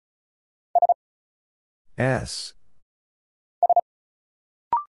S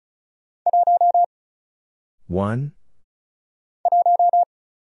 1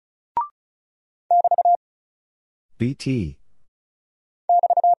 BT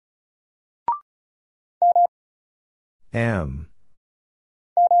M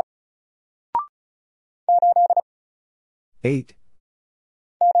 8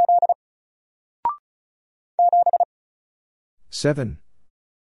 7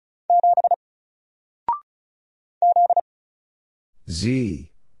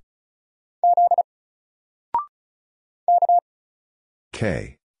 Z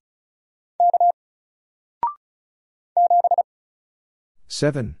K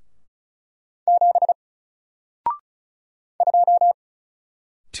 7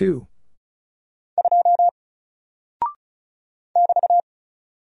 2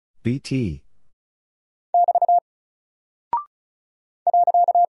 BT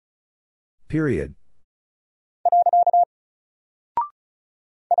period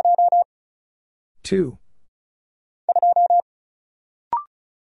two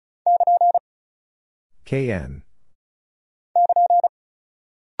KN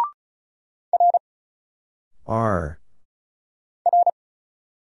R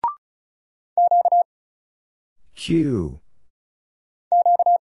Q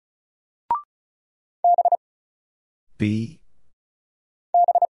B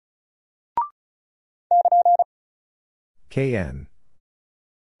KN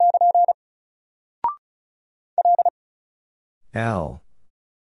L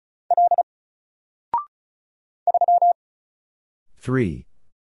 3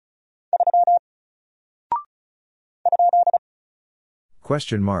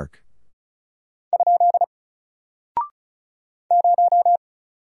 question mark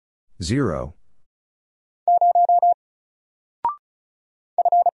 0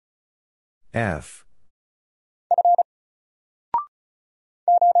 F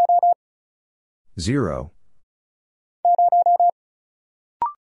 0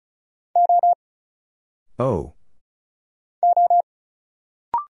 O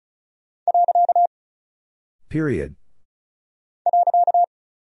period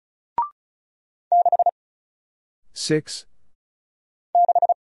 6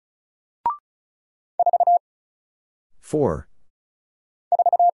 4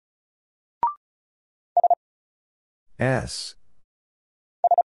 S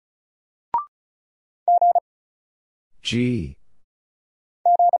G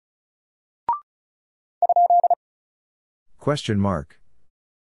question mark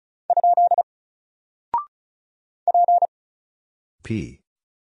P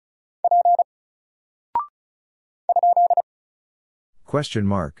question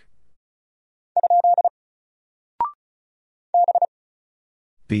mark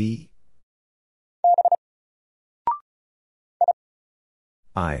B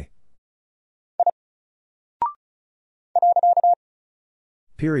I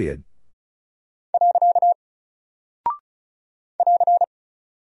period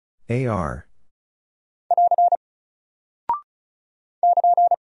AR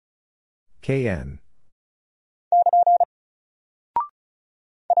KN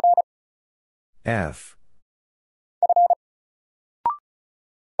F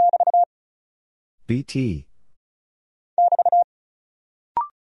BT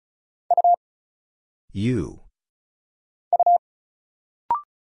U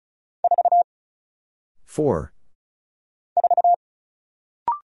 4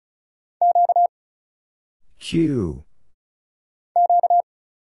 Q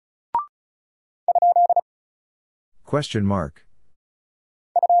question mark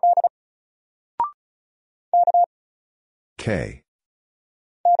K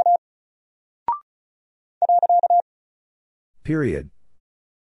period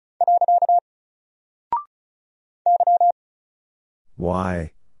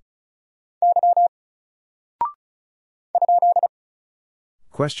Y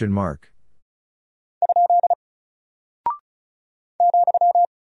question mark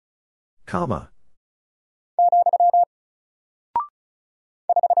comma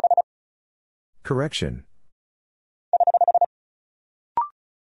correction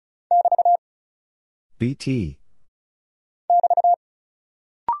BT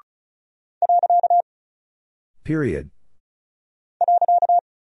period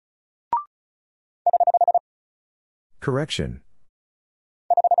correction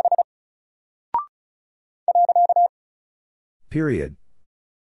period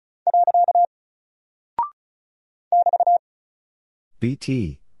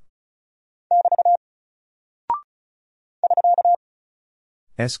BT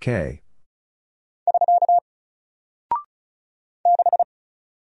SK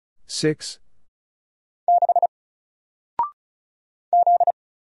 6.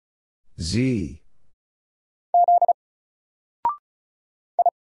 Z.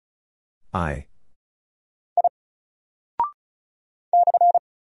 I.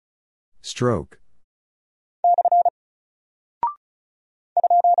 Stroke.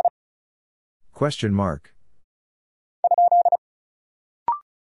 Question mark.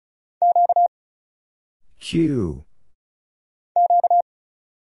 Q.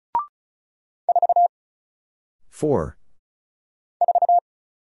 4.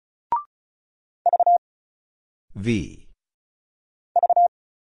 V.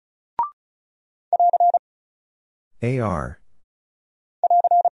 AR.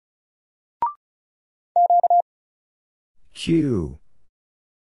 Q.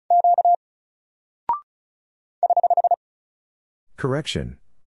 Correction.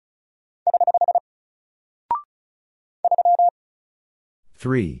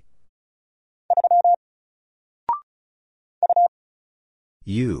 3.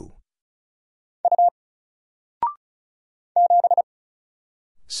 U.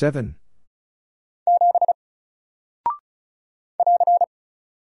 7.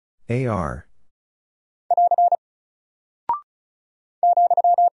 AR.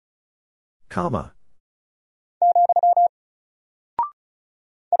 Comma.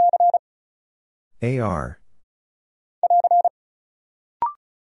 AR.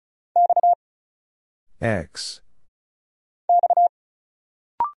 X.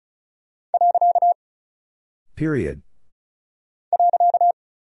 Period.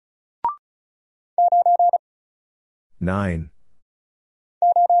 9.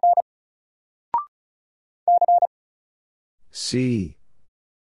 C.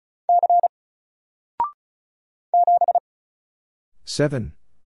 7.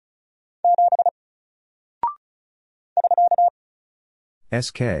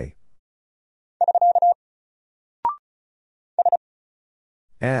 SK.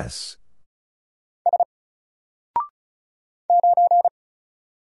 S.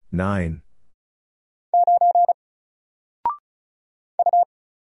 9.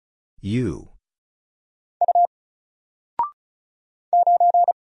 U.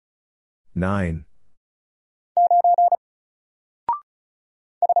 9.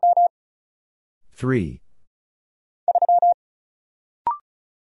 Three.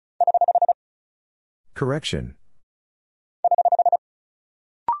 Correction.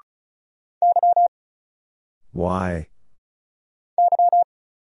 Y.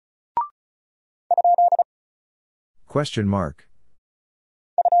 Question mark.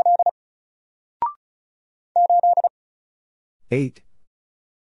 Eight.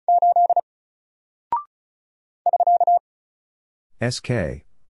 SK.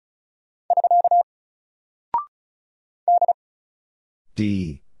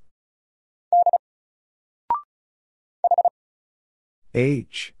 D.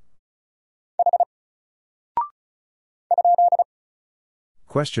 H.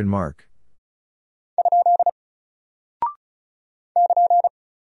 Question mark.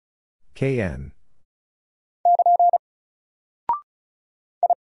 KN.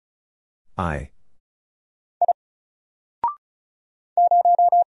 I.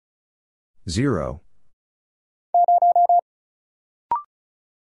 0.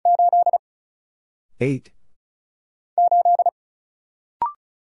 Eight.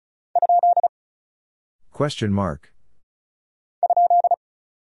 Question mark.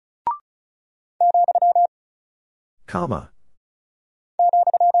 Comma.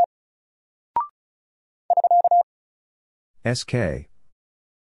 SK.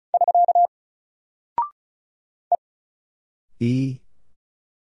 E.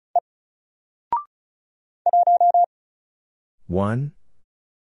 1.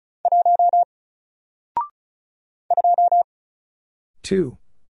 Two.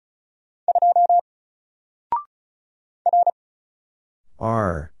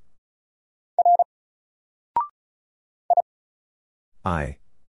 R. I.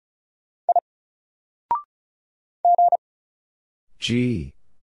 G.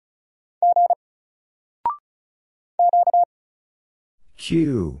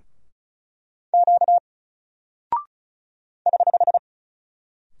 Q.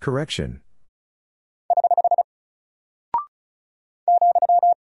 Correction.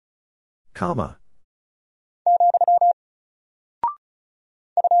 Comma.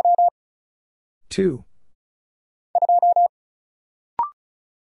 Two.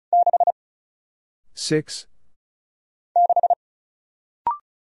 6.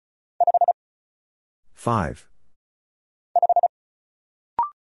 5.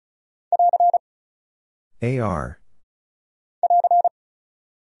 AR.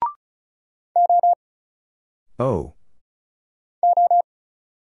 O.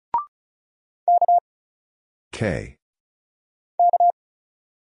 K.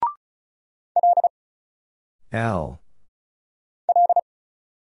 L.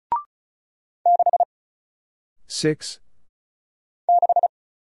 6.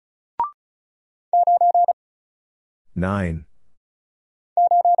 9.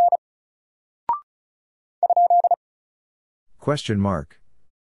 Question mark.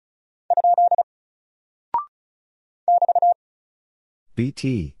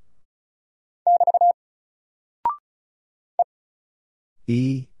 BT.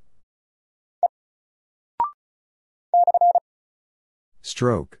 E.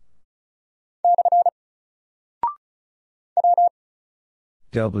 Stroke.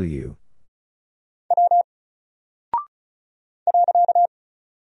 W.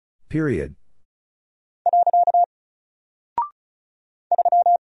 Period.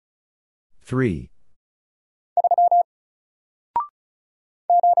 3.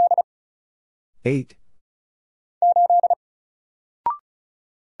 8.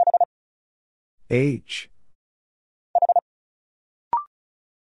 H.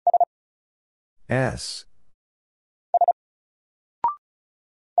 S.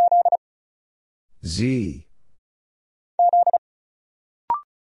 Z.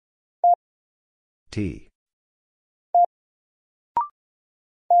 T.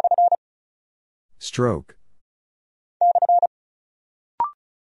 Stroke.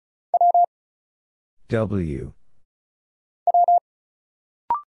 W.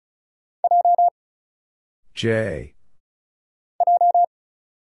 J.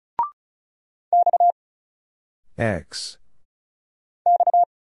 X.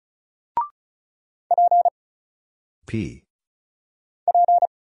 P.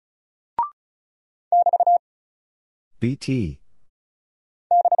 BT.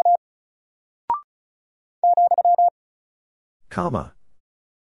 Comma.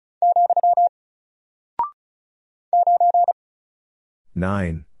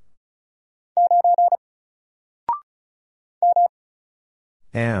 9.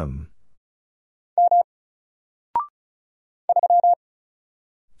 M.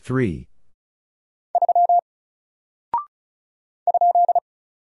 3.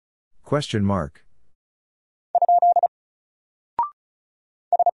 Question mark.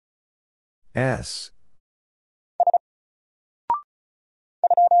 S.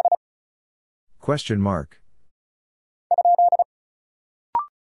 Question mark.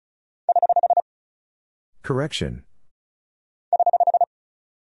 Correction.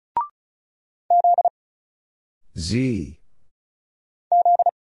 Z.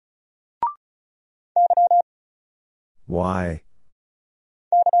 Y.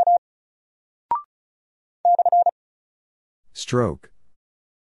 Stroke.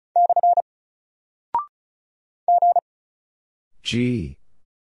 G.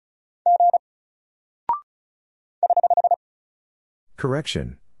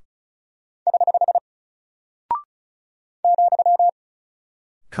 Correction.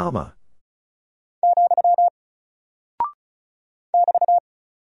 Comma.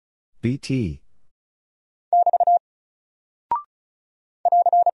 BT.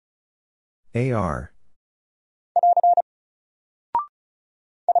 AR.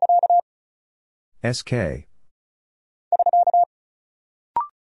 SK.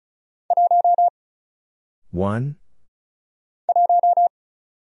 One.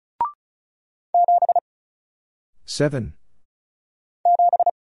 Seven.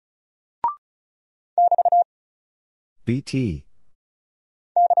 BT.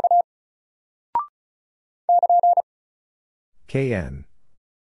 KN.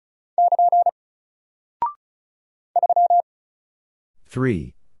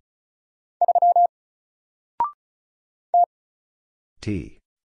 3. T.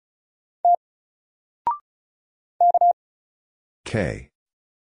 K.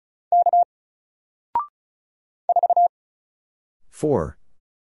 4.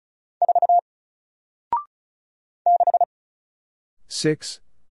 6.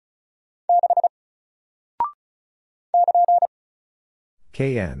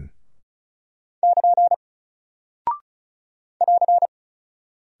 KN.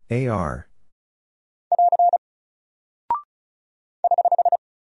 AR.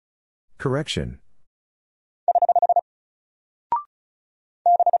 Correction.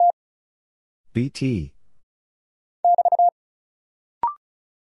 BT.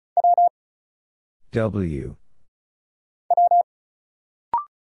 W.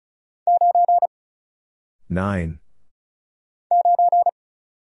 9.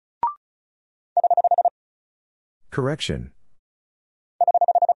 Correction.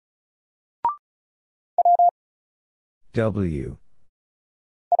 W.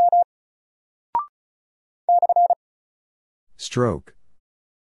 Stroke.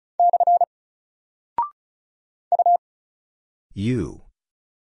 U.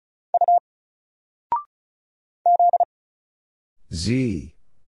 Z.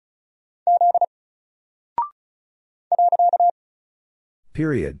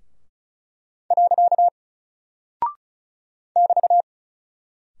 Period.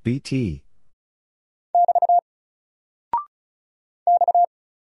 BT.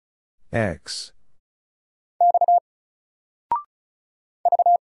 X.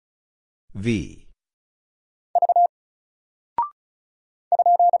 V.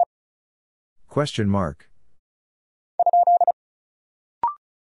 Question mark.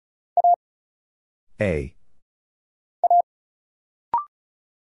 A.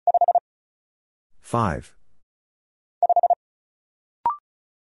 5.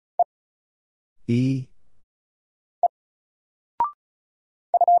 E.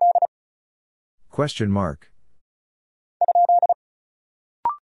 Question mark.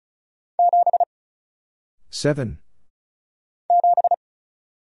 Seven.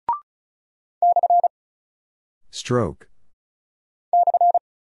 Stroke.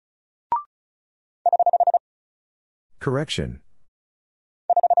 Correction.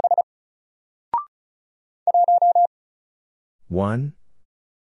 One.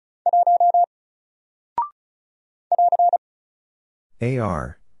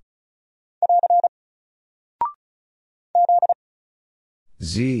 AR.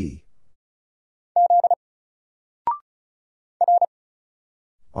 Z.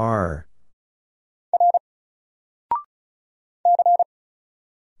 R.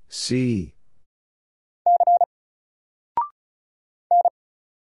 C.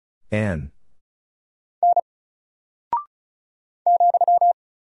 N.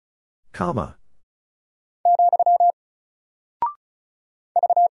 Comma.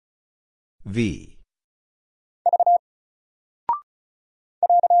 V.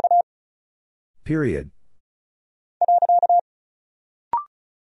 Period.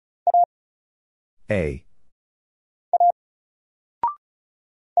 A.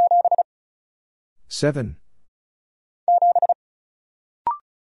 7.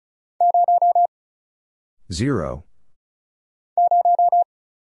 Zero.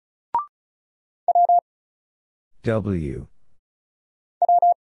 W.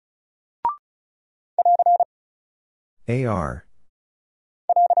 AR.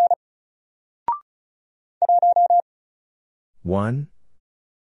 1.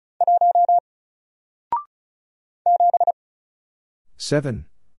 Seven.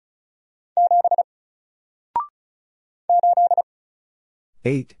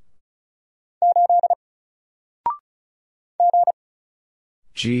 8.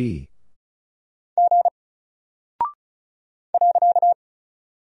 G.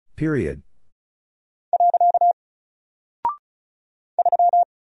 Period.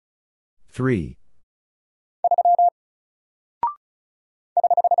 3.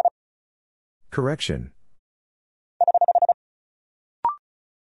 Correction.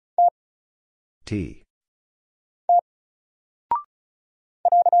 T.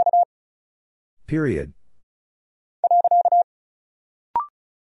 Period.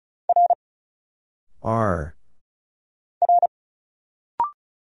 R.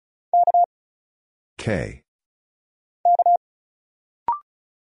 K.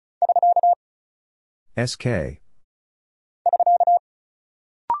 SK.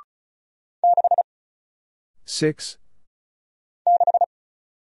 6.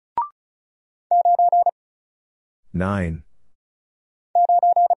 9.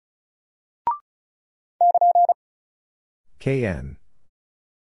 KN.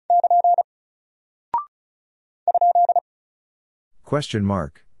 Question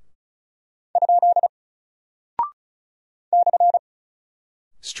mark.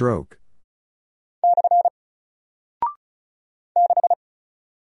 Stroke.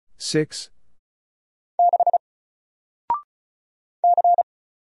 6.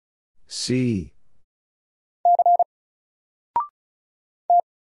 C.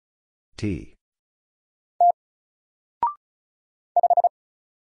 T.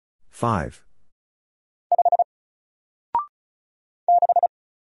 5.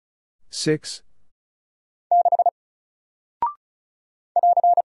 6.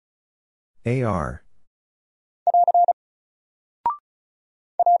 AR.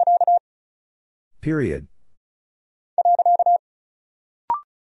 Period.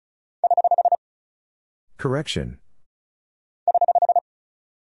 Correction.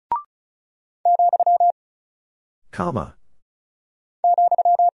 Comma.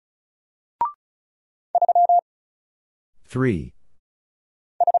 3.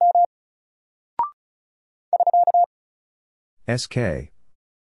 SK.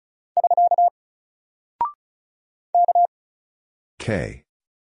 K.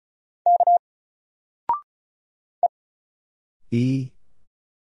 E.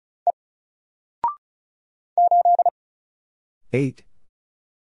 8.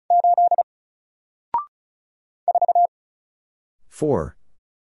 4.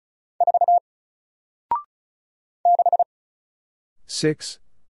 6.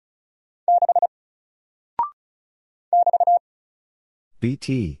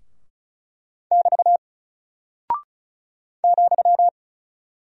 BT.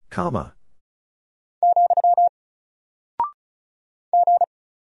 Comma.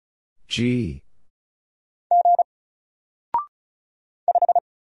 G.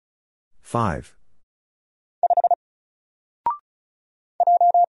 5.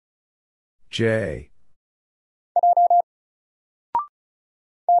 J.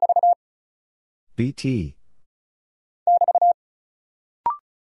 BT.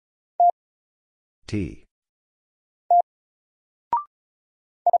 T.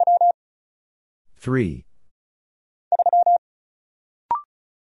 3.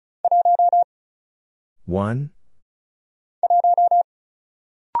 1.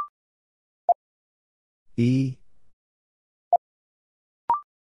 E.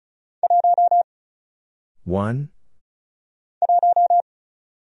 1.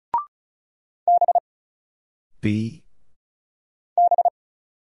 B.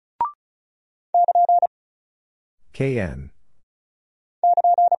 KN.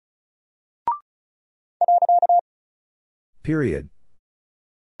 Period.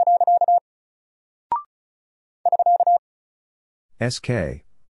 SK.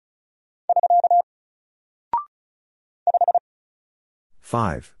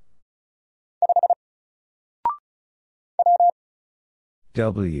 5.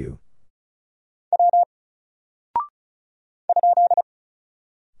 W.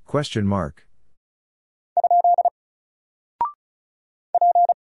 Question mark.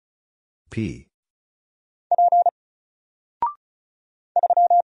 P.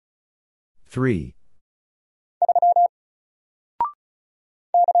 3.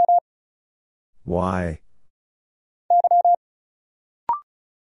 Y.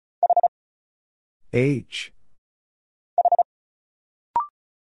 H.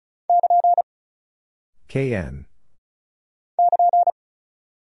 KN.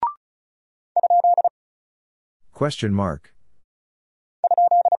 Question mark.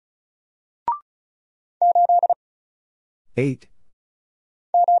 8.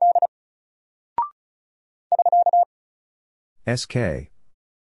 SK.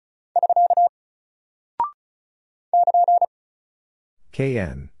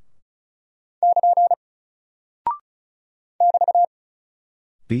 KN.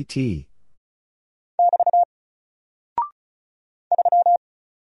 BT.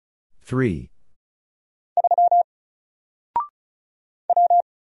 3.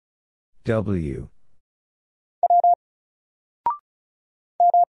 W.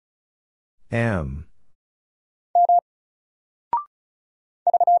 M.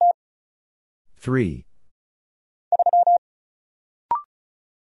 3.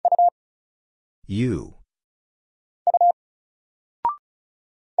 U.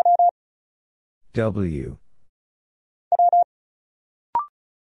 W.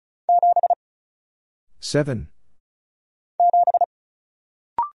 7.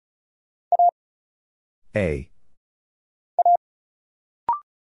 A.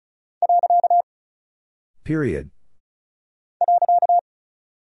 Period.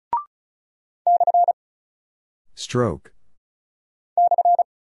 Stroke.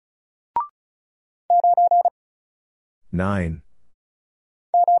 9.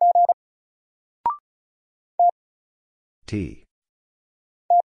 T.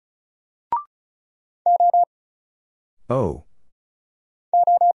 O.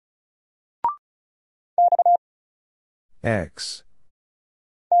 X.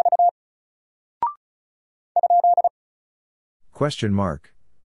 Question mark.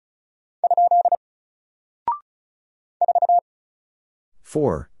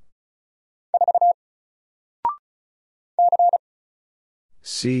 4.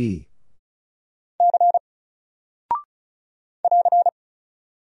 C.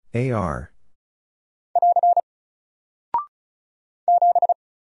 AR.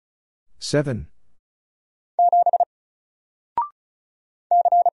 7.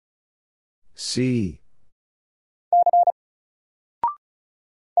 C.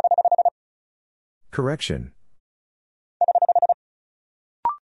 Correction.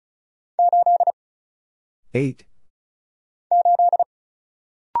 8.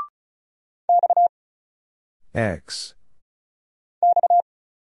 X.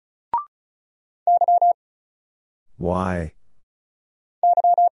 Y.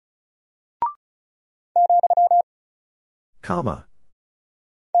 Comma.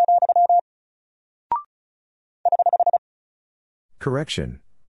 Correction.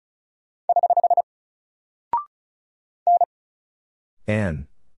 N.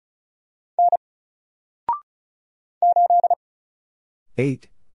 8.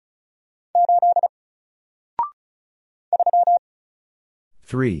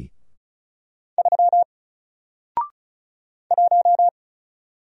 3.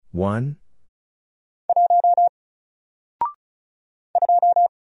 1.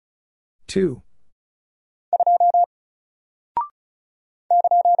 2.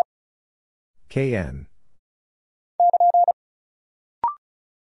 KN.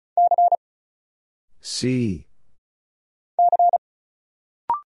 C.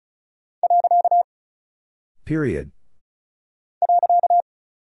 Period.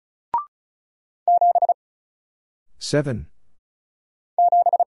 7.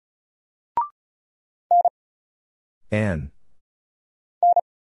 N.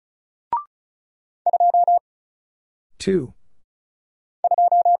 2.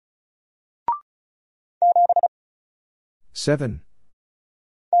 7.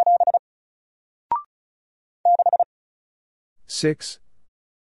 6.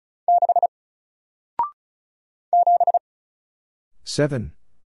 7.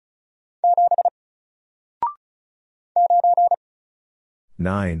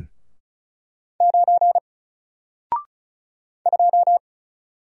 9.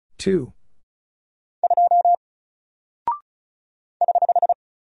 2.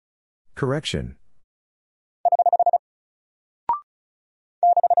 Correction.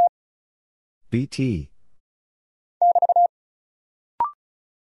 BT.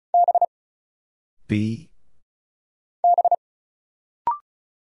 B.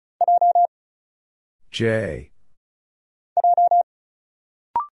 J.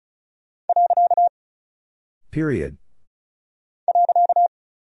 Period.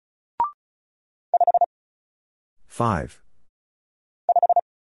 5.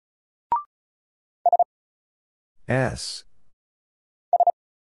 S.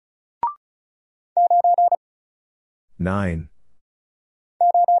 9.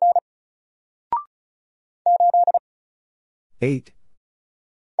 8.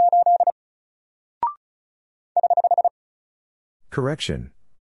 Correction.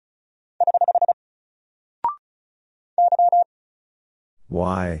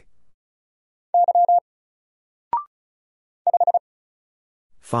 Y.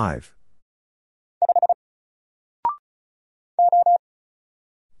 5.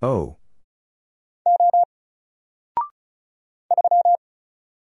 O.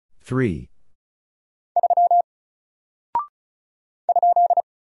 3.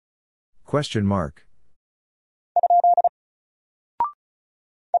 Question mark.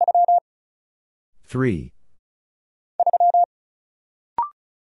 3.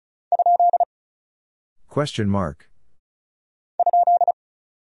 Question mark.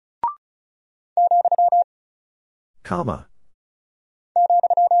 Comma.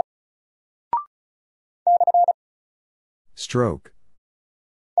 Stroke.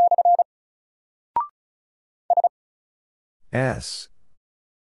 S.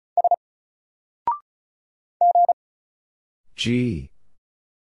 G.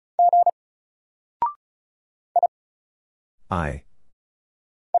 I.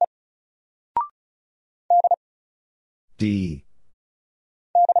 D.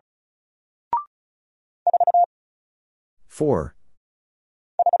 4.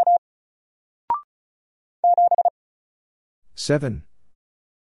 7.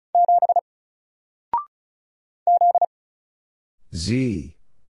 Z.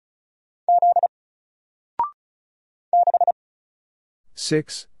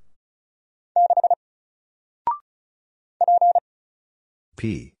 6.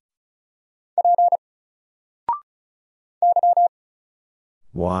 P.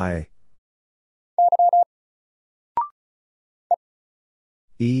 Y.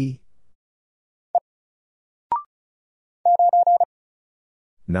 E.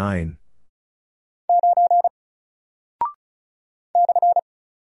 9.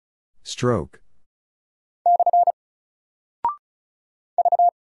 Stroke.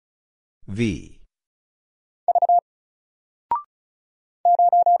 V.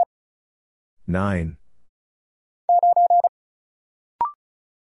 9.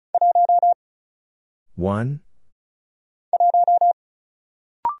 1.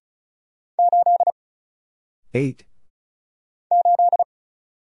 8.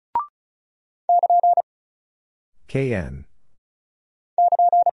 KN.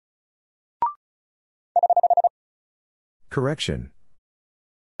 Correction.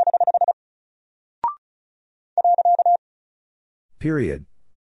 Period.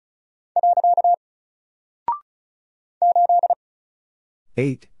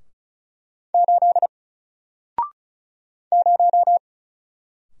 Eight.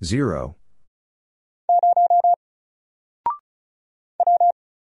 Zero.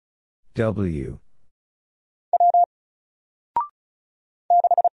 W.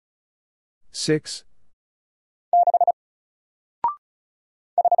 6.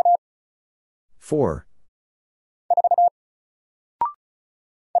 4.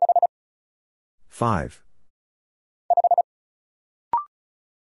 5.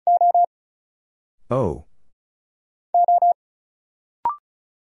 O.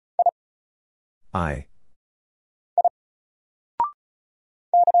 I.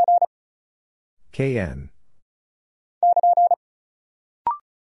 KN.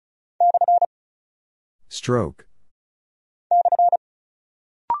 Stroke.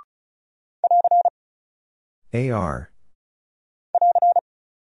 AR.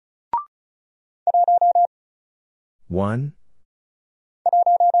 1.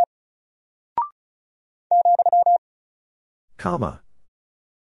 Comma.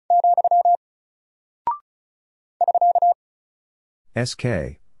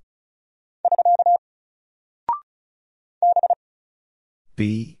 SK.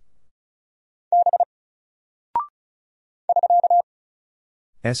 B.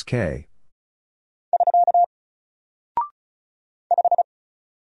 SK.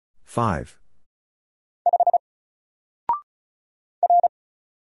 5.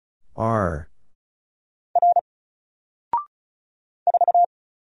 R.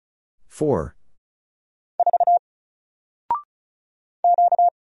 4.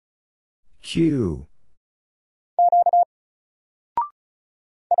 Q.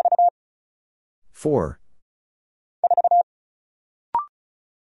 4.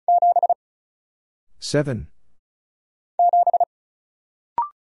 7.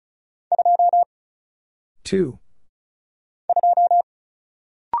 2.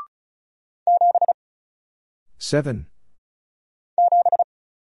 7.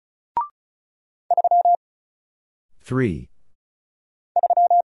 3.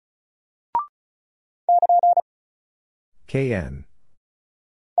 KN.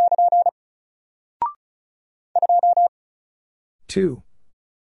 2.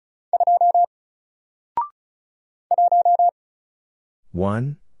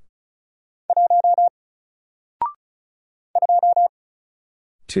 1.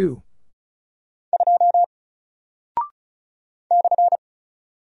 2.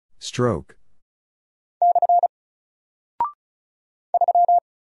 Stroke.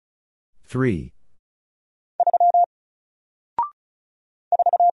 3.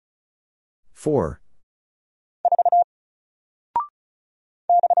 4.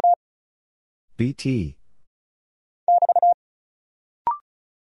 BT.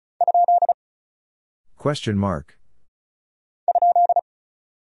 Question mark.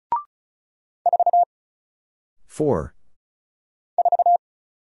 4.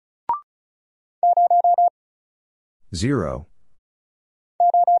 0.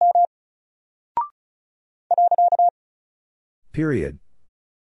 'Period.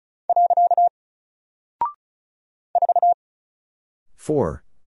 4.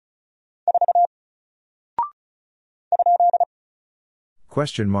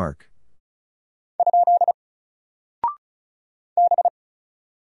 Question mark.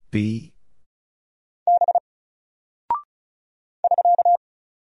 B.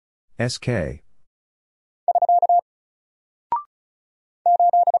 SK.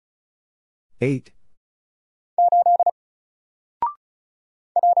 8.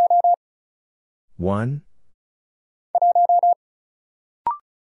 1.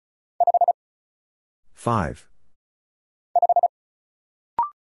 5.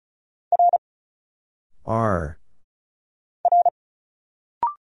 R.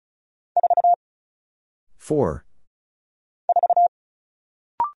 4.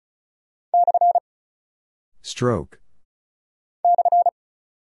 Stroke.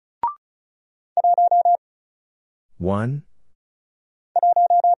 1.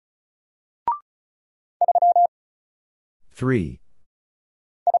 3.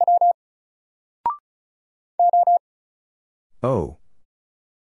 O.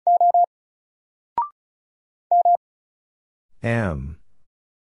 M.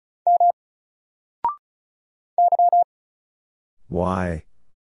 Y.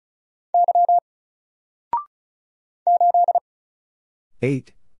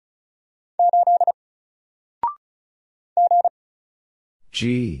 8.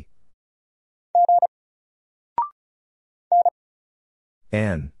 G.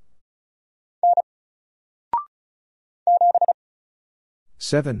 N.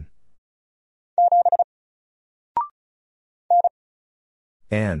 7.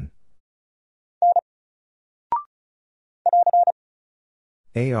 N.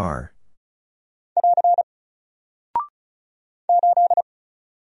 AR.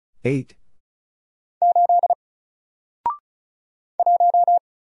 8.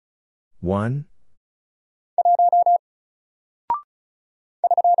 1.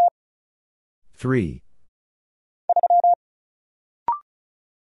 3.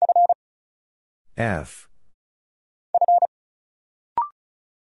 F.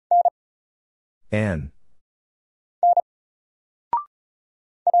 N.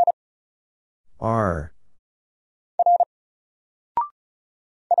 R.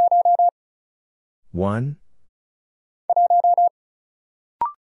 1.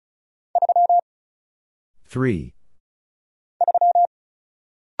 3.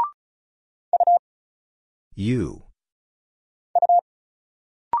 U.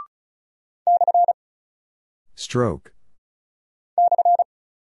 Stroke.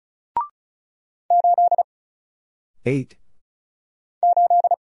 8.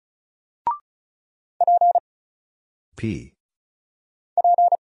 P.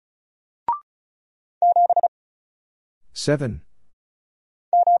 7.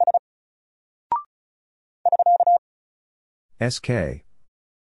 SK.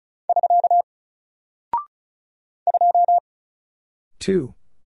 2.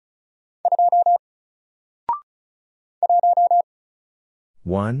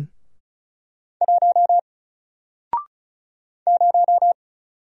 1.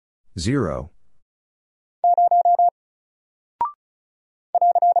 0.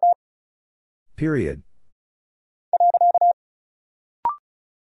 Period.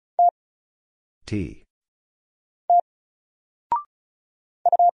 T.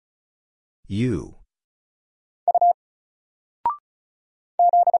 U.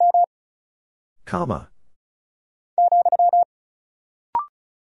 Comma.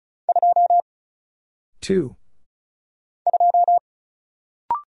 2.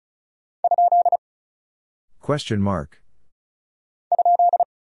 Question mark.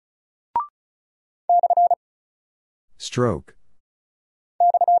 Stroke.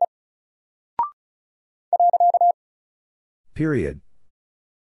 Period.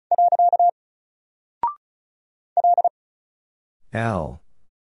 L.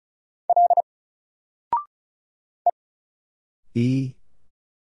 E.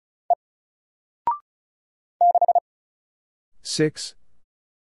 6.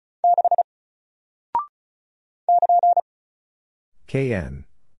 KN.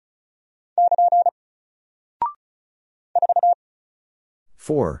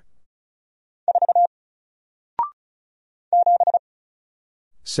 4.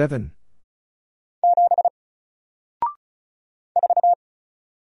 7.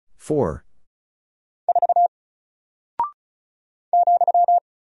 4.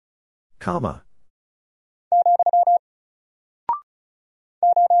 Comma.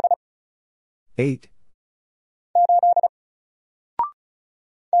 8.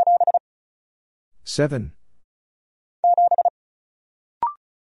 7.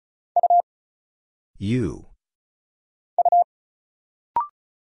 U.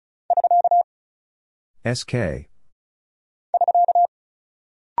 SK.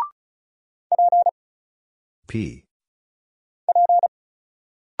 P.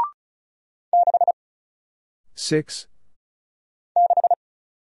 6.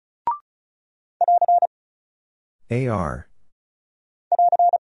 AR.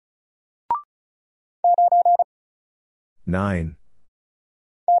 9.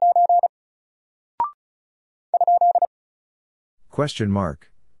 Question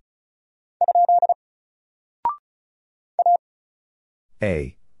mark.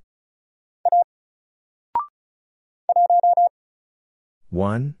 A.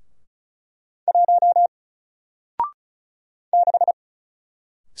 1.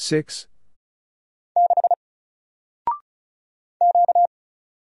 6.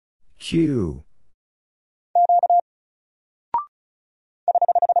 Q.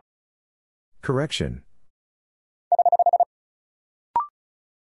 Correction.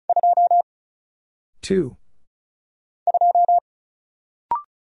 2.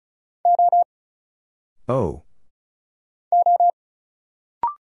 O.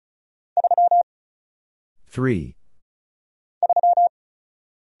 3.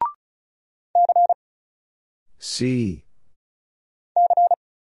 C.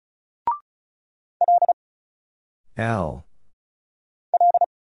 L.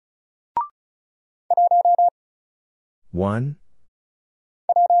 1,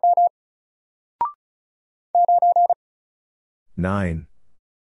 9,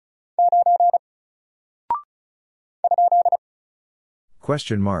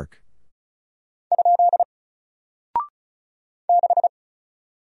 question mark.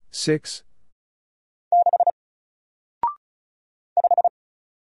 6,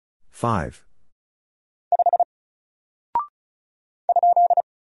 5,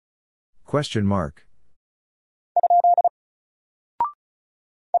 question mark.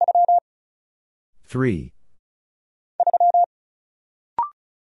 3,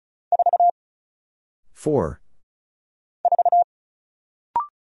 4,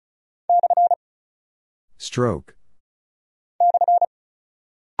 stroke.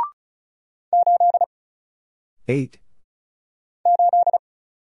 8,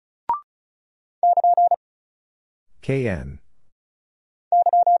 KN.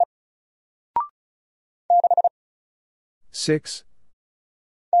 6,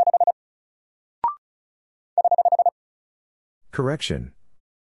 correction.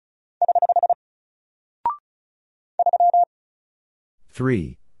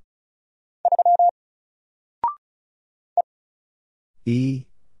 3, E,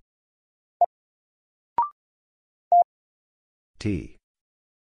 T,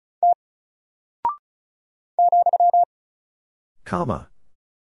 comma,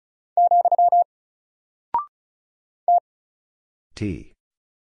 T,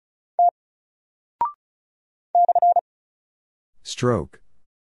 stroke.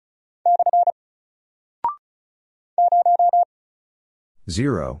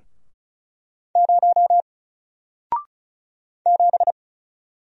 0,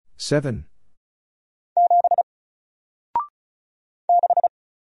 7,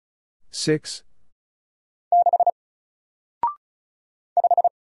 6,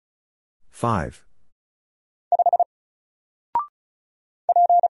 5,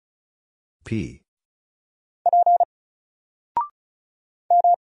 P,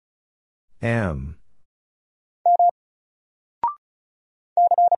 M,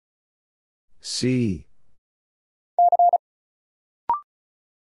 C,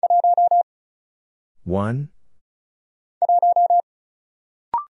 1,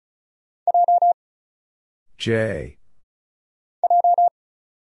 J,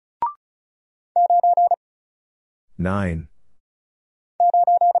 9,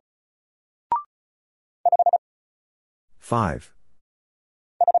 5,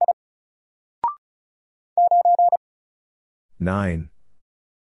 9,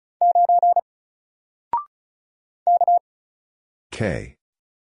 K,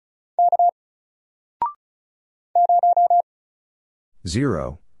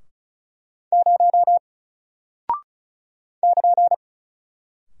 0,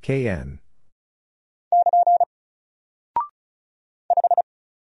 KN.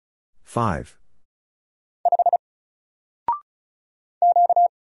 5,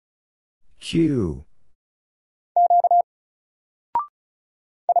 Q,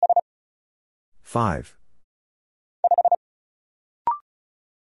 5,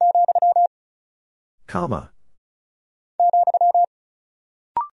 comma,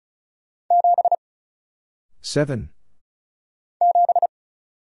 7,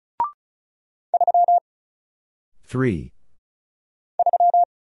 3,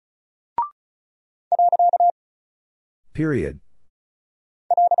 period.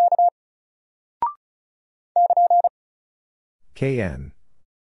 KN.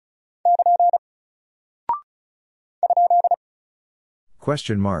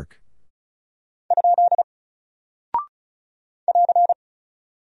 Question mark.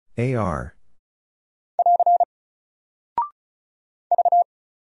 AR.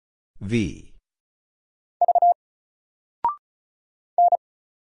 V.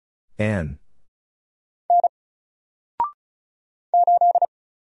 N.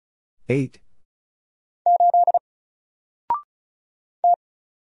 8.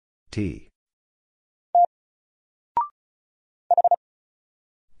 T.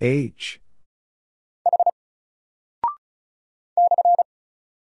 H.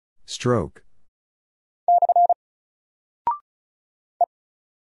 Stroke.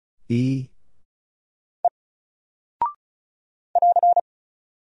 E.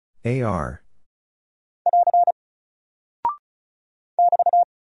 AR.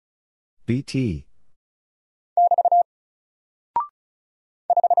 BT.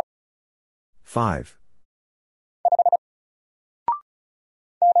 5.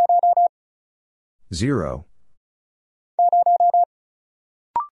 0.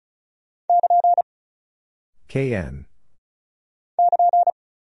 KN.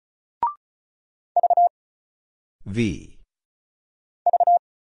 V.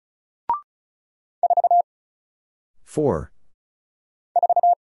 4.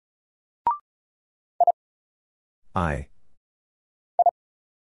 I.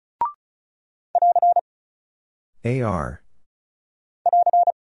 AR.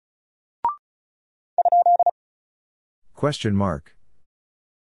 Question mark.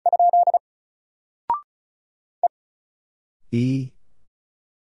 E.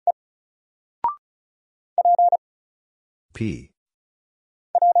 P.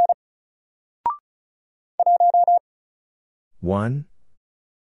 1.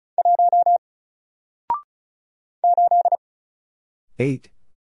 Eight.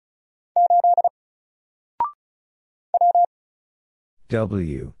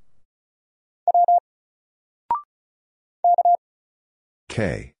 W.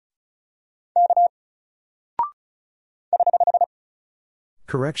 K.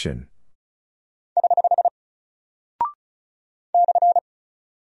 Correction.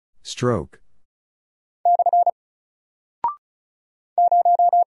 Stroke.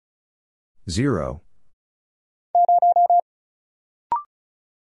 Zero.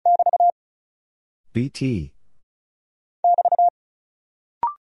 BT.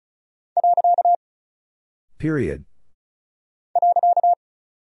 Period.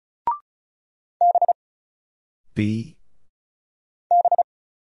 B.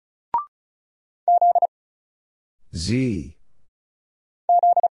 Z.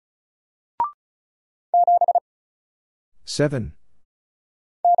 7.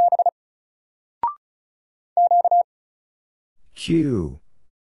 Q.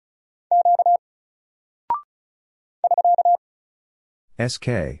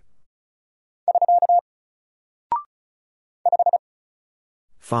 SK.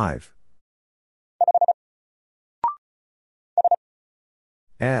 5.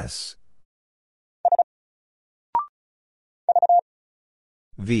 S.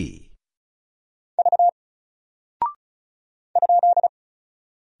 V.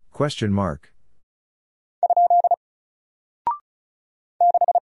 Question mark.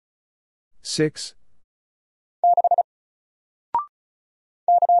 6.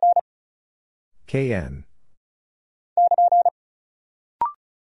 KN.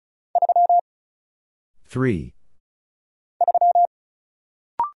 3.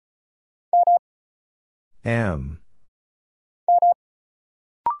 M.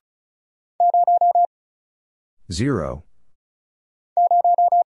 0.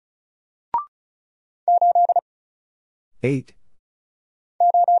 Eight.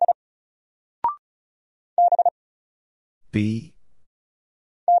 B.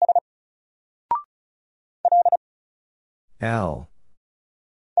 L.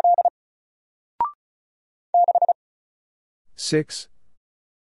 6.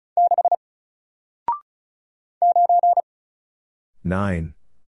 9.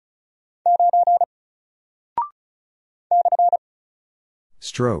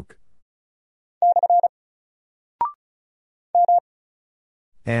 Stroke.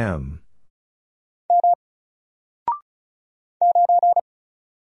 M.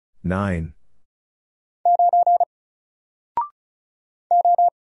 9.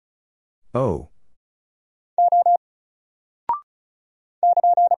 O.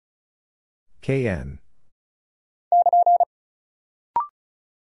 KN.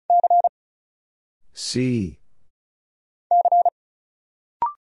 C.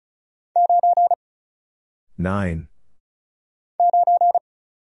 9.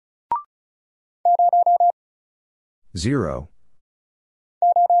 Zero.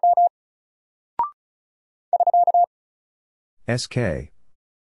 SK.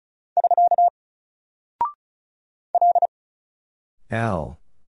 L.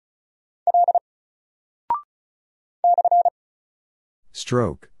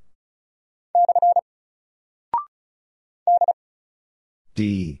 Stroke.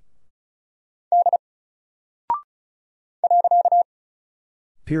 D.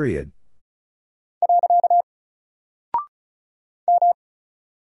 Period.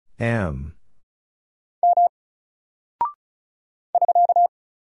 M.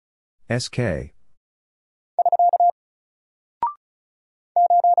 SK.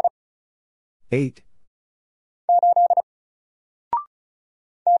 8.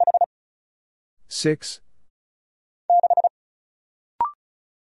 6.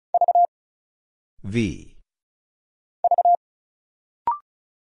 V.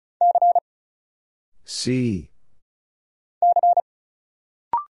 C.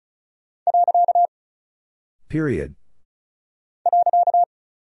 Period.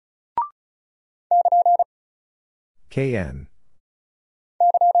 KN.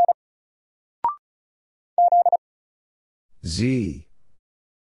 Z.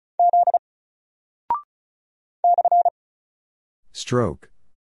 Stroke.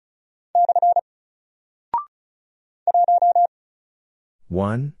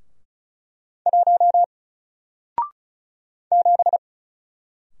 1.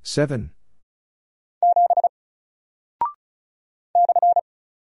 Seven.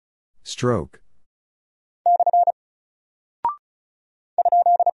 Stroke.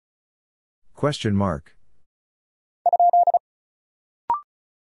 Question mark.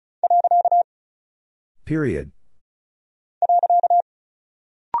 Period.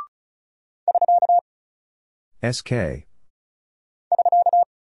 SK.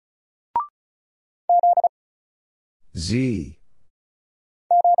 Z.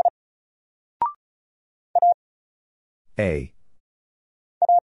 A.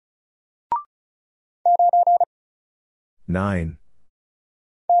 9.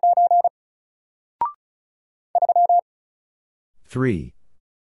 3.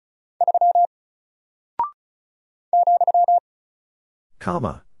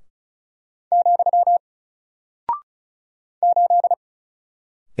 Comma.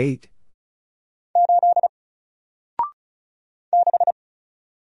 8.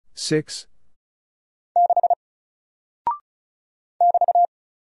 6.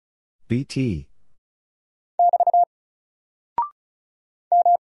 BT.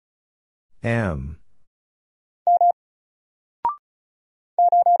 M.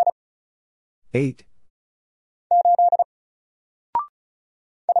 8.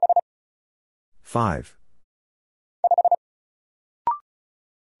 5.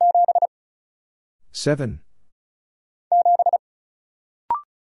 7.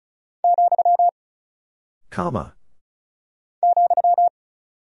 Comma.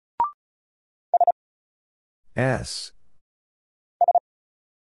 S.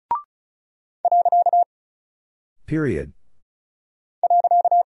 Period.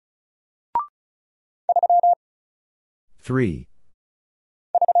 3.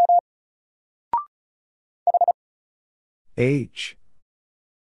 H.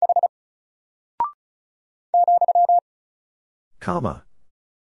 Comma.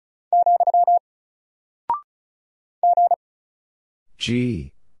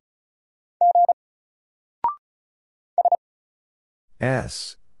 G.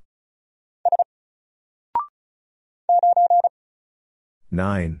 S.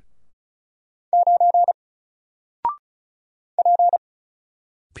 9.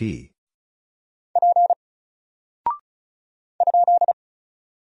 P.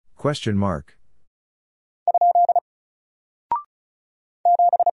 Question mark.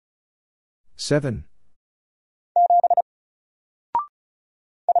 7.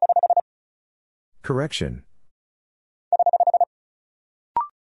 Correction.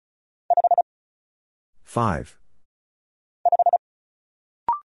 5.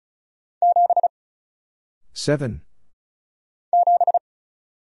 7.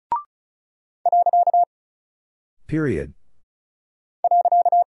 Period.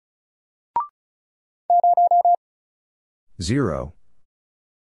 Zero.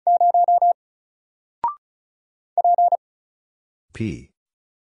 P.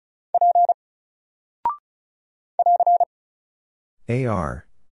 AR.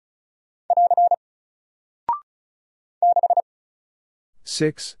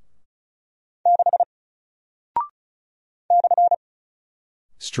 6.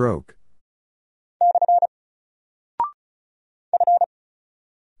 Stroke.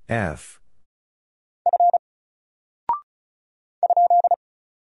 F.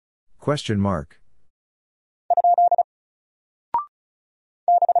 Question mark.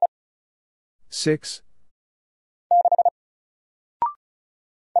 6.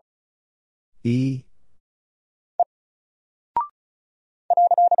 E.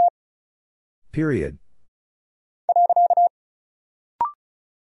 Period.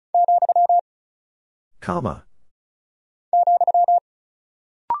 Comma.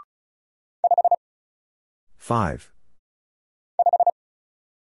 5.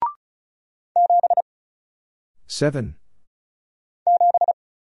 7.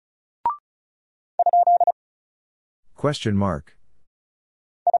 Question mark.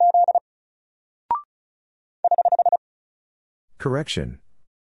 Correction.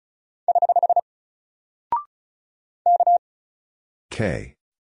 K.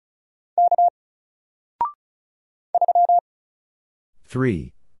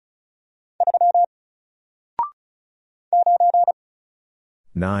 3.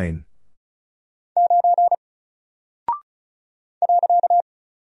 9.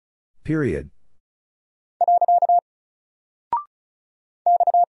 Period.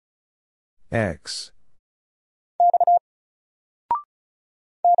 X.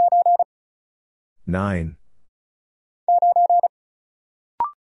 9.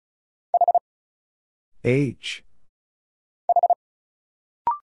 H.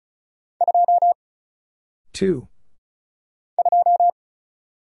 2.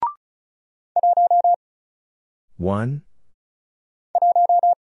 1.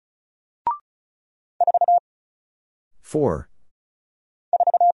 4.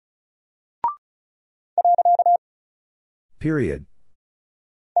 Period.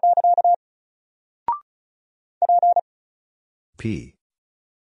 P.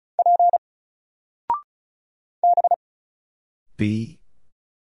 B.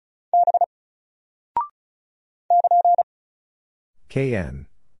 KN.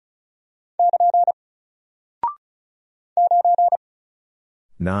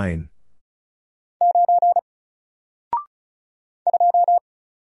 9.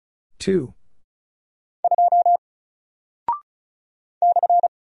 2.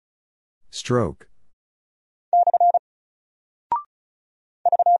 Stroke.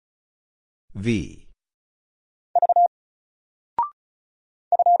 V.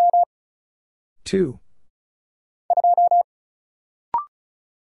 2.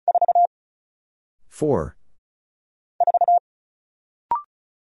 4.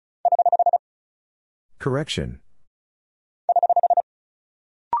 Correction.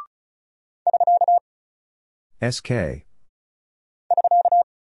 SK.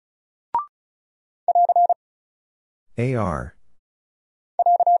 AR.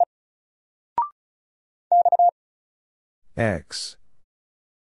 X.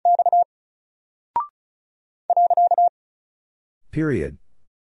 Period.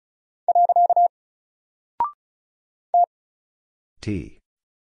 T.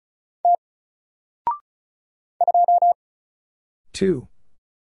 2.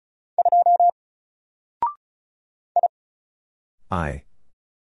 I.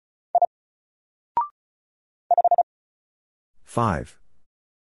 5.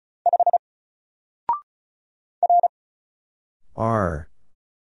 R.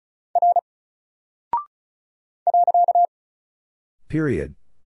 Period.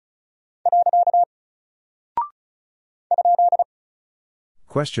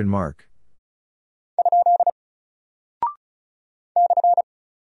 Question mark.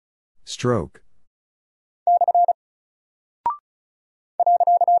 Stroke.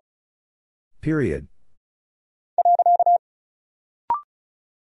 Period.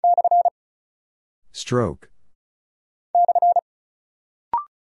 Stroke.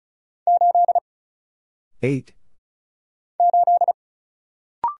 8.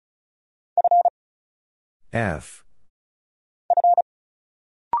 F.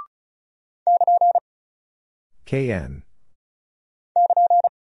 KN.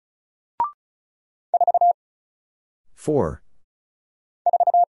 4.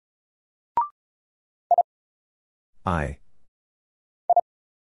 I.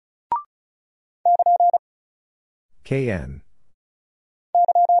 KN.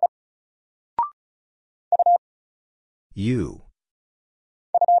 U.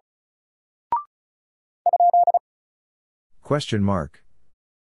 Question mark.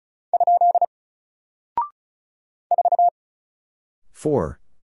 4.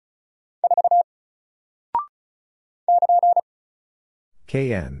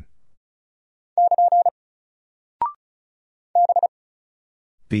 KN.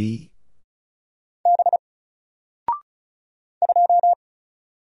 B.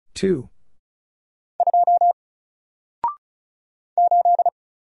 2.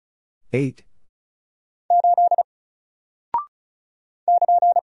 8.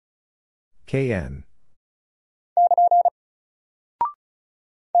 KN.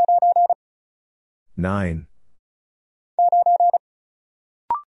 9.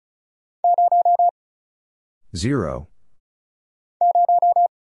 0.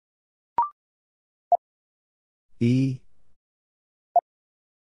 E.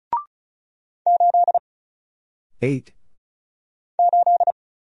 8.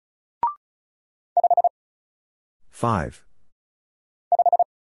 5.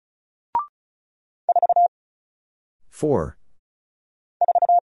 4.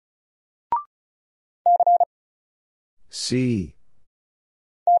 C.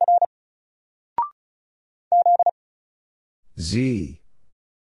 Z.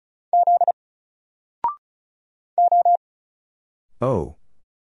 O.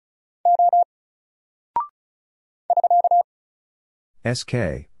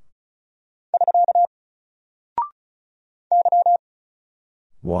 SK.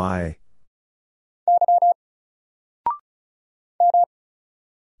 Y.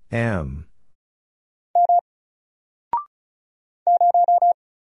 M.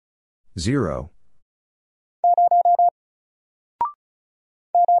 0.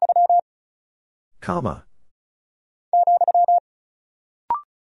 Comma.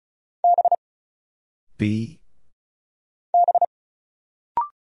 B.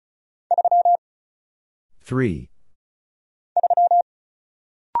 3.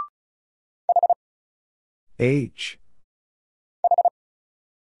 H.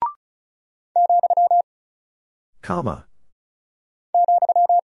 Comma.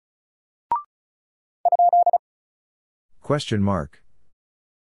 Question mark.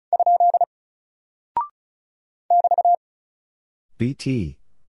 BT.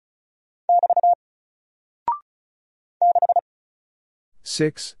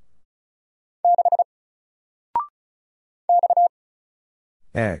 6.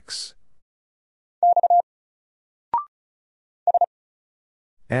 X.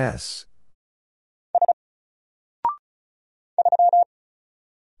 S.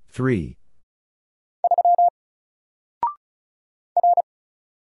 3.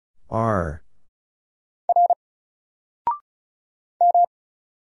 R.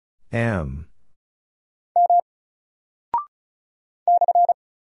 M.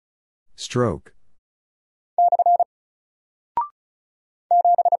 Stroke.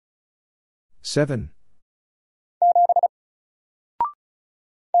 7.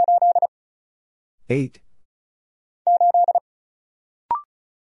 8.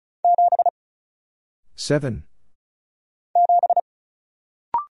 7.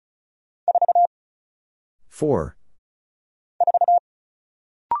 4.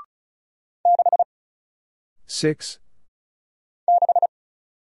 6.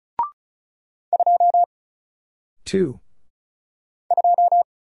 2.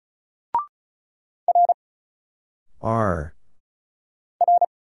 R.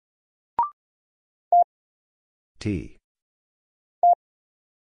 T.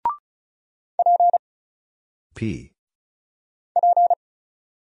 P.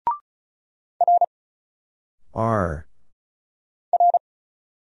 R.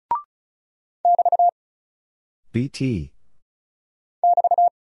 BT.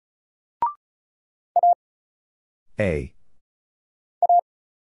 A.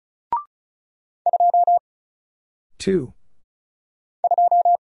 2.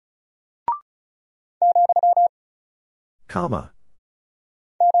 Comma.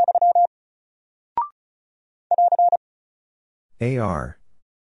 AR.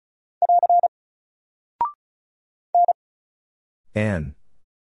 N.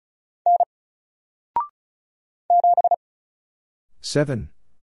 7.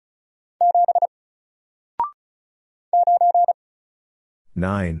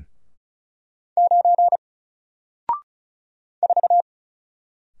 9.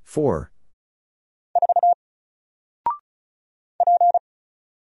 4.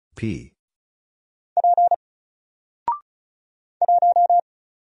 P.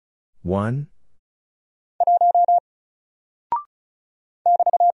 1.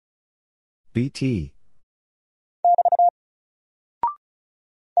 BT.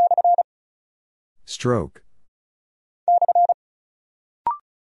 Stroke.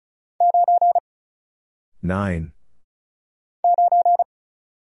 9.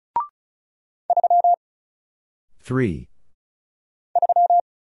 3.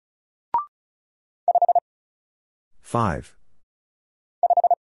 5.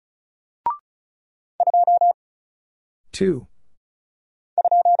 2.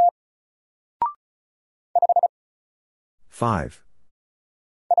 5.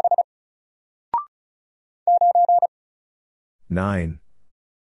 9.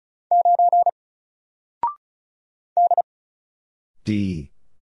 D.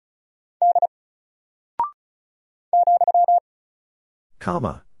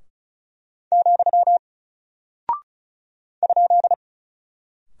 Comma.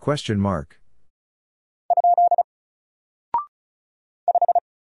 Question mark.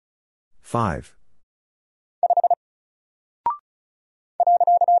 5.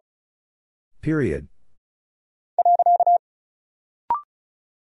 Period.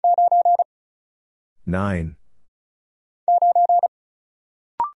 9.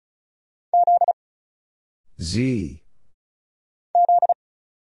 Z.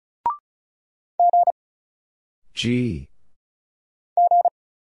 G.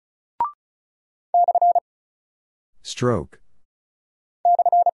 Stroke.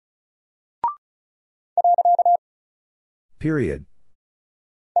 Period.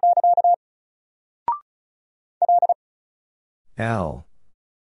 L.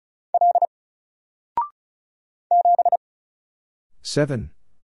 7.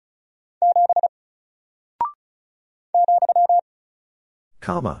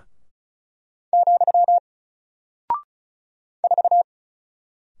 Comma.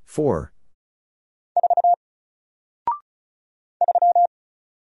 4.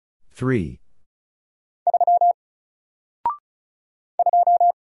 3.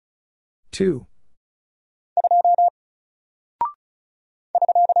 2.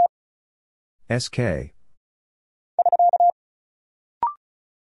 SK.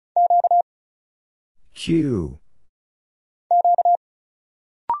 Q.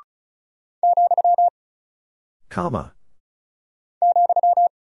 Comma.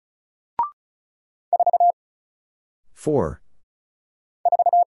 4.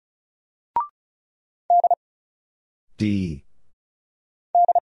 D.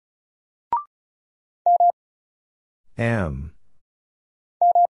 M.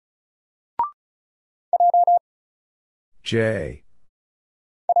 J.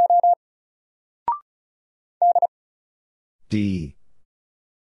 D.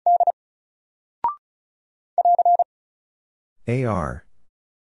 AR.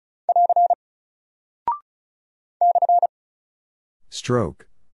 Stroke.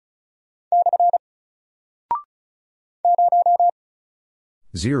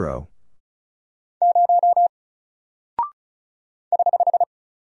 0.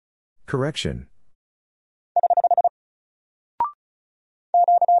 Correction.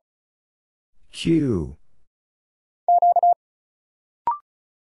 Q.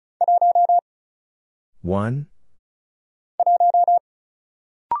 One.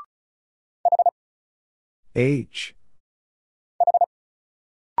 H.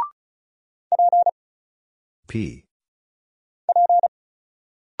 P.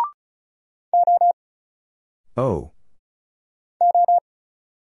 O.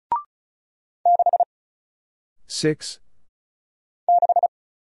 6.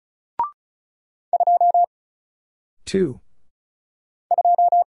 2.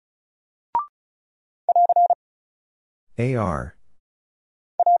 AR.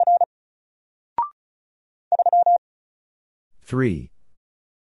 3.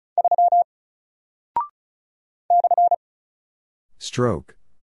 Stroke.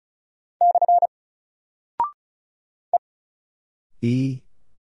 E.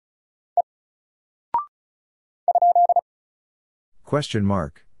 Question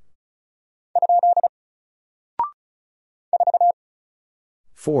mark.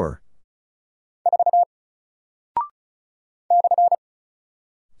 4.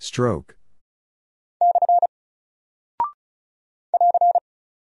 Stroke.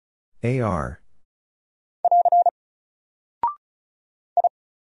 AR.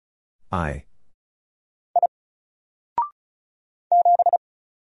 I.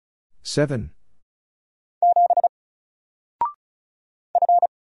 7.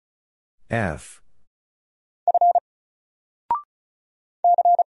 F.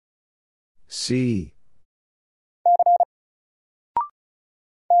 C.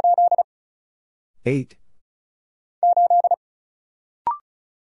 8.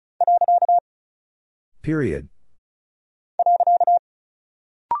 Period.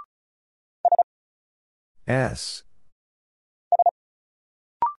 S.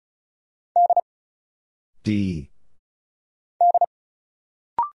 D.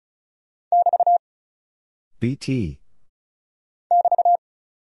 BT.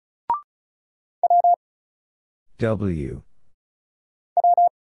 W.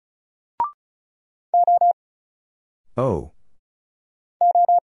 O.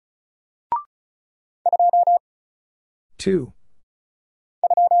 2.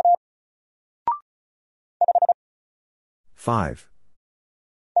 5.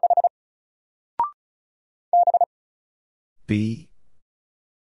 B.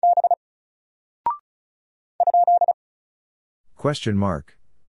 Question mark.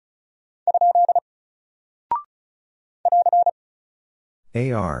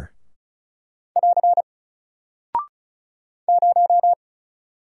 AR.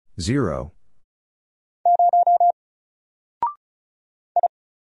 0.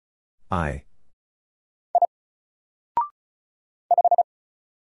 I.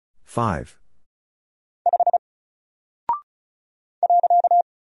 5.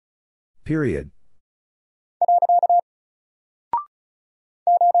 Period.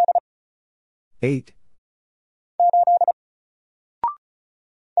 Eight.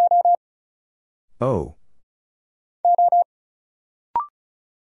 O.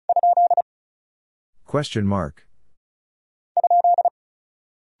 Question mark.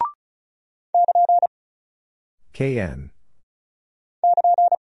 KN.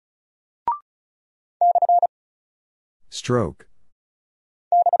 Stroke.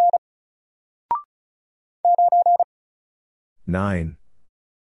 9.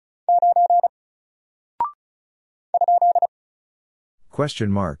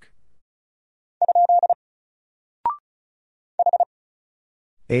 Question mark.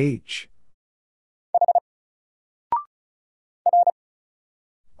 H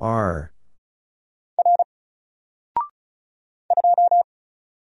R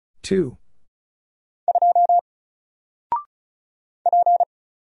 2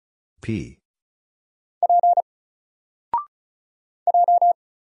 P.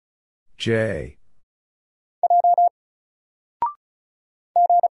 J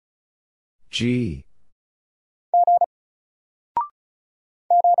G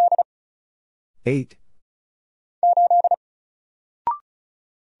 8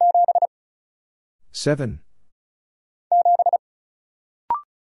 7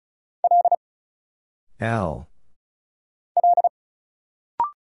 L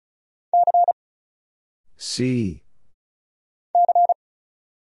C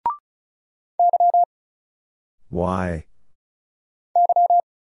Y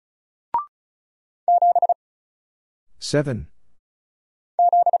 7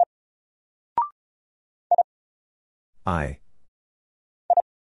 I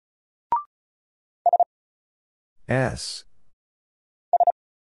S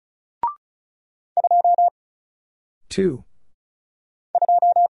 2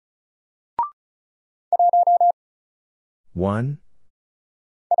 1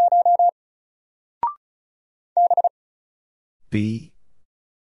 B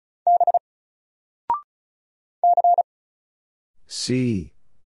C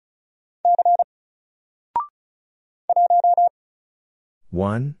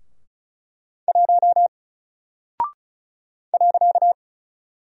 1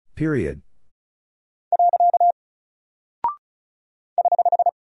 Period.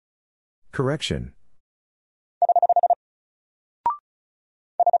 Correction.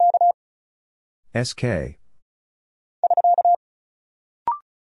 SK.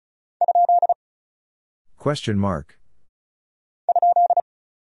 Question mark.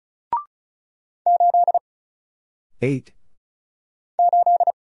 Eight.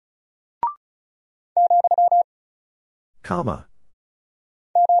 Comma.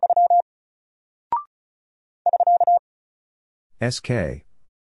 SK.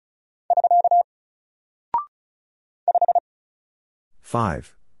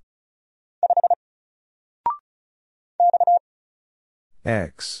 5.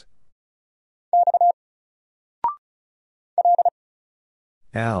 X.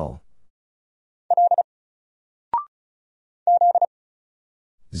 L.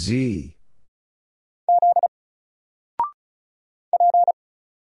 Z.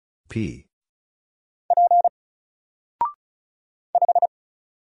 P.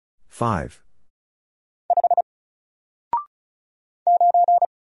 5.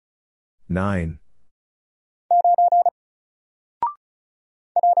 9.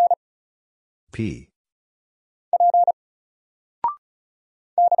 P.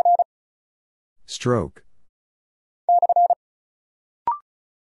 Stroke.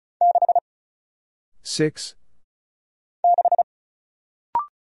 6.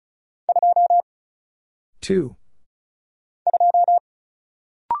 2.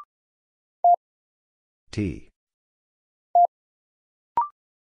 T.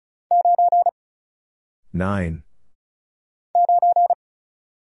 9.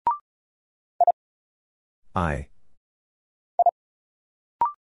 I.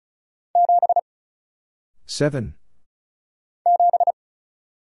 7.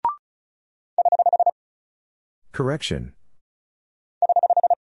 Correction.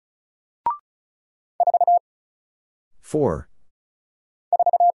 4.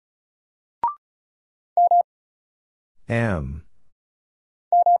 M.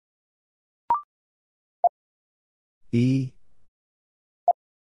 E.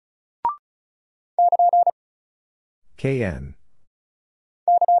 KN.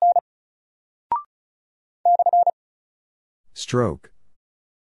 Stroke.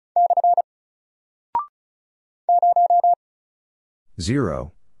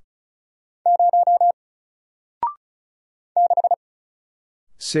 0.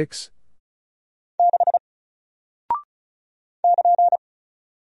 6.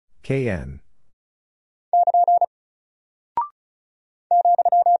 KN.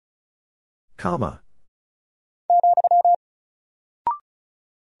 Comma.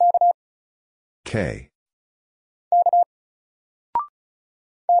 K.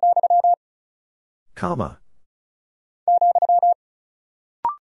 Comma.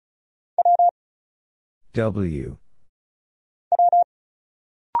 W.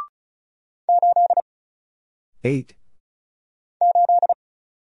 8.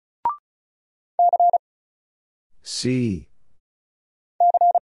 C.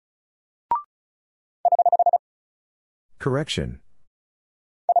 Correction.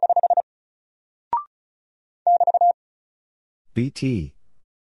 BT.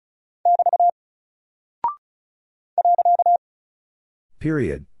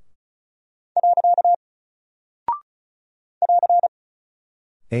 Period.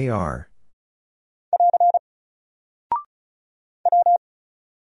 AR.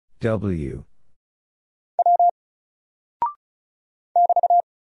 W.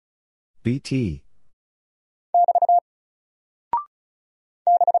 BT.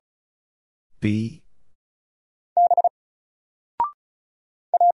 B.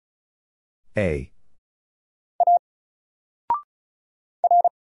 A.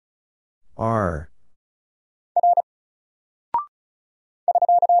 R.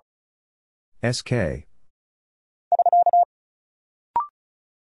 SK.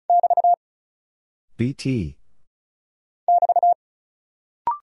 BT.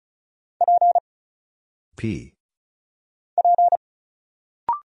 P.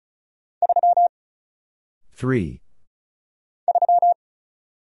 3.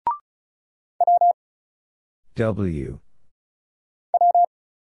 W.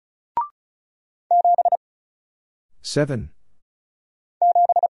 7.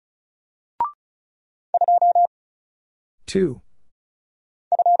 2.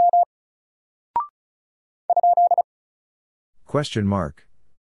 Question mark.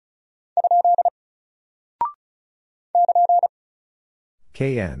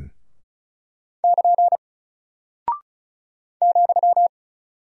 KN.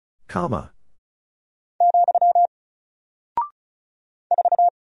 Comma.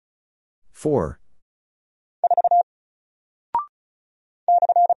 4.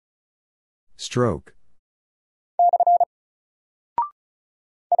 Stroke.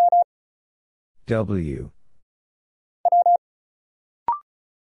 W.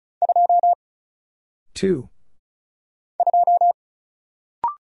 2.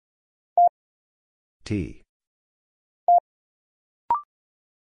 T.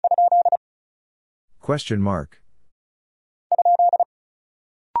 Question mark.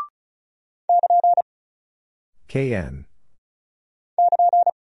 KN.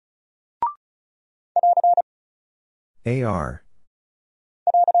 AR.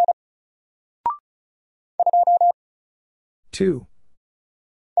 2.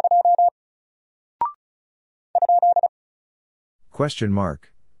 Question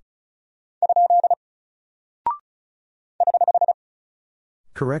mark.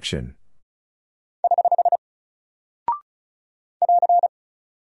 Correction.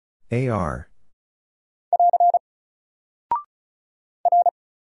 AR.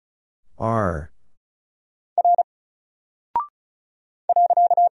 R.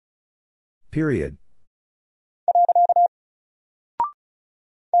 Period.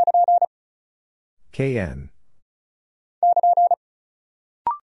 KN.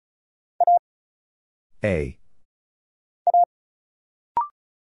 A.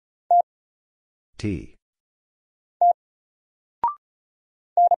 T.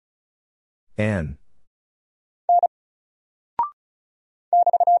 N.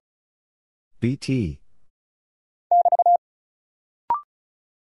 BT.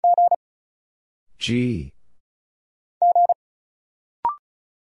 G.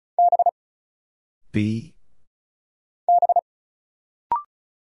 B.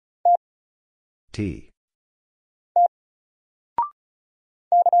 T.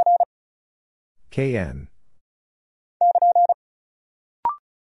 KN.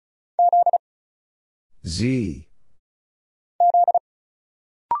 Z.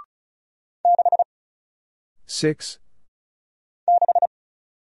 6.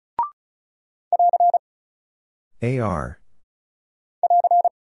 AR.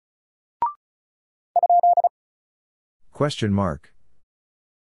 Question mark.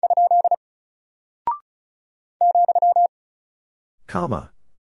 Comma.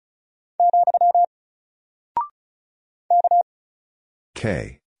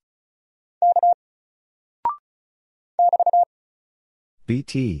 K.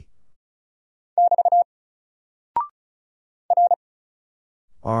 BT.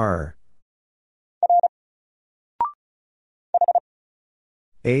 R.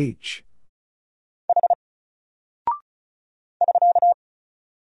 H.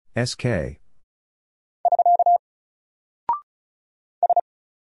 SK.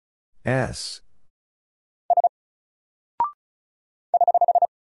 S.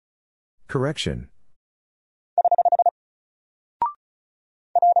 Correction.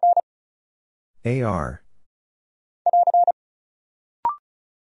 AR.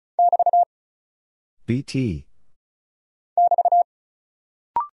 BT.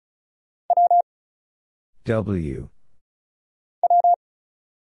 W.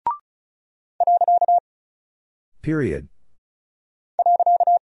 Period.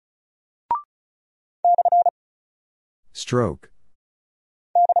 Stroke.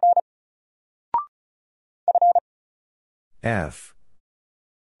 F.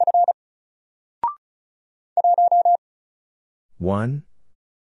 1.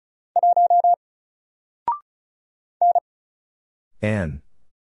 N.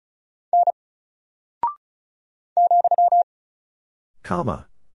 Comma.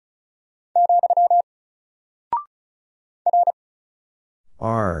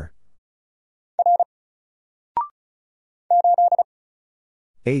 R.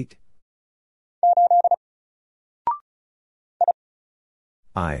 8.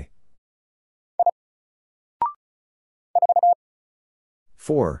 I.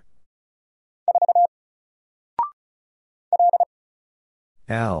 4.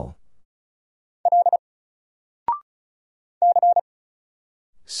 L.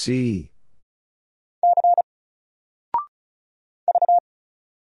 C.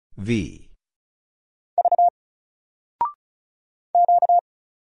 V.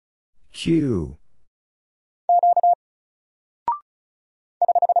 Q.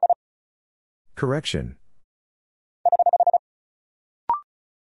 Correction.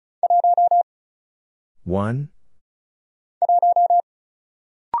 1.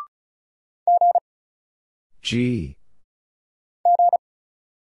 G.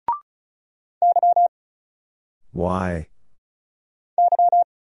 Y.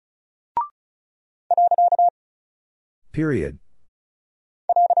 Period.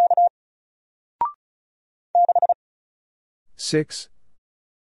 6.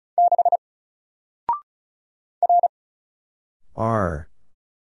 R.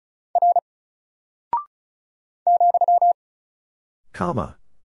 Comma.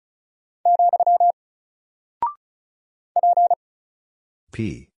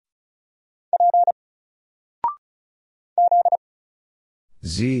 P.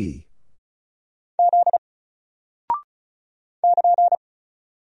 Z.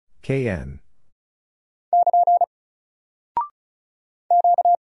 KN.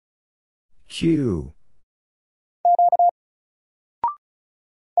 Q.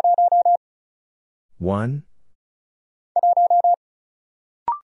 One.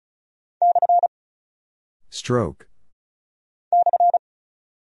 Stroke.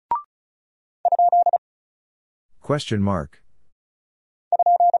 Question mark.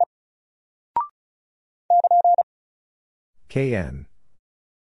 KN.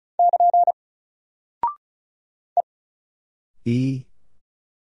 E.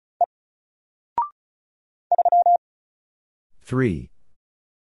 3.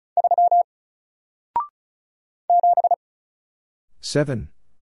 7.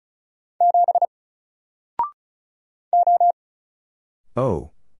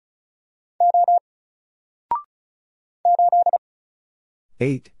 O.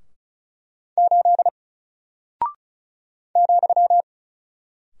 8.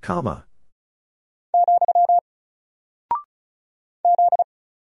 Comma.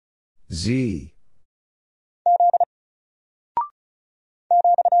 Z.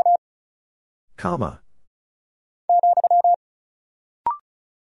 Comma.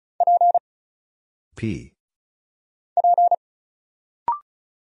 P.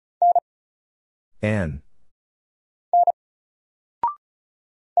 N.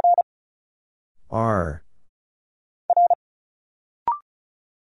 R.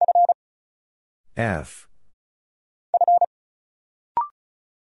 F.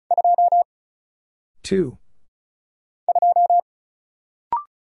 2.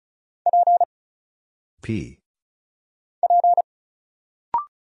 P.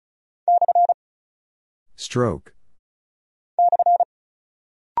 Stroke.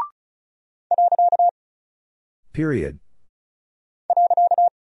 Period.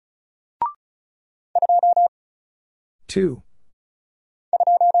 2.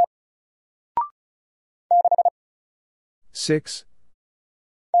 6.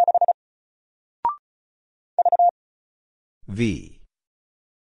 V.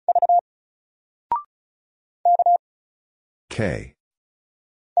 K.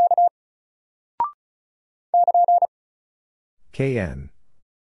 KN.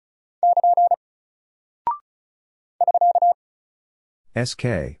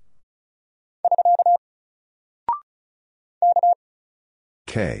 SK.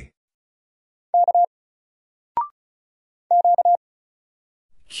 K.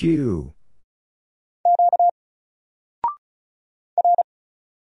 Q.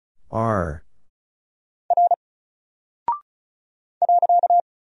 R.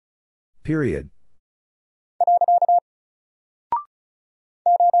 Period.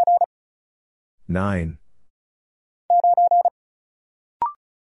 9.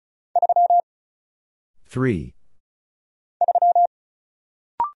 3.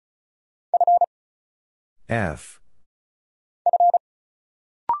 F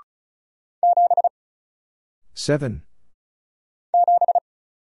 7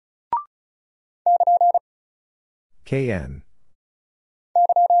 KN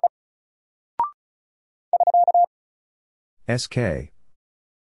SK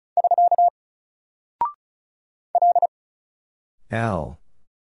L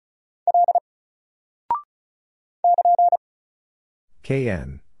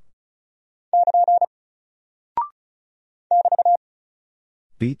KN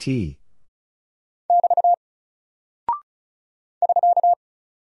BT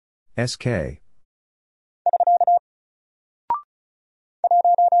SK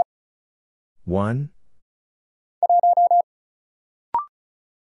one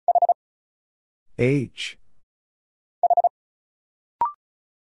H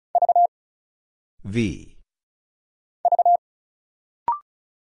V.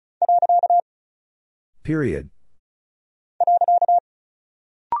 period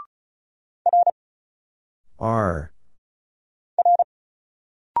R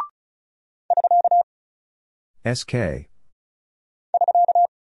SK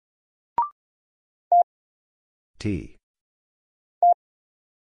T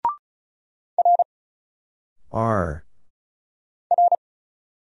R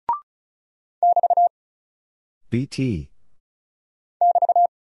BT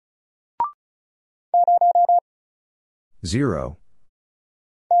zero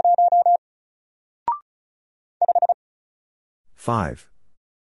 5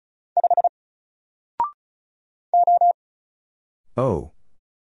 O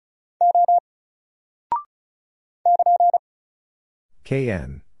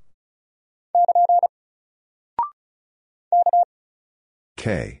KN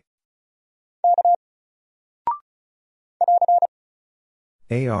K.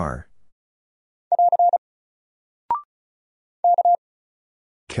 AR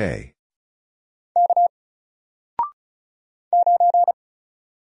K.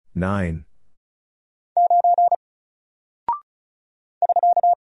 9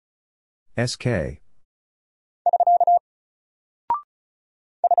 SK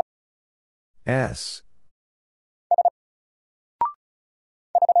S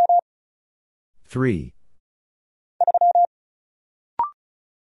 3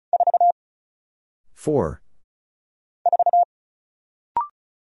 4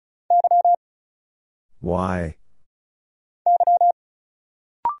 Y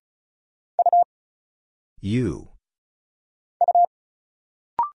U.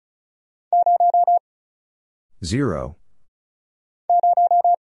 0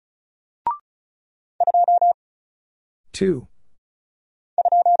 2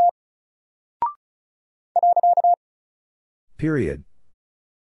 period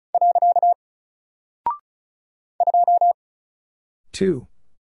two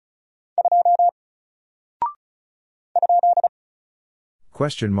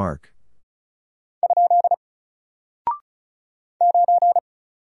question mark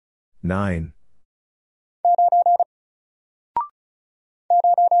 9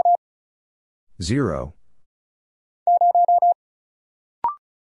 0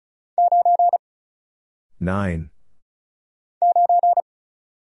 9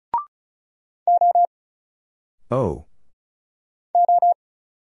 O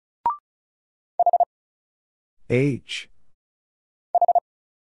H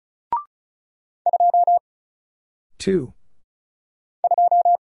 2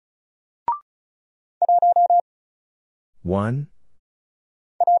 1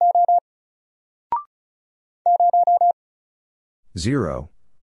 0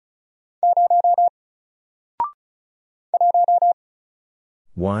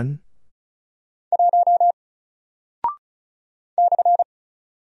 1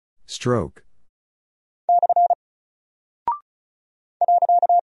 stroke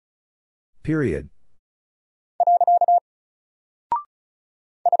period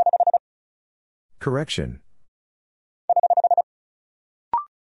correction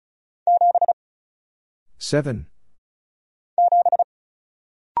 7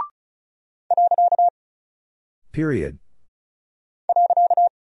 period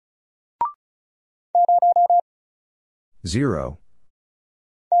 0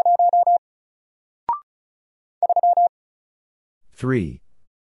 3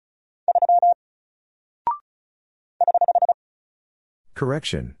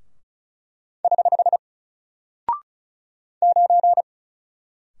 correction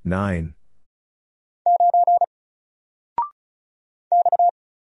 9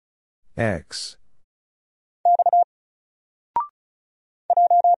 X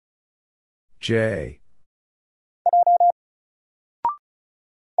J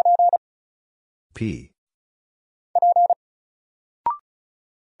P.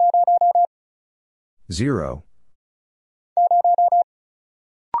 0.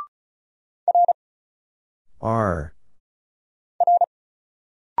 R.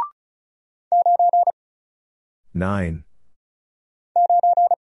 9.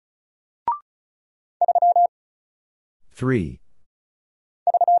 3.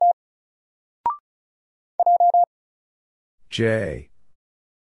 J.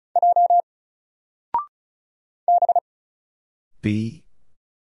 B.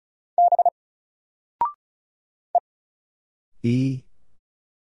 E.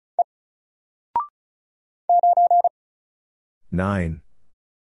 9.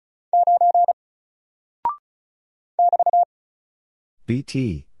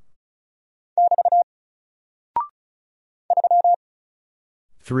 BT.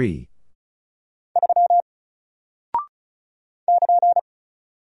 3.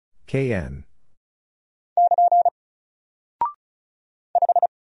 KN.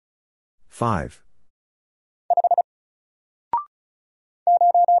 5.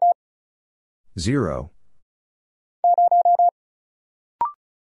 0.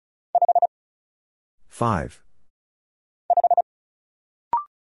 5.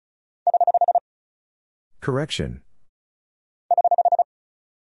 Correction.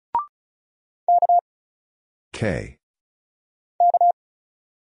 K.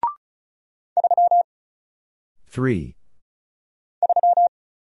 3.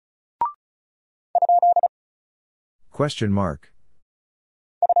 Question mark.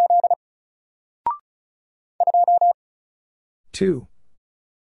 2.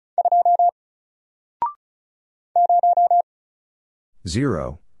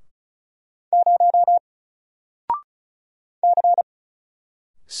 0.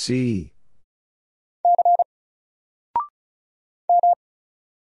 C.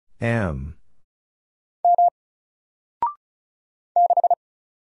 M.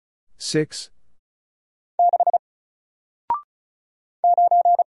 6.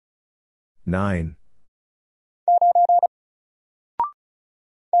 9.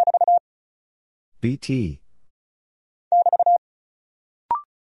 BT.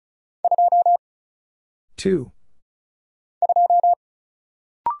 2.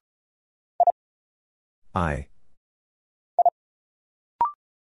 I.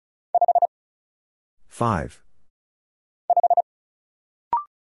 5.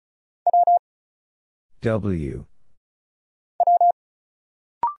 W.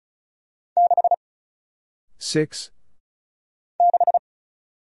 6.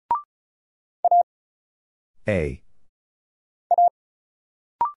 A.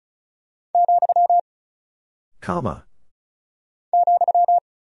 Comma.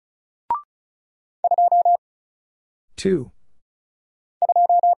 2.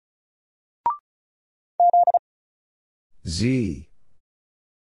 Z.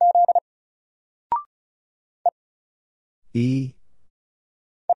 E.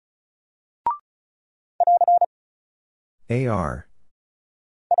 AR.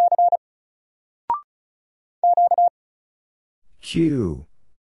 Q.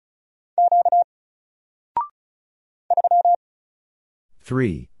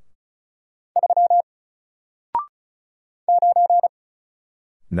 3.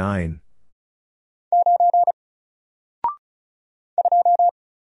 Nine.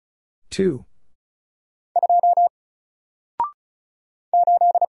 Two.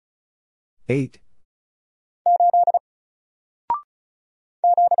 Eight.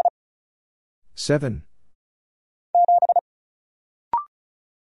 Seven.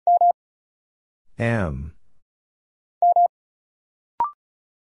 M.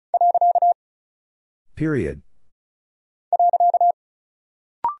 Period.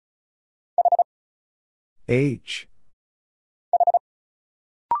 H.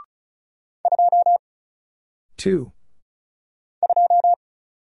 2.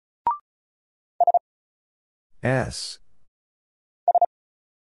 S.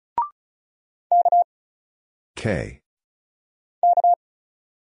 K.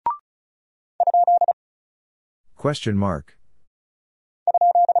 Question mark.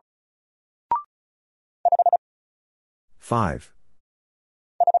 5.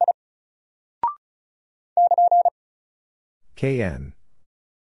 KN.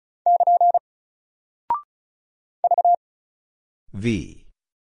 V.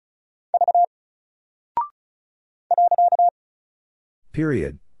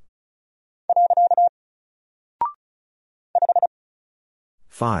 Period.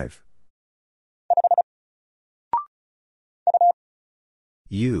 5.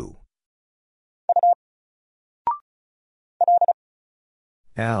 U.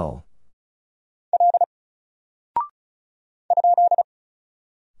 L.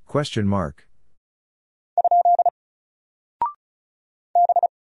 Question mark.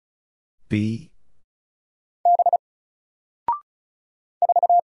 B.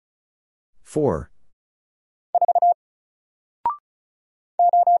 4.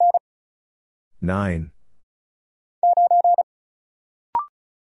 9.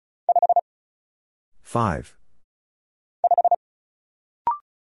 5.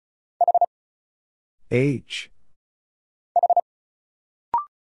 H.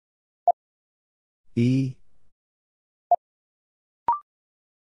 E.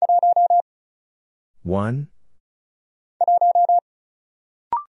 1.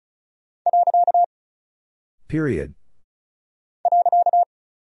 Period.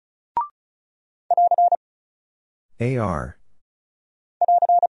 AR.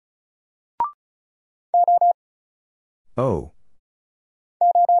 O.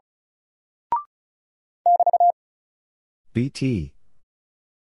 BT.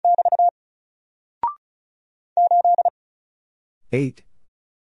 8.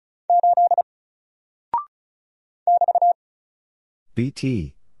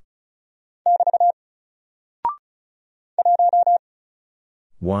 BT.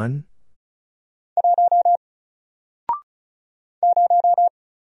 1.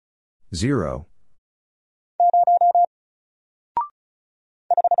 0.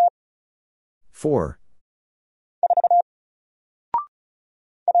 4.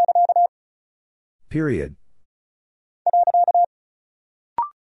 Period.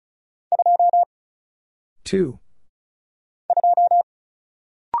 Two.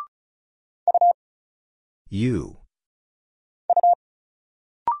 U.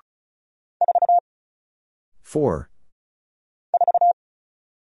 4.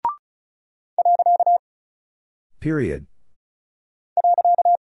 Period.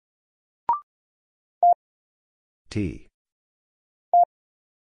 T.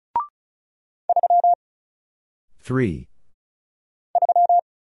 3.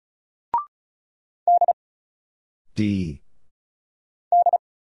 D.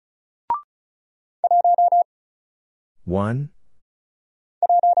 1.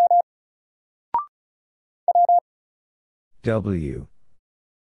 W.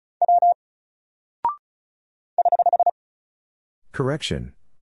 Correction.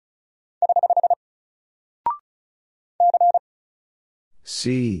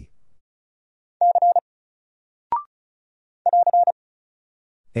 C.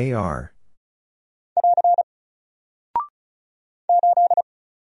 AR.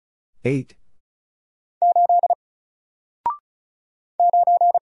 8.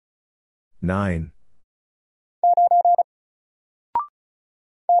 9.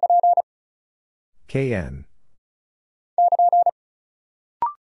 KN.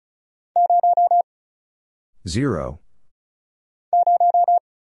 0.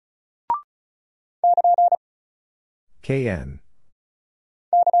 KN.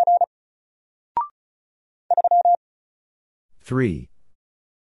 3.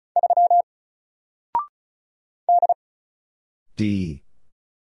 D.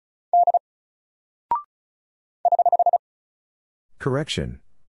 Correction.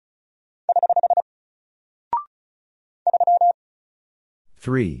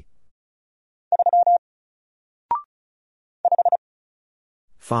 3.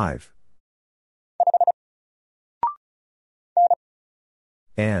 5.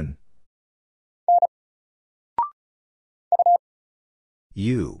 N.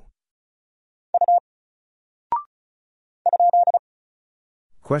 U.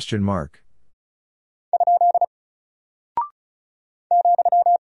 Question mark.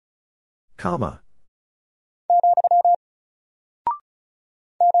 Comma.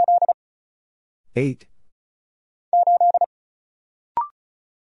 8.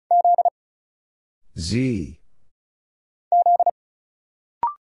 Z.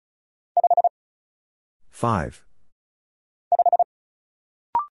 5.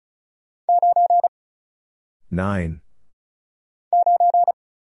 9.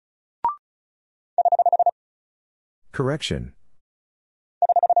 'Correction.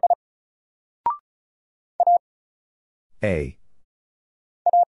 A.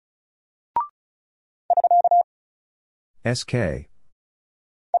 SK.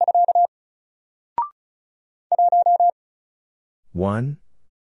 1.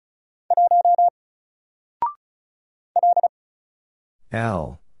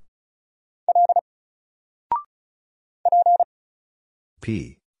 L.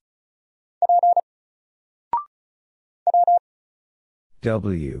 P.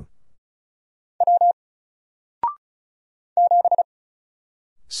 W.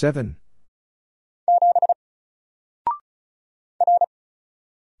 7.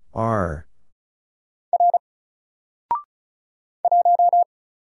 R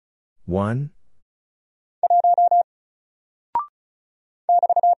 1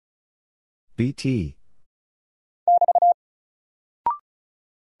 BT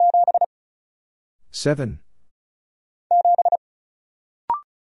 7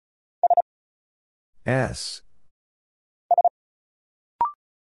 S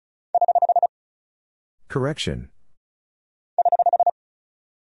Correction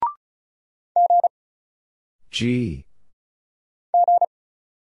G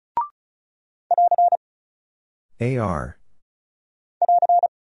AR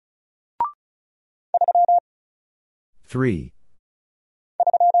 3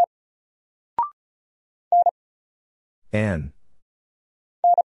 N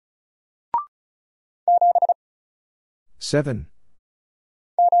 7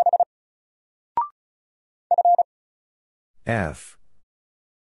 F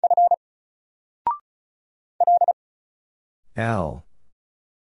L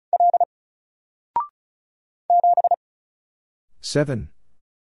 7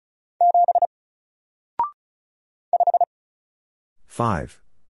 5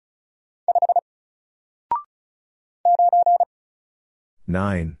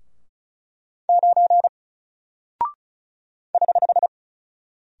 9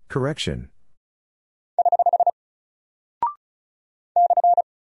 Correction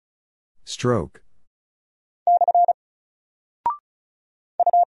Stroke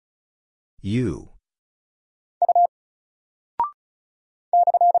U.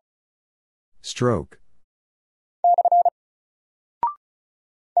 Stroke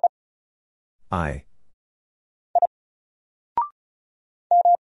I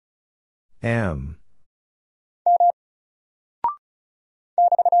M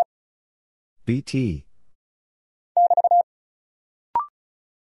BT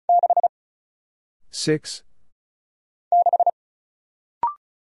 6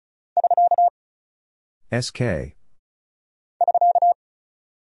 SK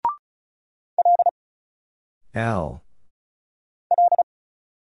L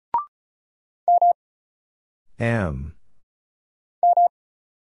M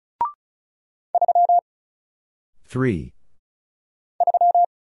 3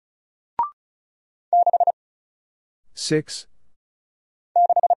 6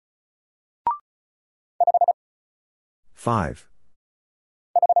 5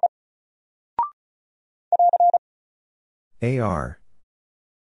 AR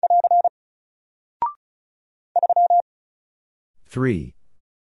 3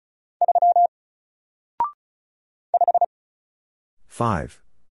 5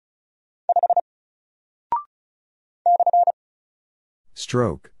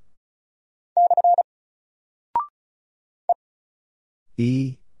 Stroke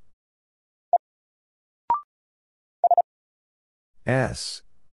E S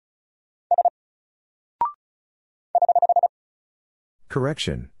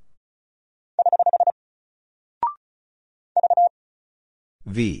Correction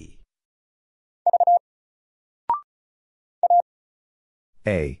V.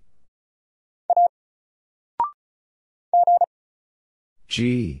 A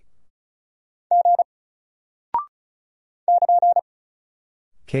G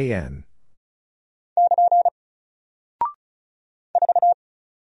KN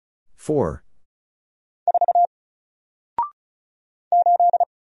 4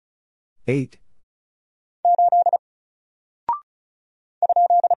 8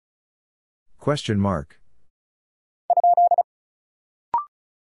 Question mark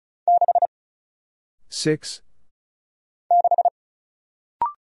 6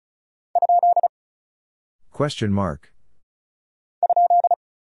 Question mark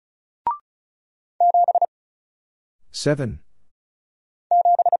 7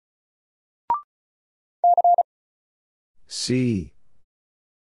 C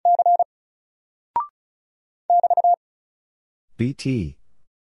BT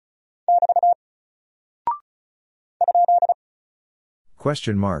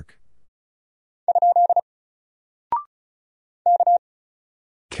Question mark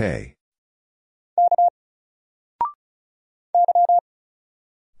K.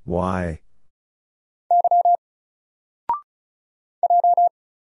 Y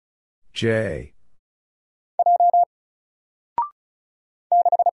J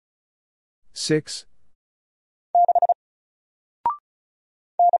 6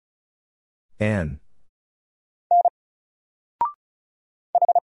 N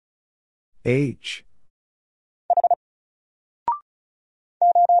H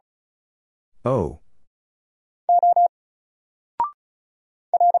O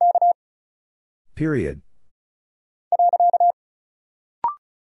Period.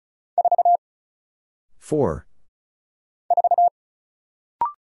 4.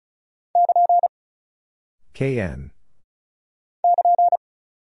 KN.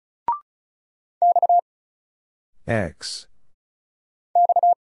 X.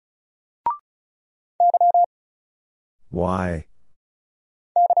 Y.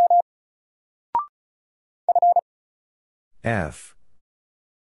 F.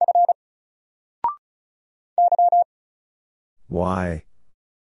 Y.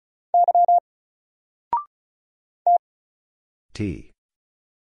 T.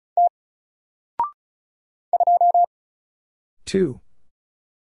 2.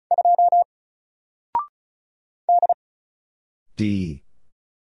 D.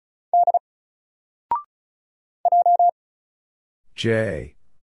 J.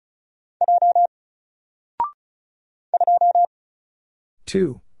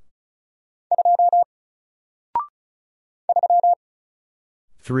 2.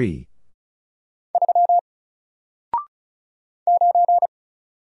 3.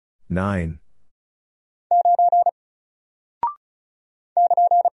 Nine.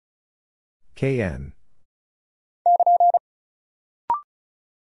 KN.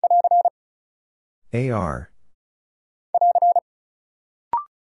 AR.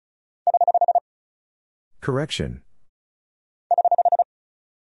 Correction.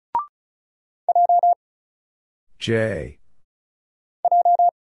 J.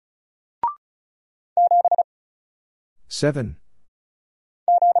 7.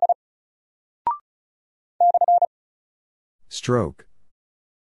 Stroke.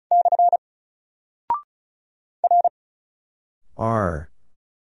 R.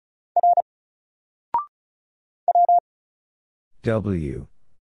 W.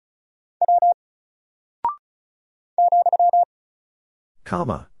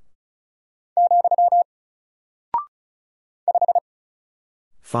 Comma.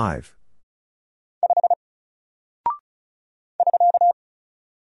 5.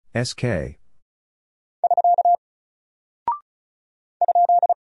 SK.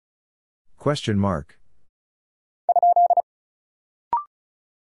 Question mark.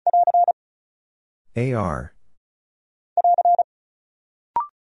 AR.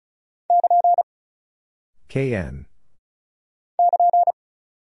 KN.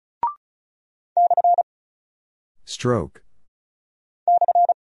 Stroke.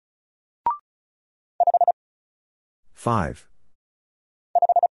 5.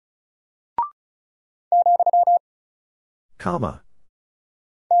 Comma.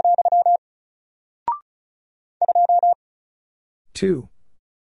 Two.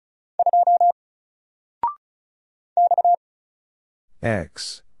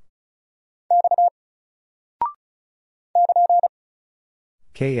 X.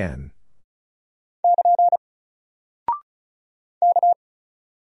 KN.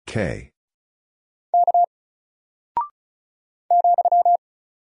 K.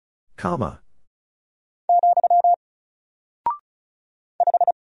 Comma.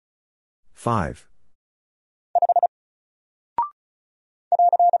 5.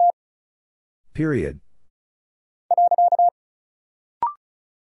 Period.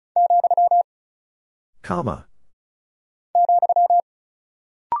 Comma.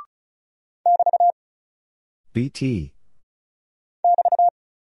 BT.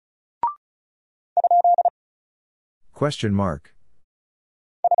 Question mark.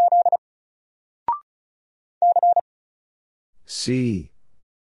 C.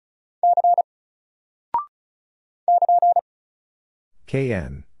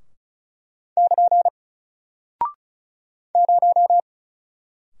 KN.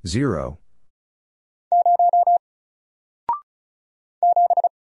 Zero.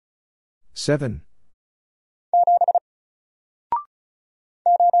 Seven.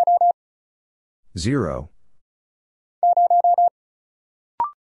 Zero.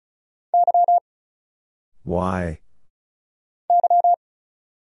 Y.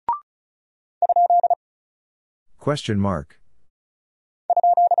 Question mark.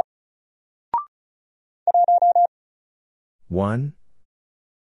 One.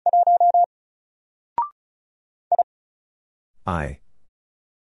 I.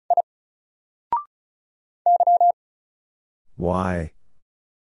 Y.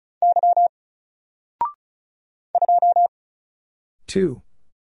 2.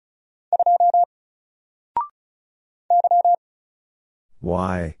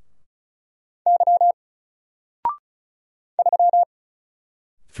 Y.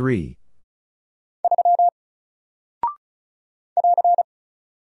 3.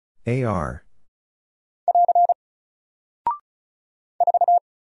 AR.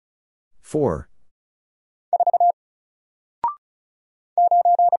 4.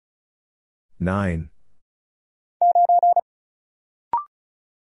 9.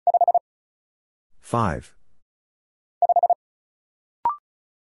 5.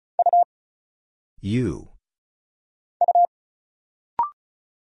 U.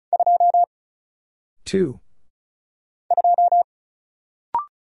 2.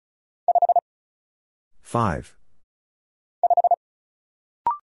 5.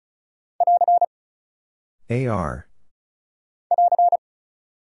 AR.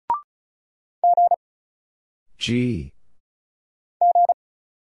 G.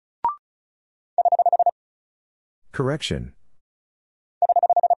 Correction.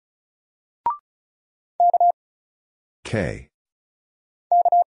 K.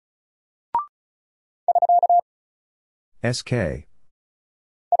 SK.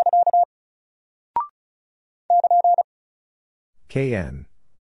 KN.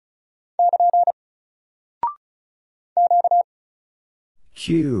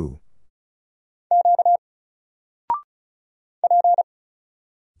 Q.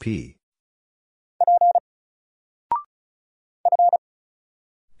 P.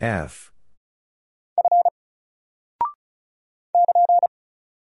 F.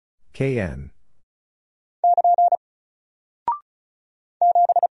 KN.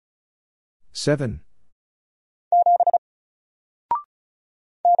 7.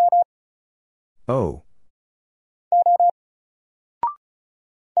 O.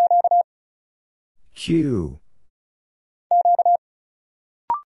 Q.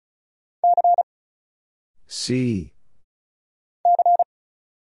 C.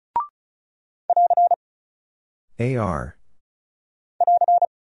 AR.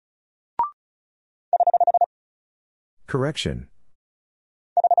 Correction.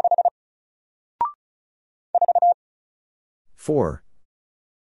 4.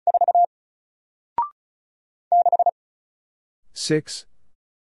 6.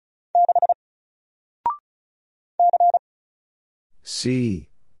 C.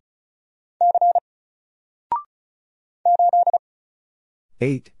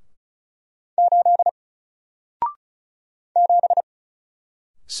 8.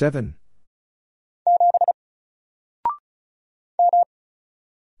 7.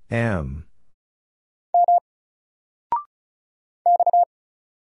 M.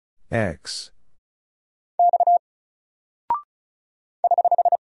 X.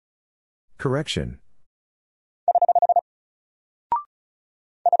 Correction.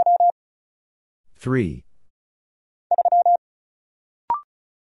 3.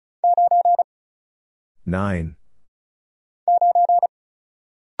 9.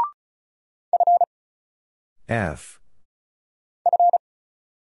 F.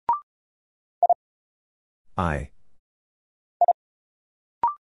 I.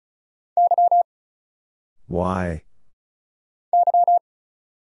 Y.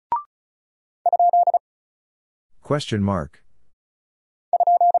 Question mark.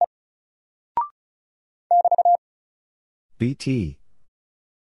 BT.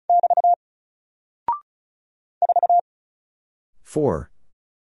 4.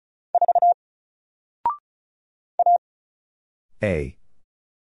 A.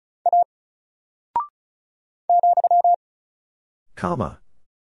 Comma.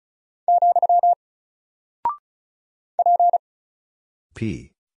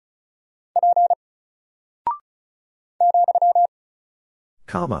 P.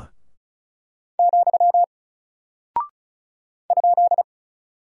 Comma.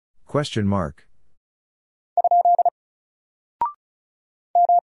 Question mark.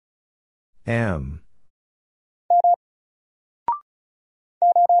 M.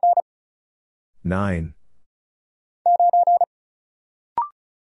 9.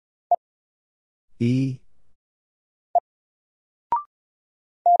 E.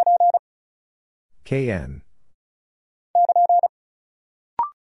 KN.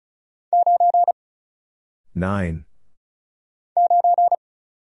 9.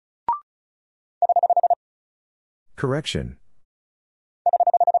 Correction.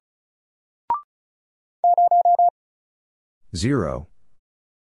 0.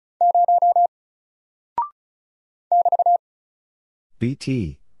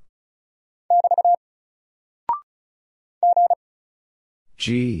 BT.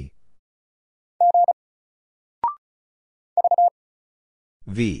 G.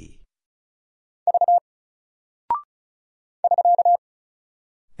 V.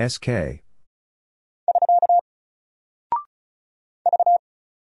 SK.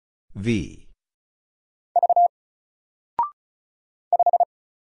 V.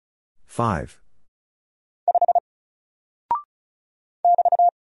 5.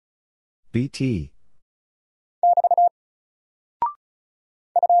 BT.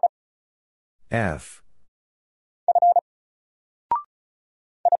 F.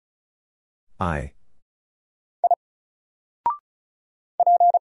 I.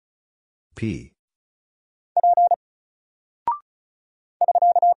 P.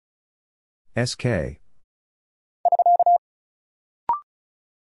 SK.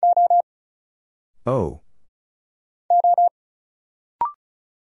 O.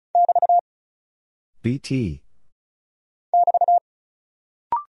 BT.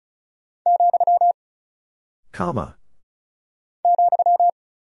 Comma.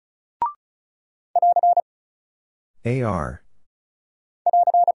 AR.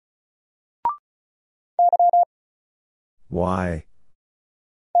 Y.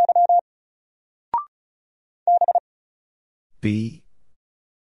 B.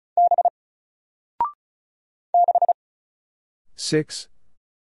 6.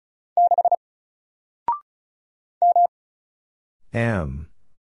 M.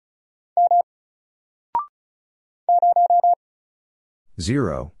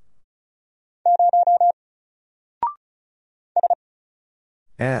 0.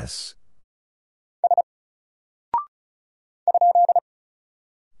 S.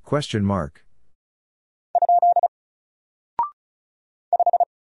 Question mark.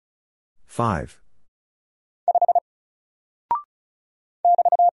 5.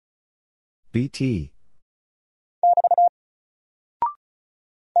 BT.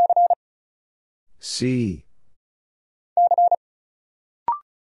 C.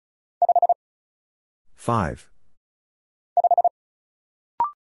 5.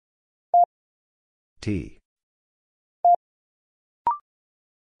 T.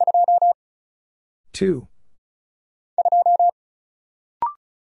 2.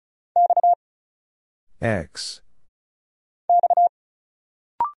 X.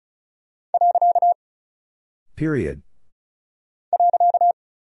 Period.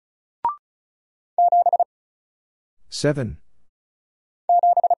 7.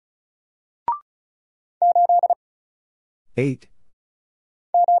 8.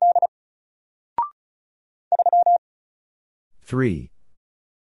 3.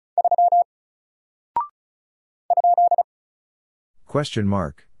 Question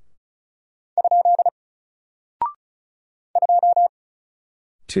mark.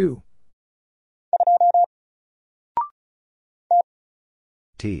 2.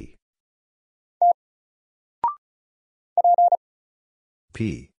 T.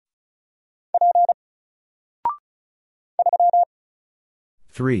 P.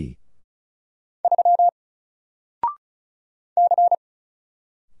 3.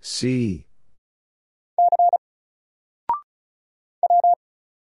 C.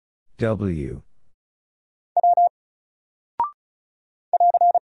 W.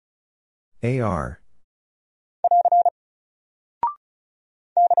 AR.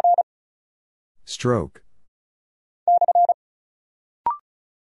 Stroke.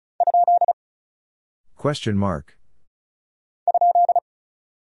 Question mark.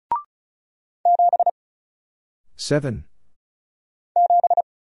 7.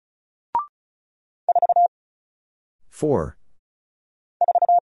 4.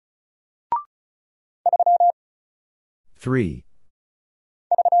 3.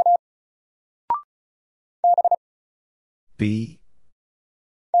 B.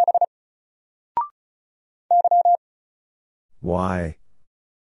 Y.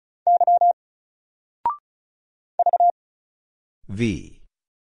 V.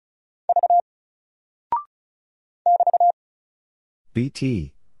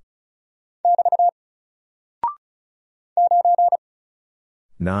 BT.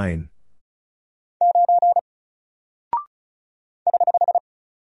 9.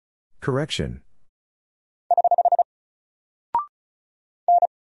 Correction.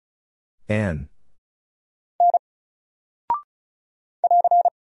 N.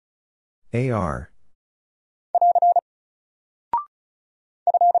 AR.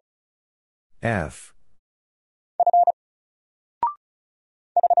 F.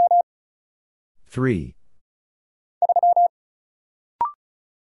 3.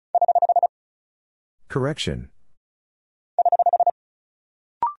 Correction.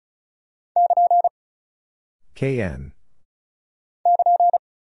 KN.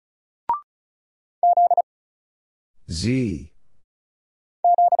 Z.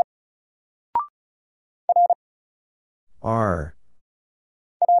 R.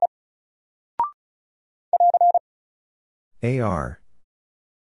 AR.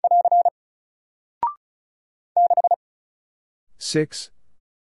 6.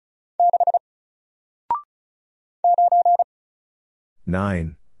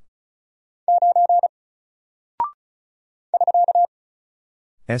 9.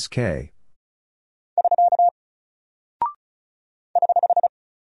 SK.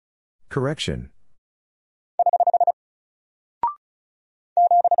 Correction.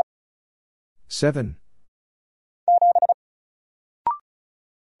 7.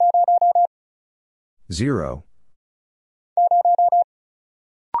 0.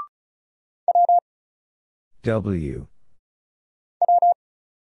 W.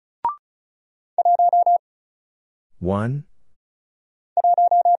 1.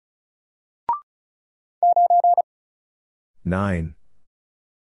 9.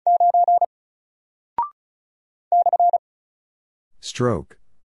 Stroke.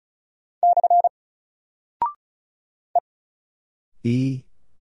 E.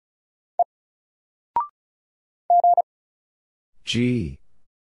 G.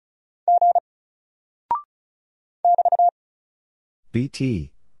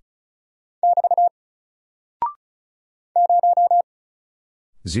 BT.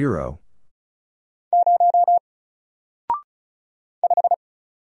 0.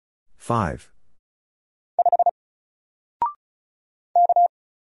 5.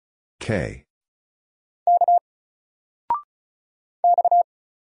 K.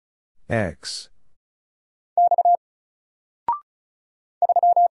 X.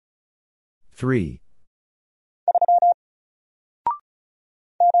 3.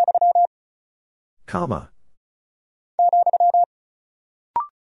 Comma.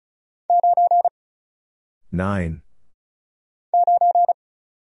 9.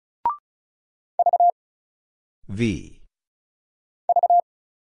 V.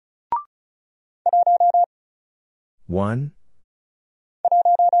 1.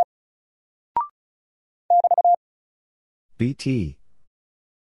 BT.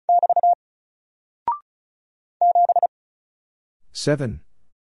 7.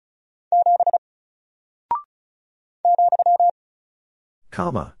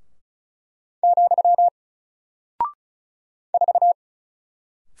 Comma.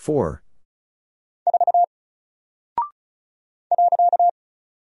 4.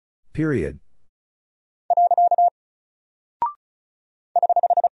 Period.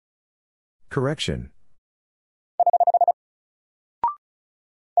 Correction.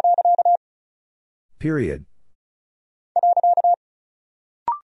 'Period.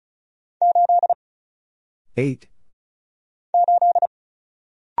 8.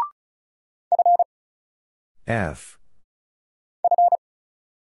 F.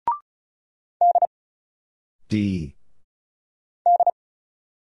 D.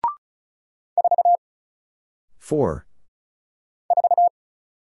 4.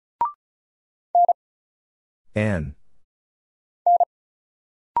 N.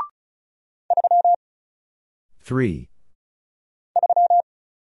 3.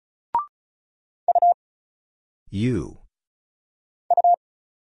 U.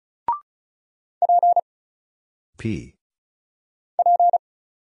 P.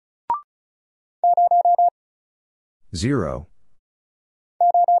 0.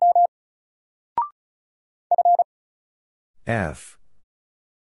 F.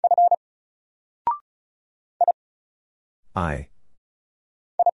 I.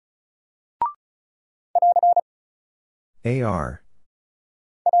 AR.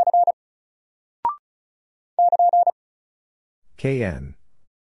 KN.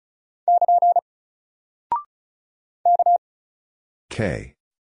 K.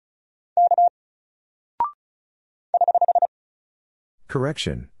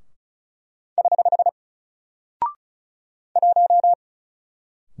 Correction.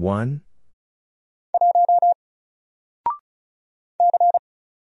 1.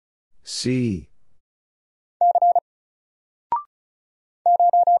 C.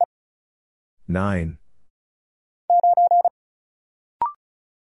 9.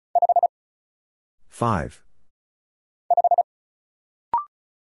 5.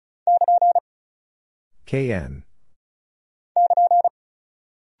 KN.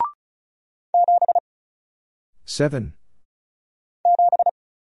 7.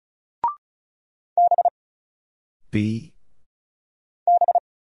 B.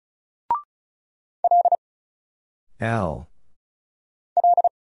 L.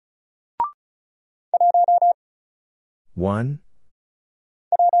 1.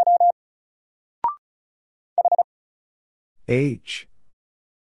 H.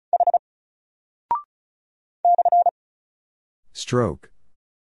 Stroke.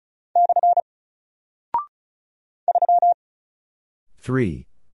 3.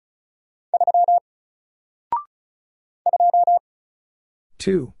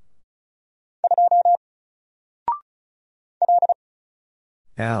 2.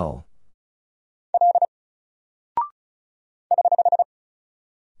 L.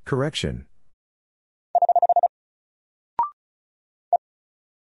 Correction.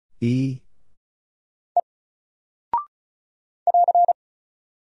 E.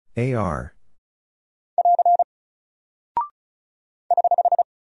 AR.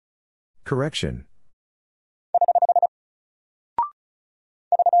 Correction.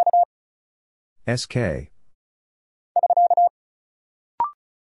 SK.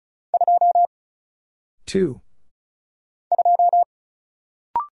 2.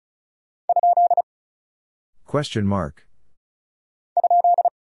 Question mark.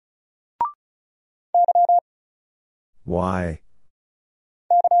 Y.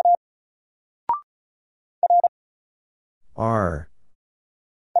 R.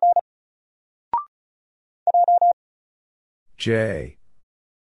 J.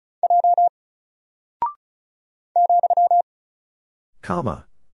 Comma.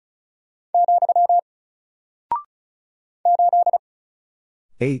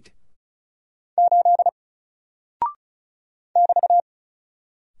 8.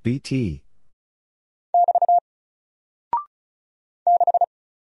 BT.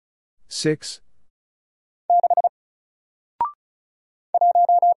 6.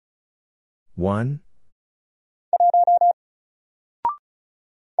 1.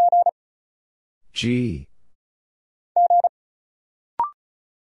 G.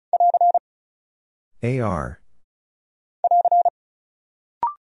 AR.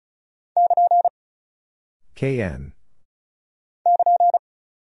 KN.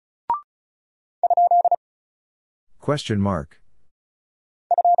 Question mark.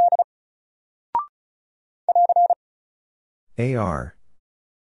 AR.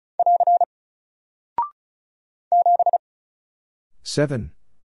 7.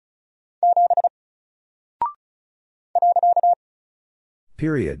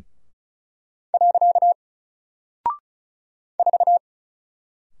 Period.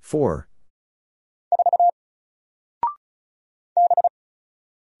 4.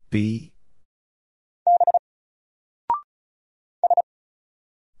 B.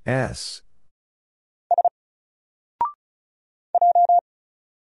 S.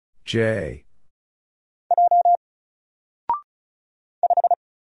 J.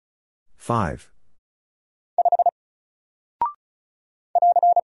 5.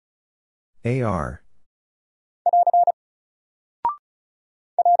 AR.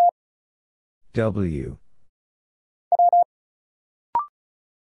 W.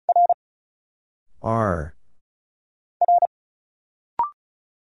 R.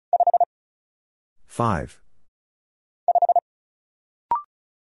 5.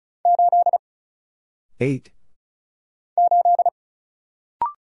 8.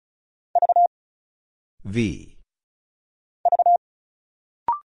 V.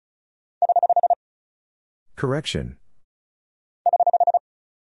 Correction.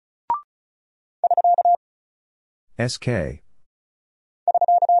 SK.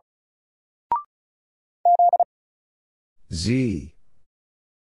 Z.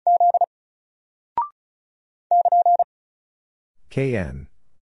 KN.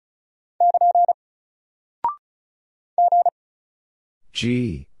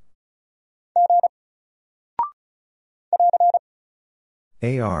 G.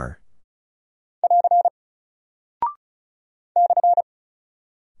 AR.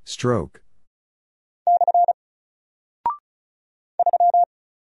 Stroke.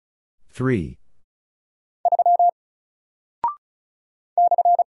 3.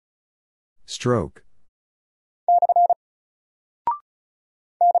 Stroke.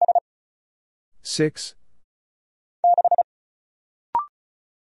 6.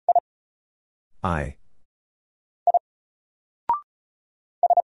 I.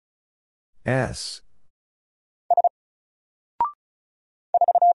 S.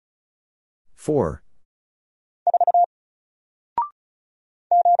 4.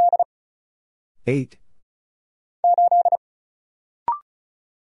 8.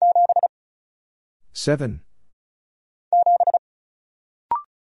 7.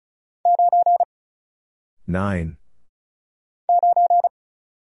 9.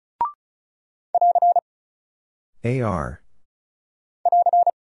 AR.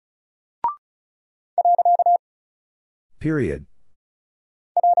 Period.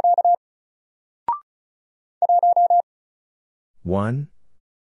 1.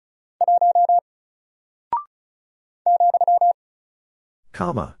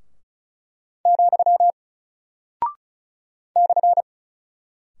 Comma.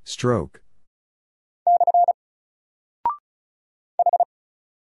 Stroke.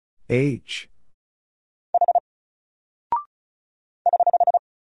 H.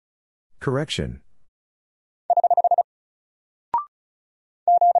 Correction.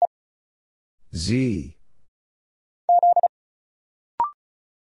 Z.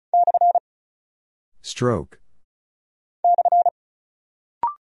 Stroke.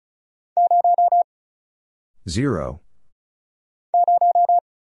 Zero.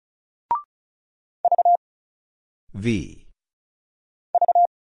 V.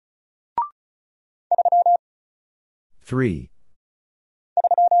 3.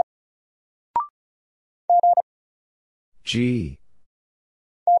 G.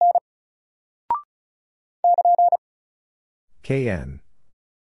 KN.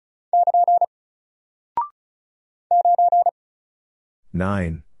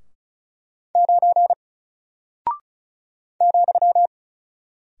 9.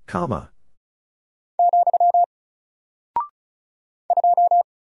 Comma.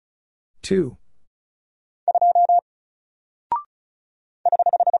 2.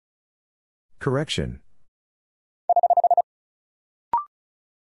 Correction.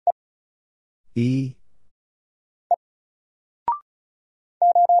 E.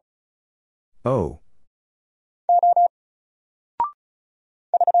 O.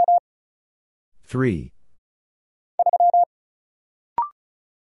 3.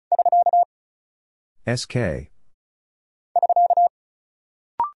 SK.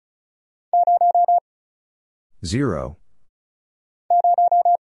 0.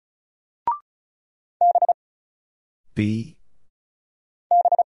 B.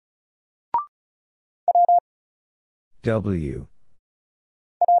 W.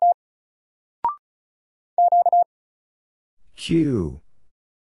 Q.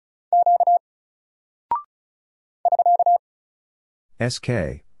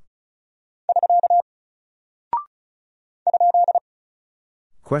 SK.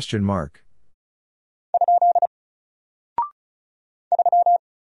 Question mark.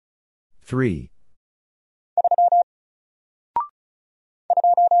 3.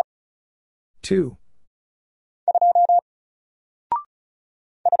 2.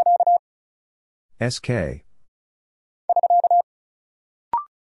 SK.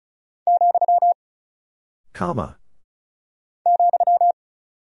 'Comma.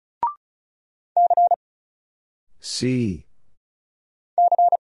 C.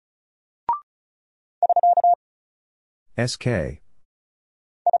 SK.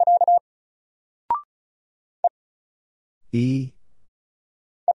 E.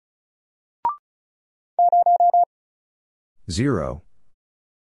 0.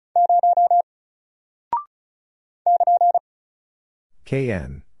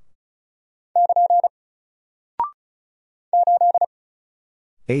 KN.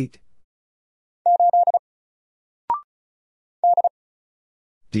 8.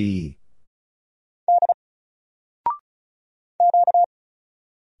 D.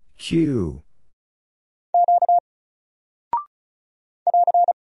 Q.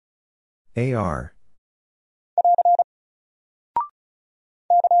 AR.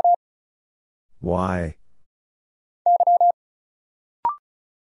 Y.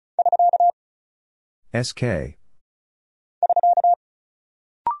 SK.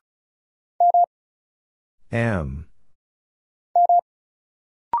 M.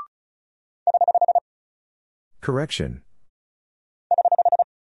 Correction.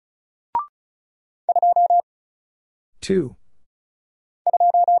 2.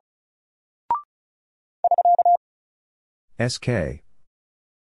 SK.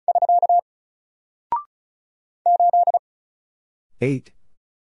 8.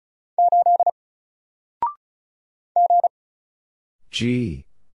 G.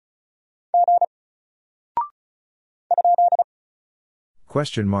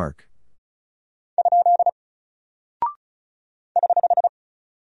 Question mark.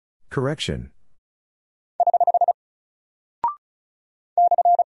 Correction.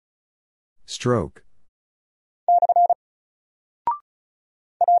 Stroke.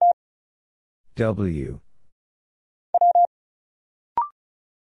 W.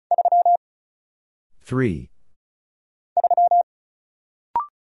 3.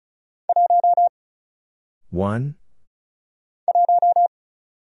 One.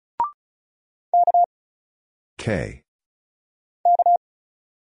 K.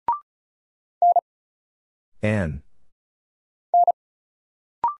 N.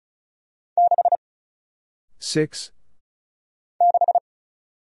 6.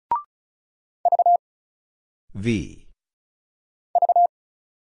 V.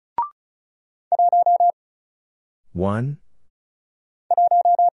 1.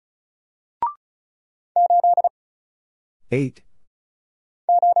 Eight.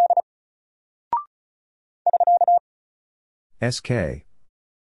 SK.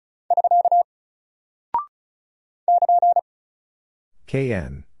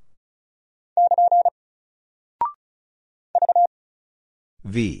 KN.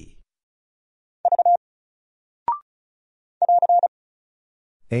 V.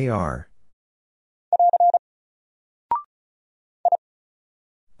 AR.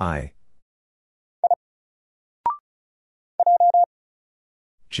 I.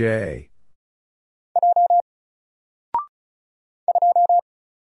 J.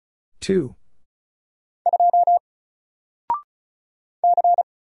 2.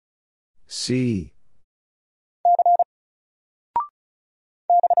 C.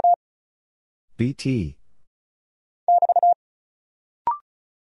 BT.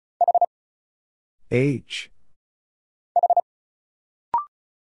 H.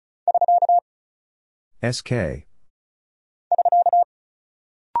 SK.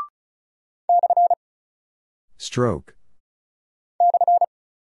 Stroke.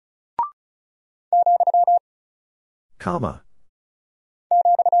 Comma.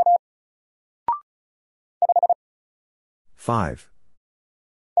 5.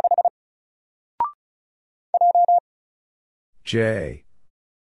 J.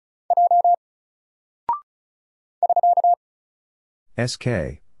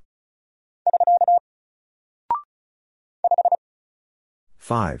 SK.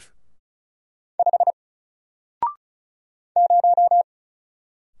 5.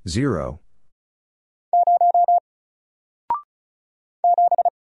 0.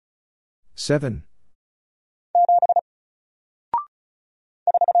 Seven.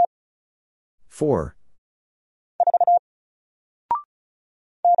 4.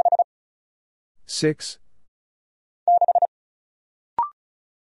 6.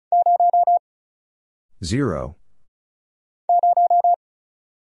 0.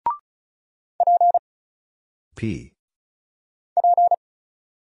 P.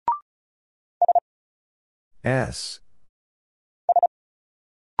 S.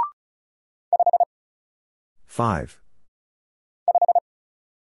 5.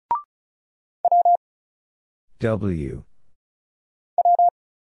 W.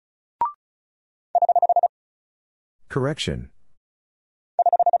 Correction.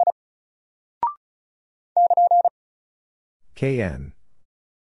 KN.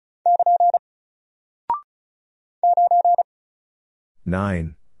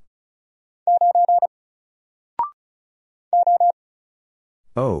 Nine.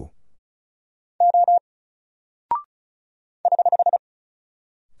 O.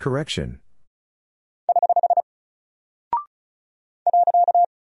 Correction.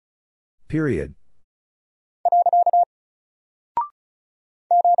 Period.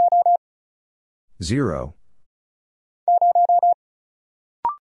 Zero.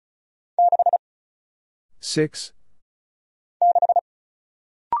 6.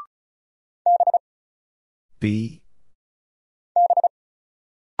 B.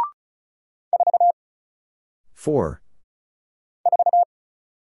 4.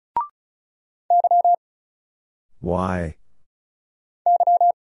 Y.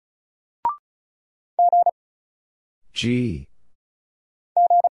 G.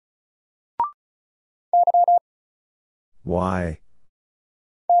 Y.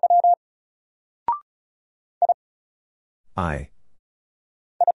 I.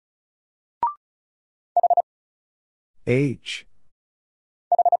 H.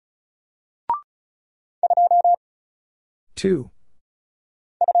 2.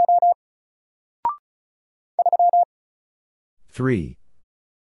 3.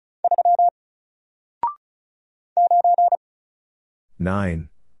 9.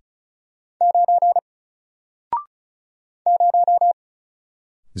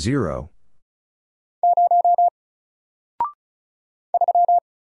 0.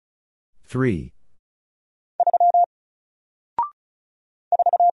 3.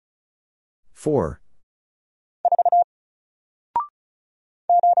 4.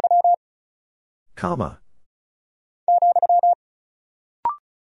 Comma.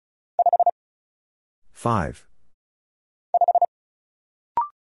 5.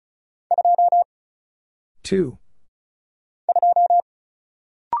 2.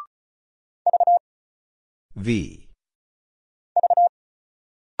 V.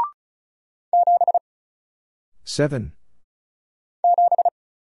 7.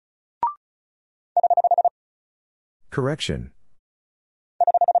 Correction.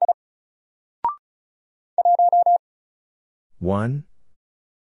 1.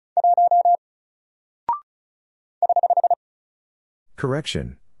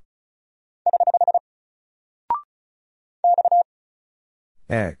 Correction.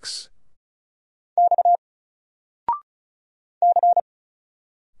 X.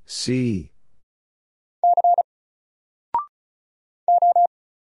 C.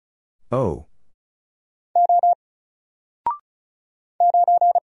 O.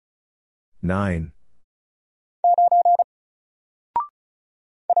 9.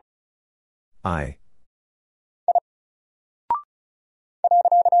 I.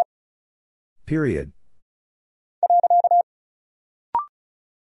 Period.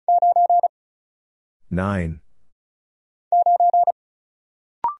 Nine.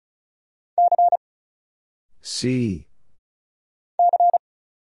 C.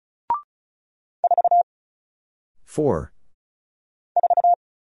 4.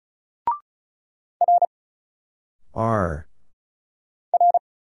 R.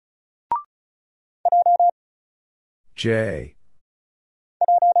 J.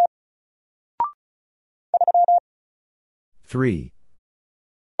 3.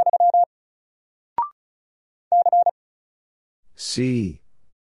 C.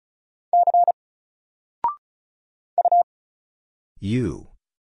 U.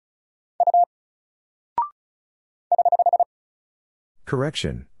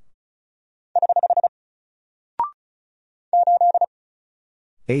 Correction.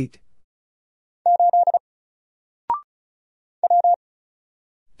 8.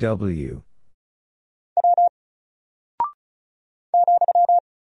 W.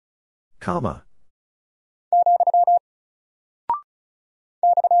 Comma.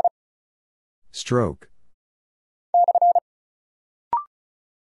 Stroke.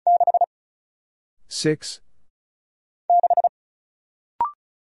 6.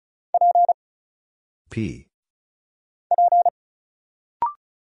 P.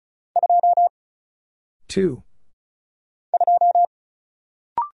 2.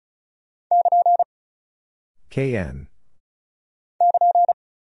 KN.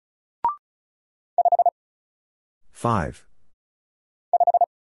 5.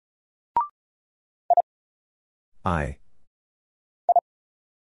 I.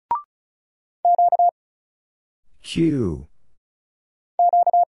 Q.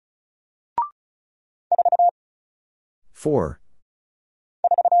 4.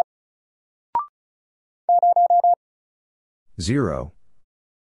 0.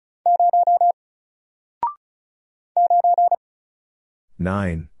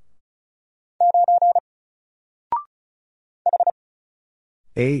 9.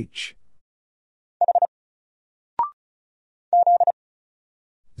 H.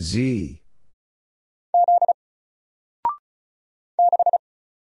 Z.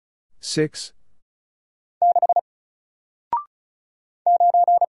 6.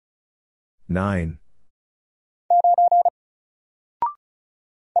 9.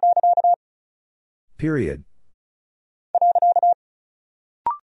 Period.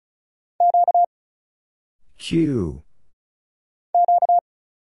 Q.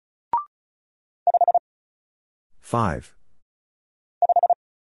 5.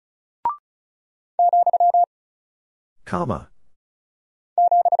 Comma.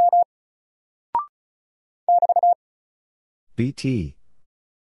 BT.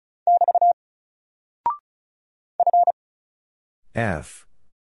 F.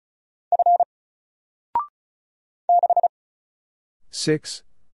 6.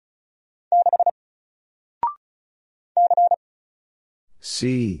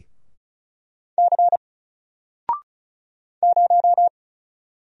 C.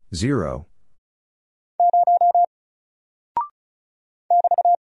 0.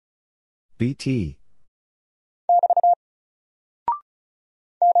 BT.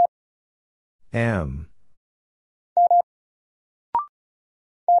 M.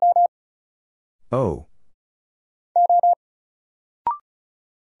 O.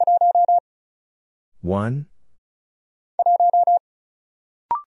 1.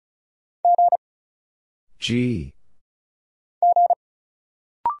 G.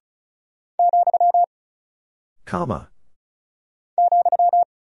 Comma.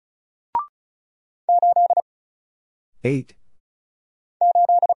 Eight.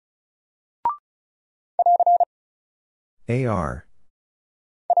 AR.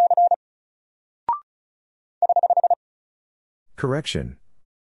 Correction.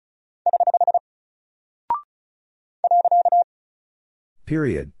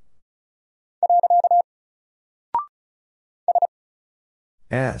 Period.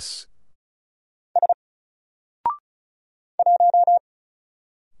 S.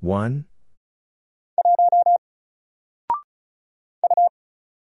 1.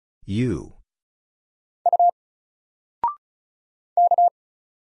 U.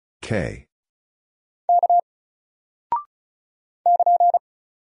 K.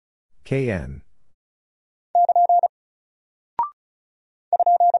 KN.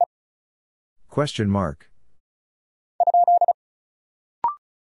 Question mark.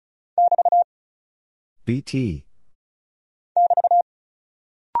 BT.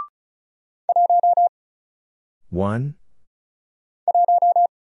 1.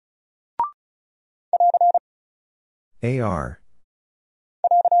 AR.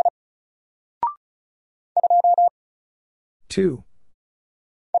 2.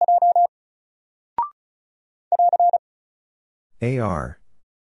 AR.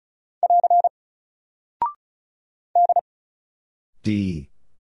 D.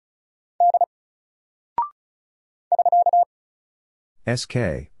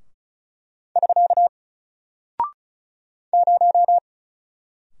 SK.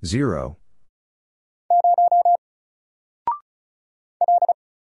 0.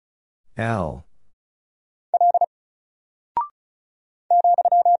 L.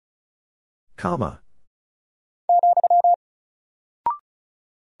 Comma.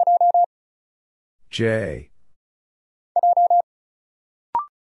 J.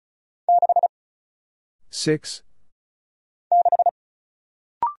 6.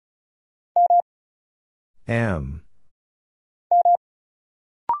 M.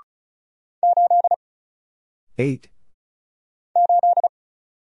 8.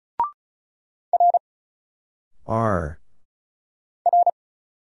 R.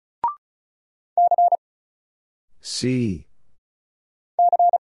 C.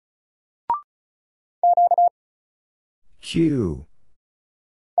 Q.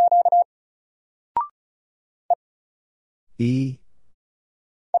 E.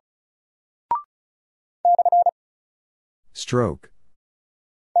 Stroke.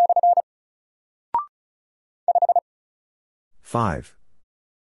 5.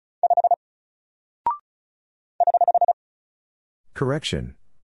 Correction.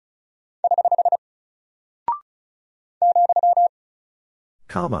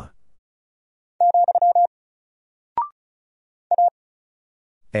 Comma.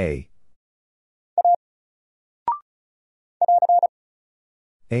 A.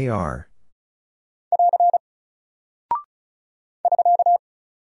 AR.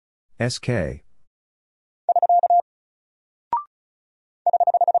 SK.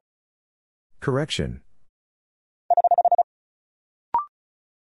 Correction.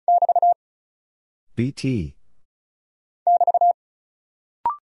 BT.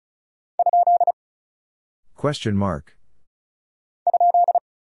 Question mark.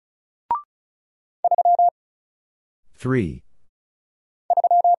 3.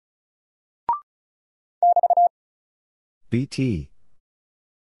 BT.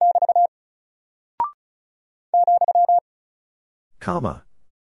 Comma.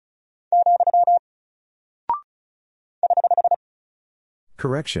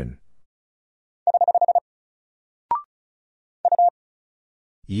 Correction.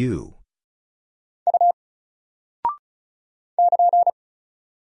 U.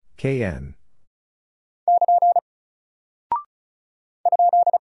 KN.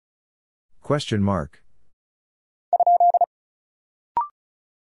 Question mark.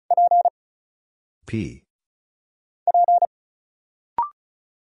 P.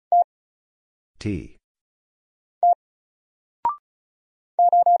 T.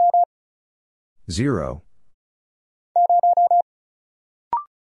 0.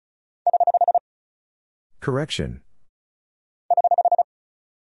 Correction.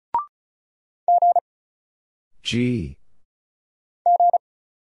 G.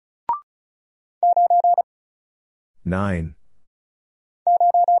 9.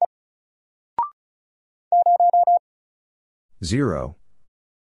 Zero.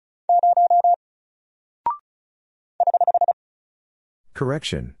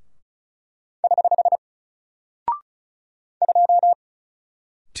 Correction.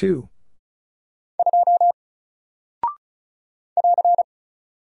 2.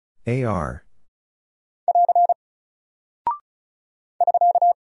 AR.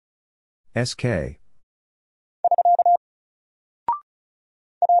 SK.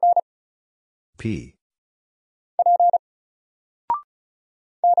 P.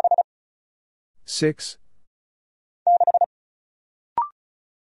 6.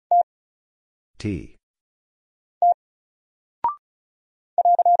 T.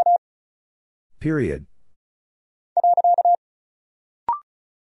 Period.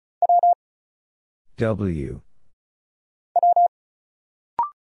 W.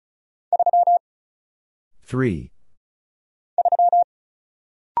 3.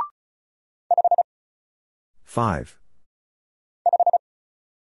 5.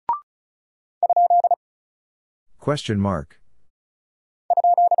 Question mark.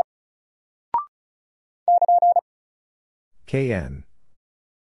 KN.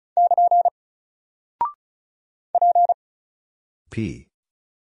 P.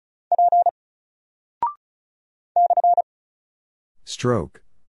 Stroke.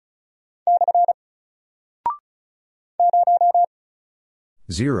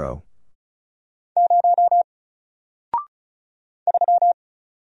 0.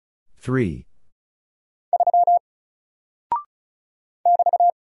 3.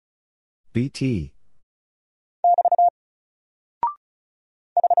 BT.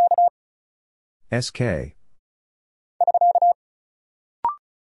 SK.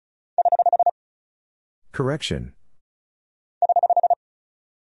 Correction.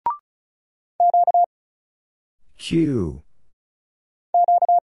 Q.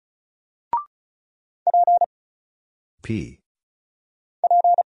 P.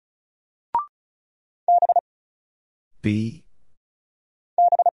 B.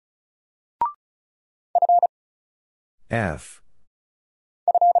 F.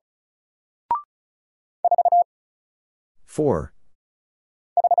 4.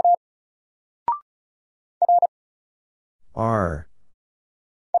 R.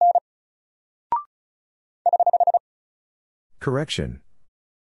 Correction.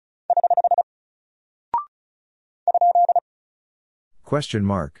 Question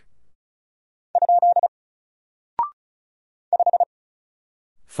mark.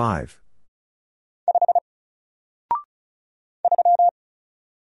 5.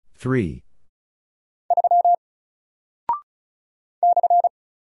 3.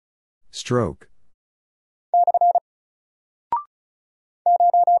 Stroke.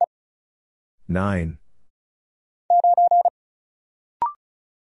 9.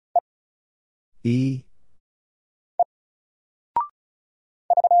 E.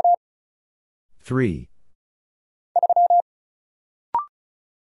 3.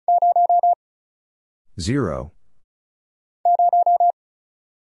 0.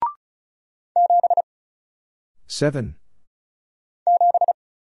 7.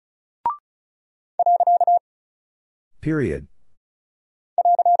 Period.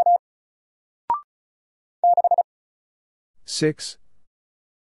 6.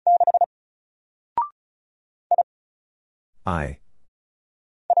 I.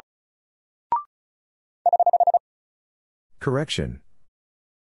 Correction.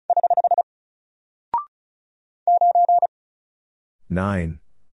 9.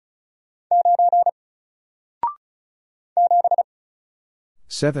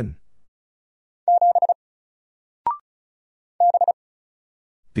 Seven.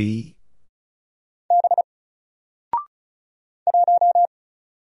 B.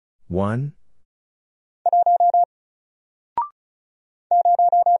 1.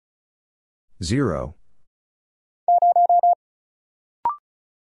 0.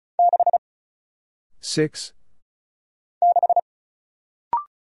 6.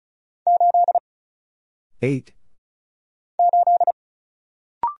 8.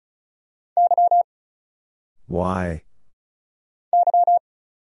 Y.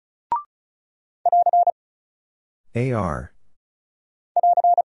 AR.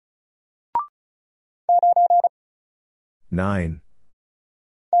 9.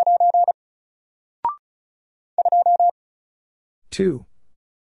 Two.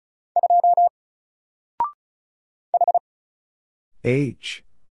 H.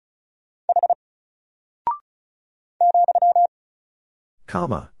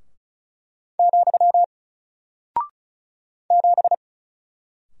 Comma.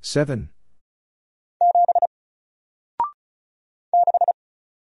 7.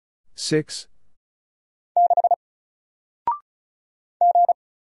 6.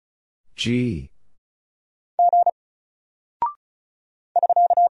 G.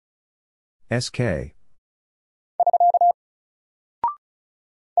 SK.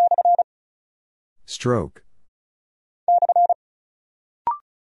 Stroke.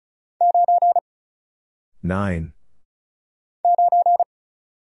 9.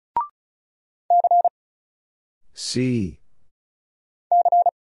 C.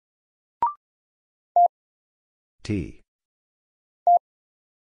 T.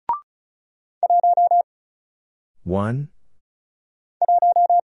 1.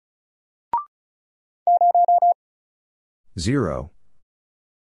 0.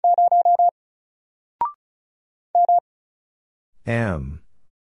 M.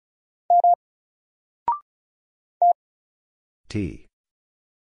 T.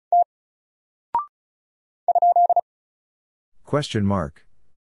 Question mark.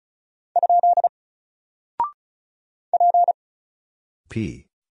 P.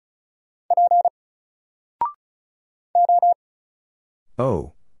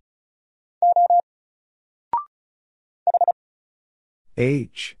 O.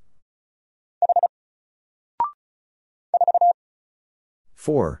 H.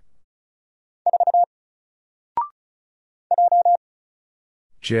 4.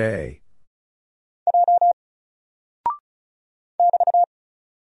 J.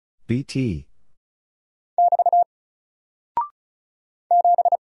 BT.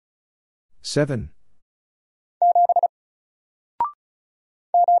 7.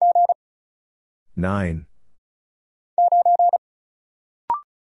 9.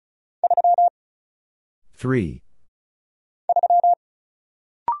 3.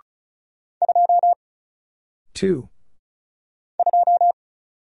 2.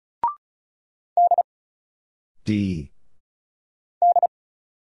 D.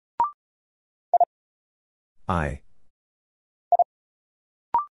 I.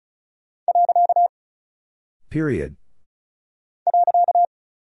 Period.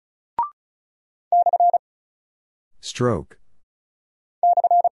 Stroke.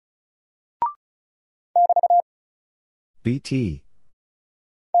 BT.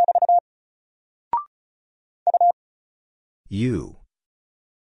 U.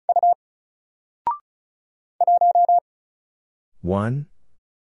 1.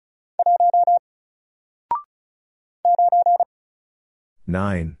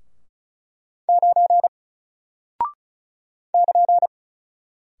 9.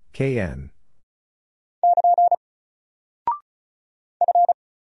 'KN.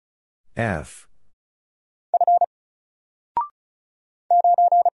 F.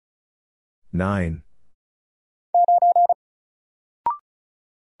 9.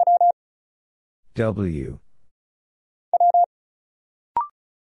 W.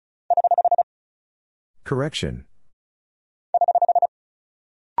 Correction.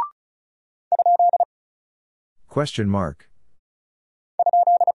 Question mark.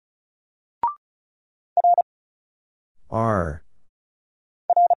 R.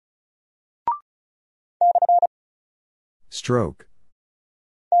 Stroke.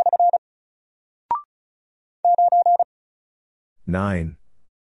 9.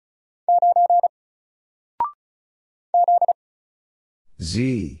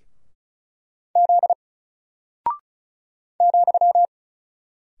 Z.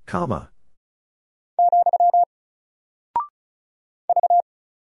 Comma.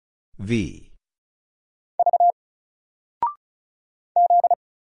 V.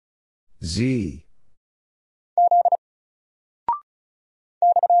 Z.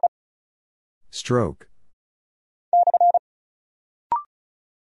 Stroke.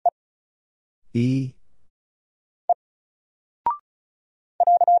 E.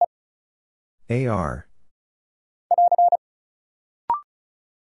 AR.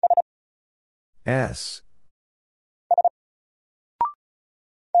 S.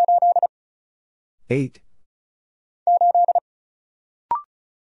 8.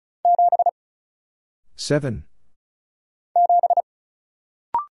 7.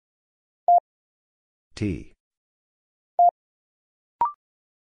 T.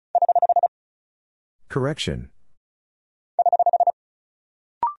 Correction.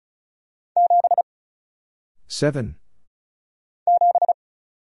 7.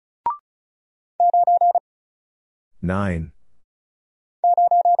 9.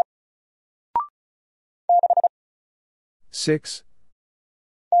 6.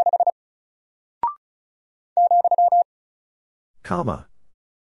 Comma.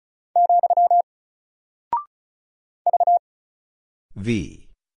 V.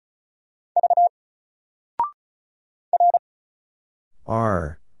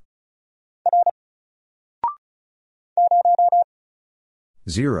 R.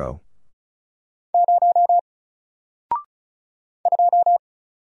 0.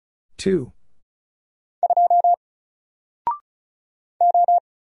 2.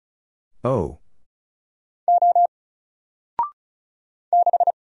 O.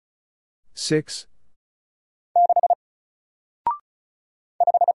 6.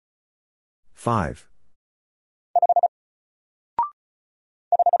 5.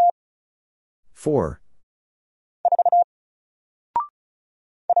 4.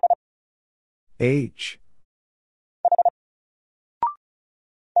 H.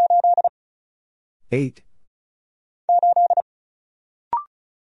 8.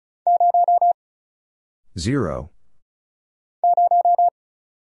 0.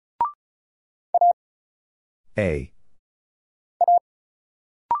 A.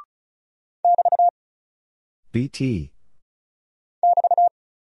 BT.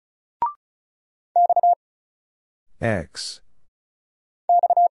 X.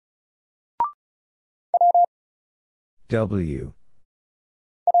 W.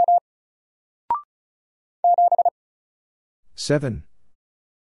 7.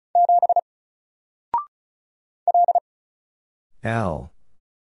 L.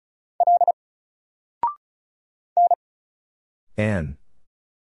 N.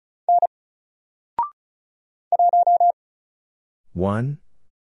 1.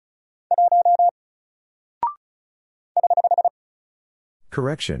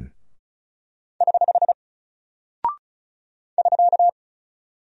 Correction.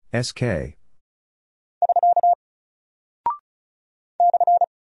 SK.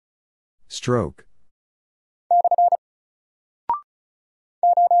 Stroke.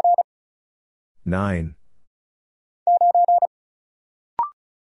 9.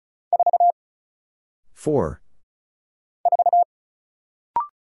 4.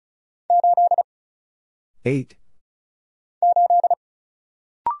 8.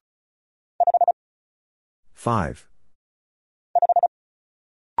 5.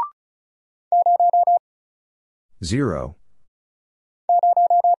 0.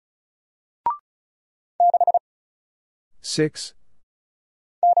 6.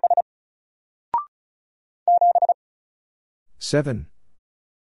 7.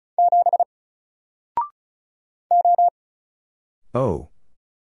 O.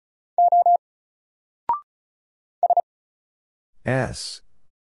 S.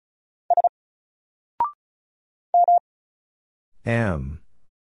 M.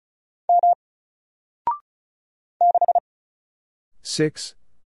 6.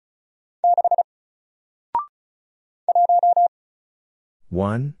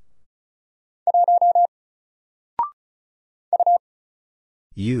 1.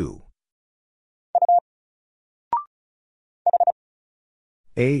 U.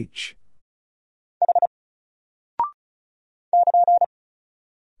 H.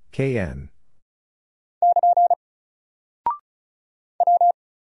 KN.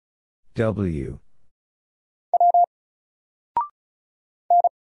 W.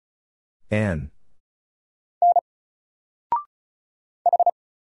 N.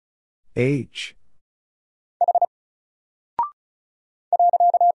 H.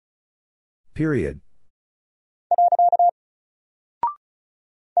 Period.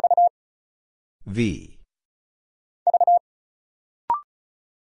 V.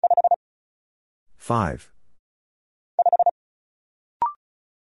 5.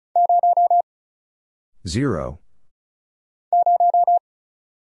 0.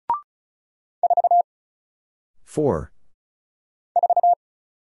 4.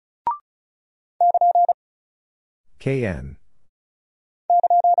 KN.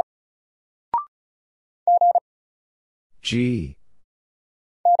 G.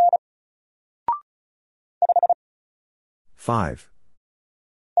 5.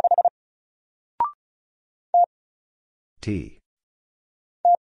 T.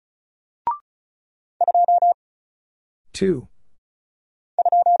 2.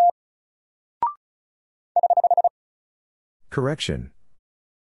 Correction.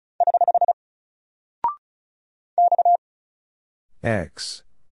 X.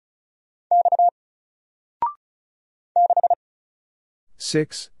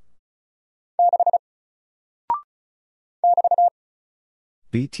 6.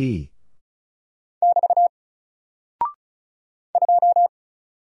 BT.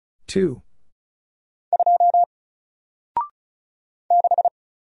 2.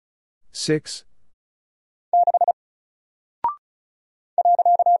 6.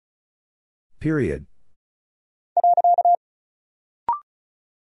 Period.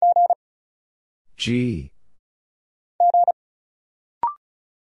 G.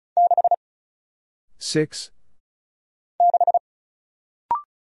 6.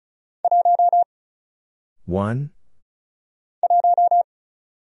 1.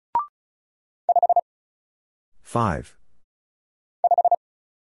 5.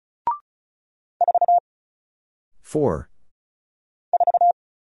 4.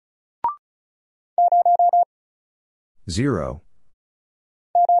 0.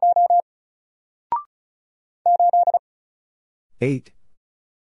 8.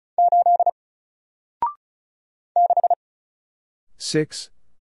 6.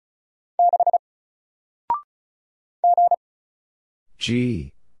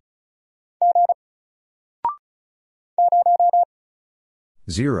 G.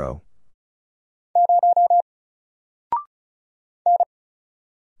 0.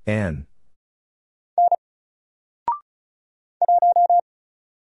 N.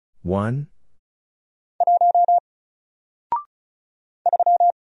 1.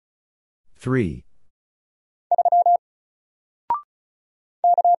 3.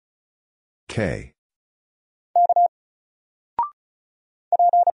 K.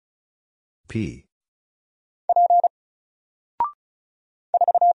 P.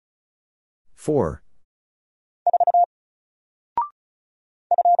 4.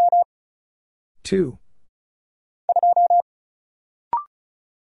 2.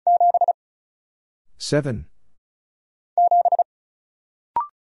 7.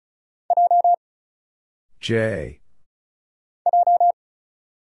 J.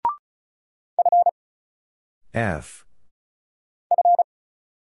 F.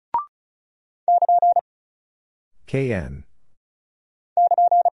 KN.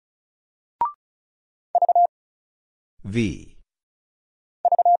 V.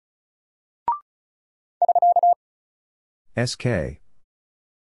 SK.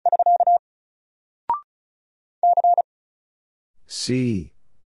 C.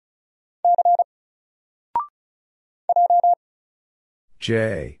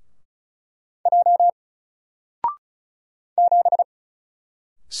 J.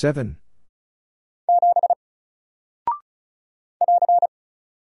 7.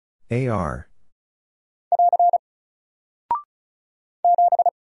 AR.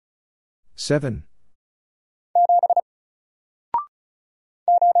 7.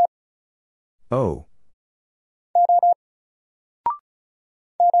 O.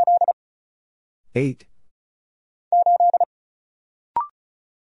 8.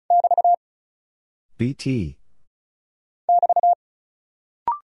 BT.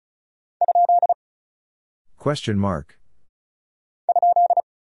 Question mark.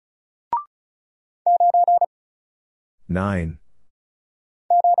 9.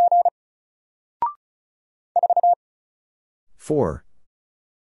 4.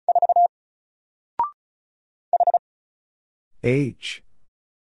 H.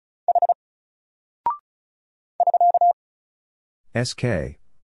 SK.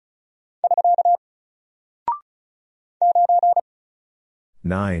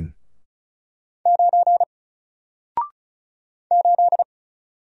 9.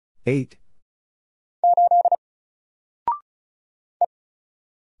 Eight.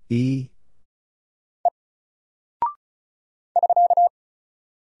 E.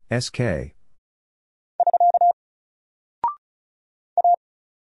 SK.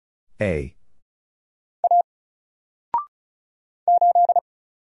 A.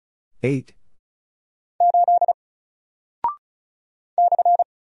 8.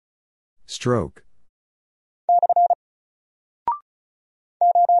 Stroke.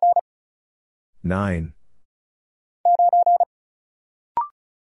 9.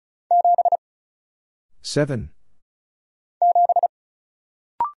 Seven.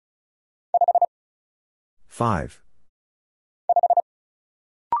 5.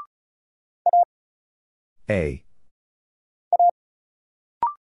 A.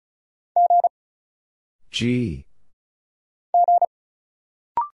 G.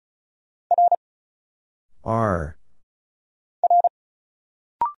 R.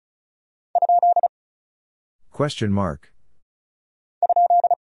 Question mark.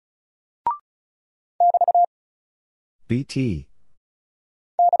 BT.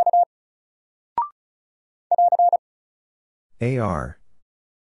 AR.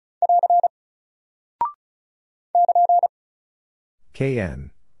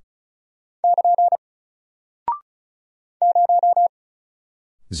 KN.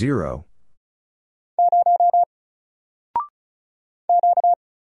 Zero.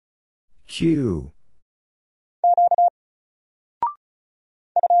 Q.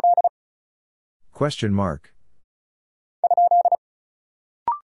 Question mark.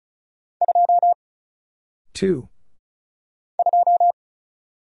 2.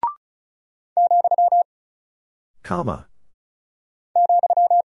 Comma.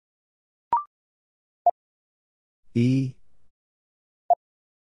 E.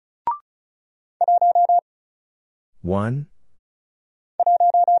 1.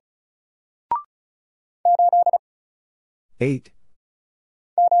 Eight.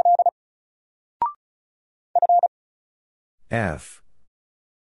 F.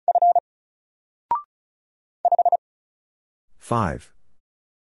 5.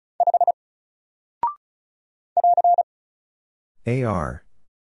 AR.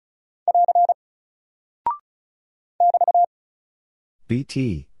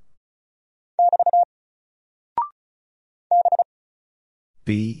 BT.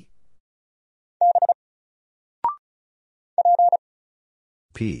 B.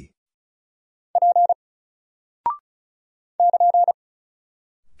 P.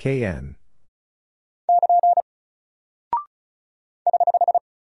 KN.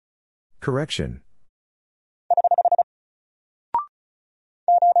 Correction.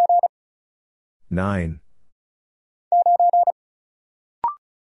 9.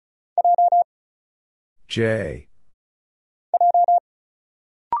 J.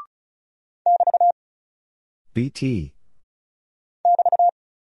 BT.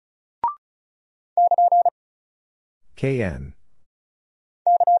 KN.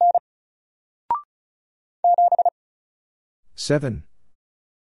 7.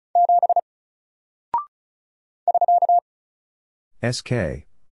 SK.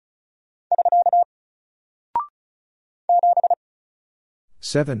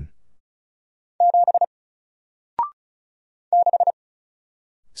 7.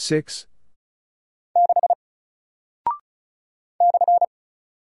 6.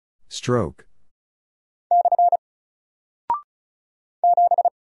 Stroke.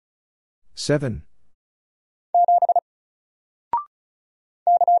 7.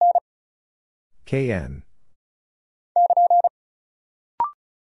 KN.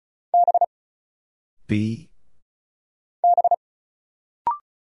 B.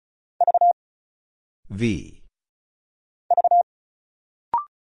 V.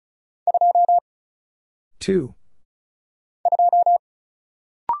 2.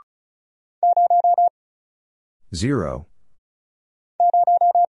 Zero.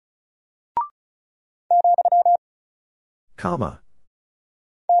 Comma.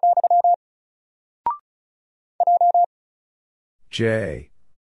 J.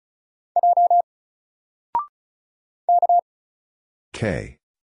 K.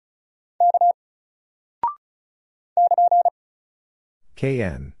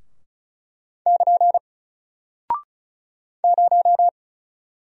 KN.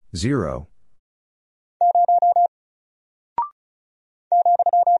 Zero.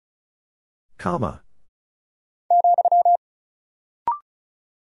 Comma.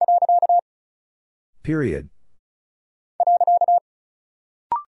 Period.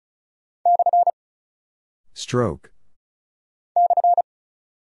 Stroke.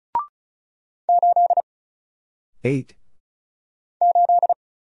 8.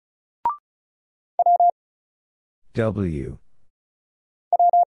 W.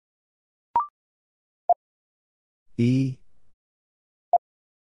 E.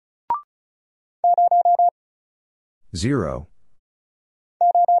 0.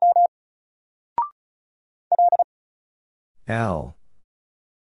 L.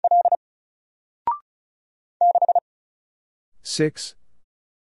 6.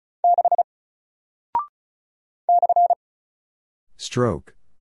 Stroke.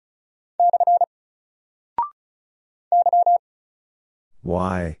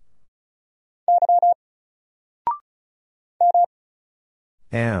 Y.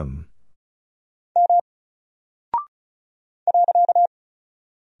 M.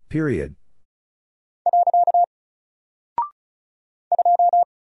 Period.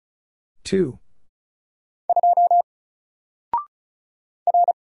 Two.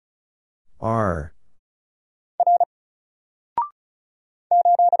 R.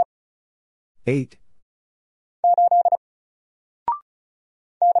 8.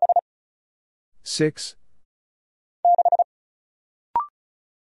 6.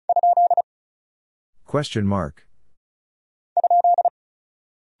 Question mark.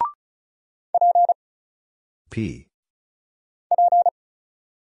 P.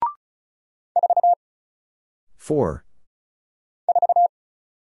 4.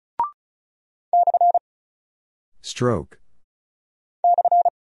 Stroke.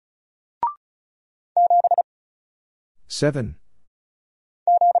 7.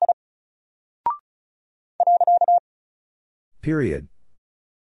 Period.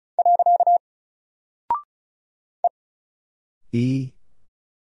 E.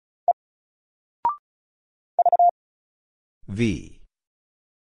 V.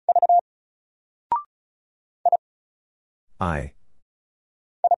 I.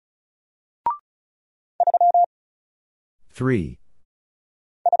 3.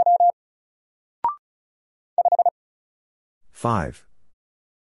 5.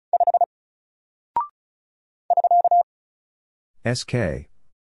 SK.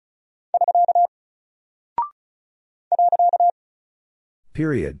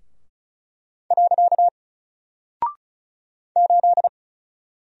 Period.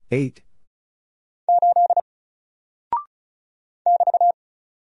 8.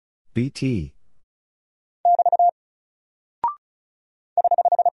 BT.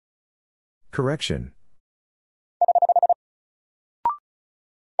 Correction.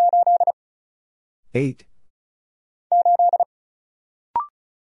 8.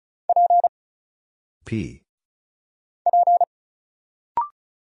 P.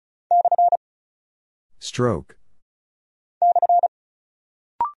 Stroke.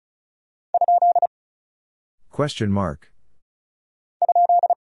 Question mark.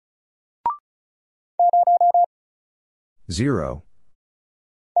 Zero.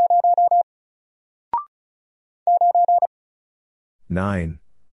 Nine.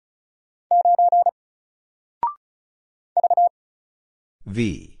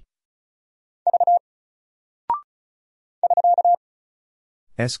 V.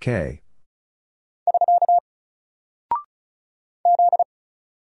 SK.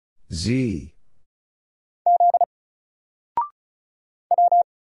 Z.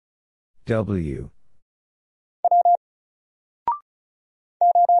 W.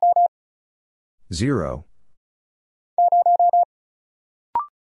 0.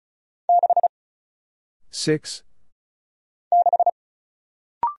 6.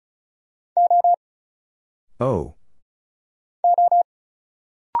 O.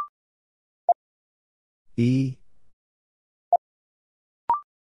 E.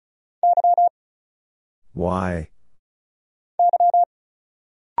 Y.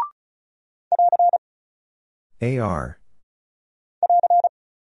 AR.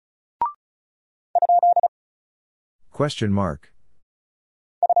 Question mark.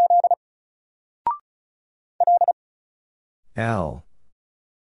 L.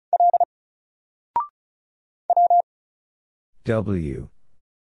 W.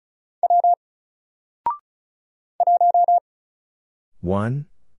 1.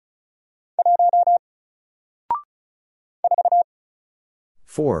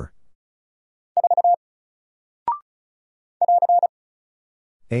 4.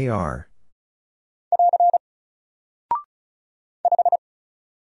 AR.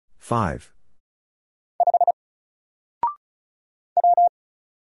 5.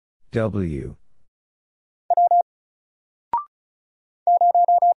 W.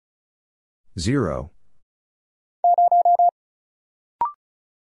 0.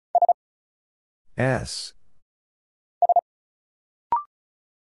 S.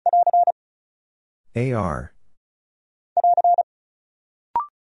 AR.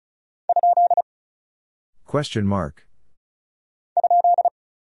 Question mark.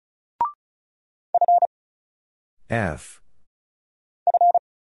 F.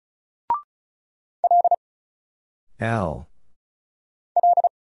 L.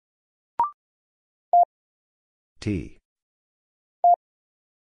 T.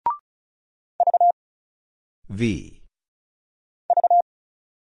 V.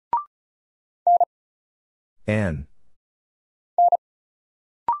 N.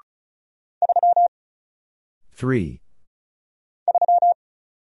 3.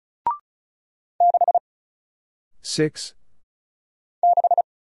 6.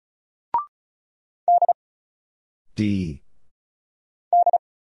 D.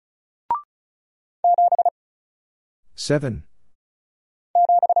 7.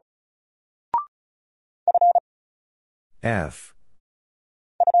 F.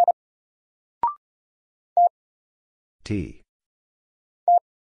 T.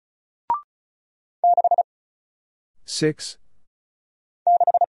 6.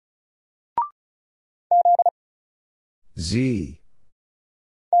 Z.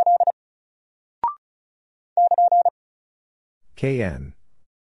 KN.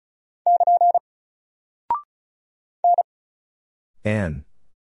 N.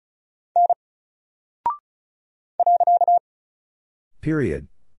 Period.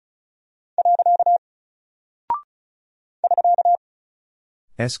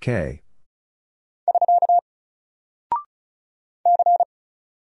 SK.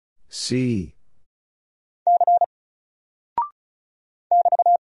 C.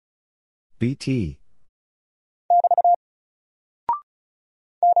 BT.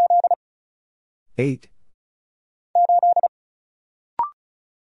 8.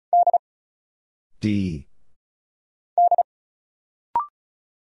 D.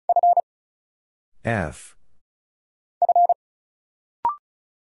 F.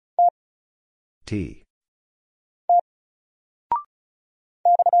 T.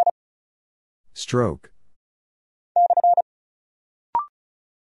 Stroke.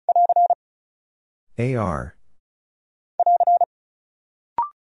 AR.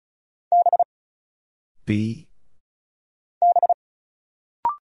 B.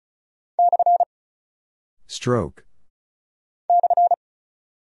 Stroke.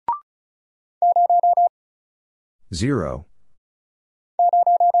 0.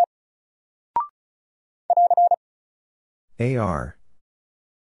 AR.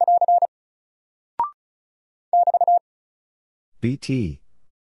 BT.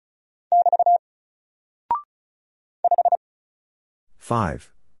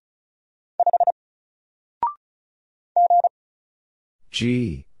 5.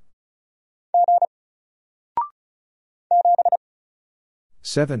 G.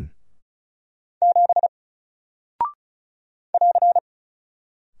 7.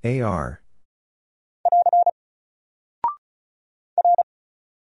 AR.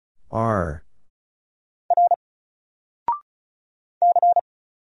 R.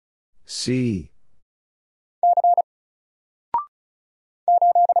 C.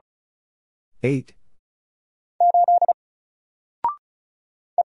 8.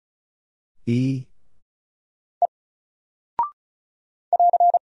 E.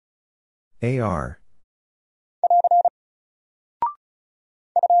 AR.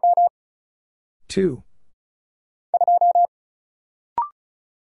 2.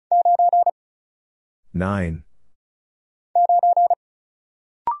 Nine.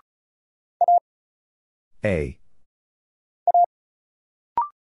 A.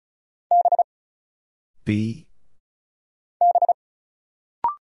 B.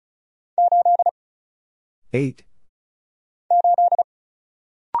 8.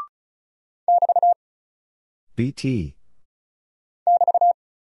 BT.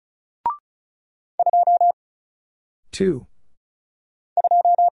 2.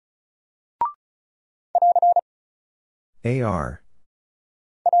 AR.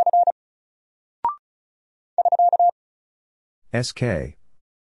 SK.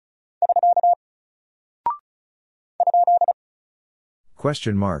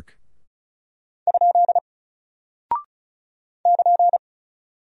 Question mark.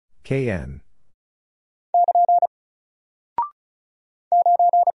 KN.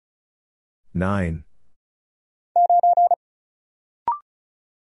 9.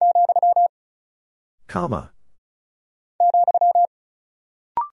 Comma.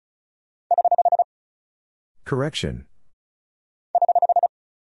 Correction.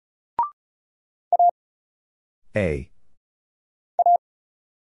 A.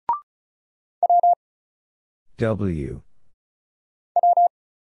 W.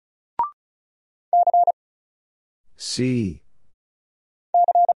 C.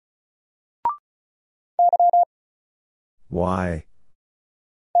 Y.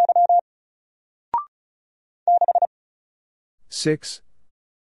 6.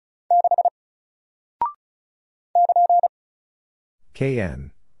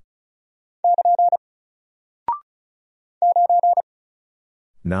 KN.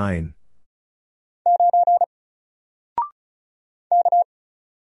 9.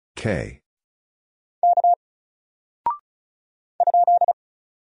 K.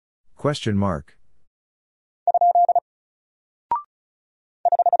 Question mark.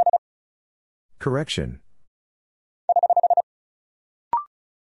 Correction.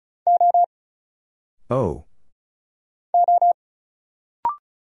 O.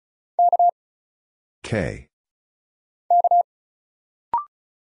 K.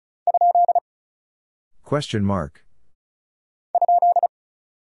 Question mark.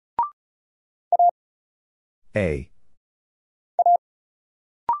 A.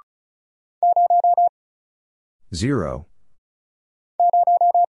 0.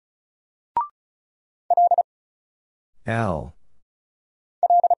 L.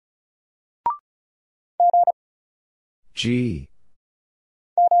 G.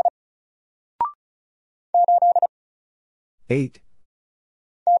 8.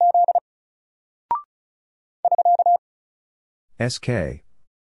 SK.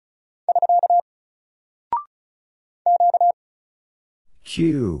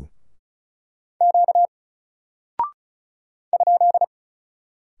 Q.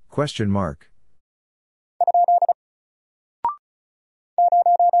 Question mark.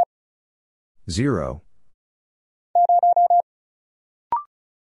 Zero.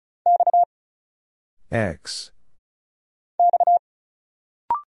 X.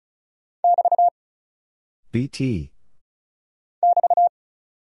 BT.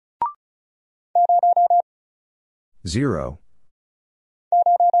 0.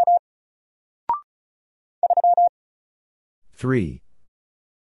 Three.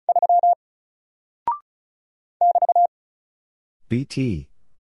 BT.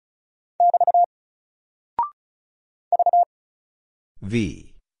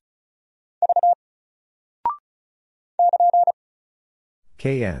 V.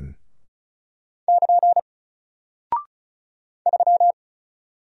 KN.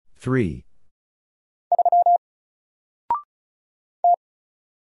 3.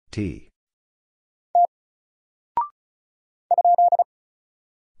 T.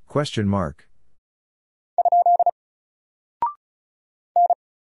 Question mark.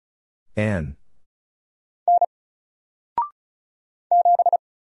 N.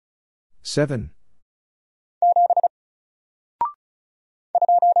 7.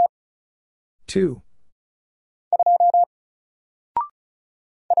 2.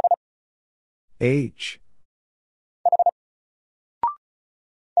 H.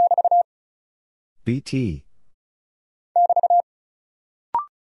 BT.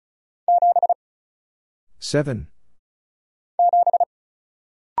 7.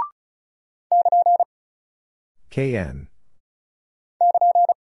 KN.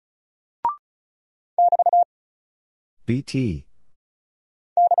 BT.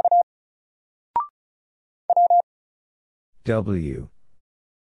 W.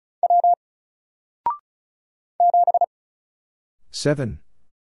 7.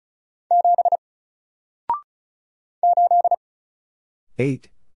 8.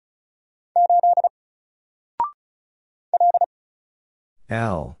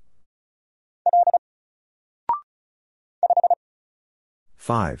 L.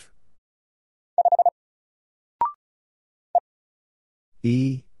 5.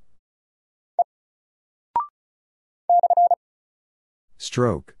 E.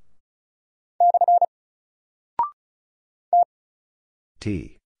 Stroke.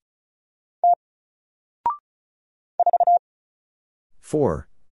 T. 4.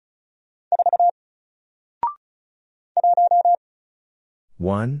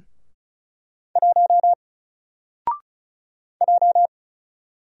 1.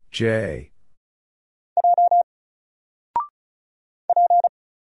 J.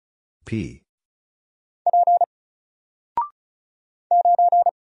 P.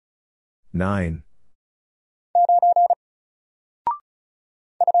 9.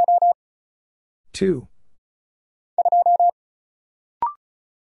 Two.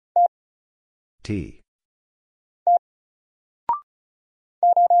 T.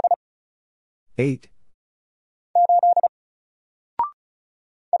 8.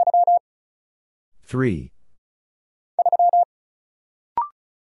 3.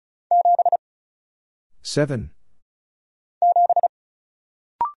 7.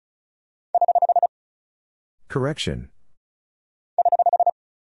 Correction.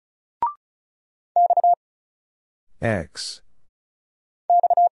 X.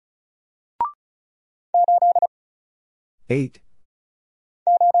 8.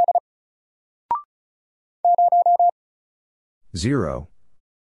 0.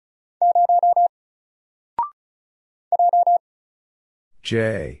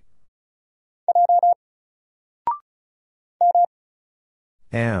 J.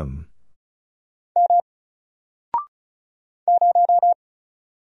 M.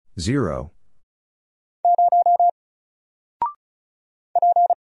 0.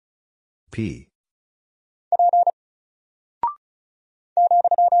 P.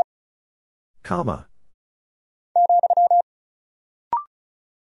 Comma.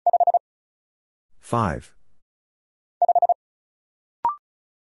 5.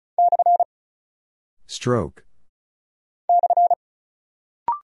 Stroke.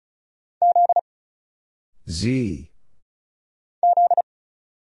 Z.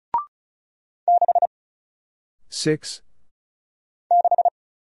 6.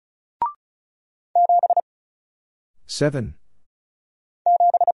 7.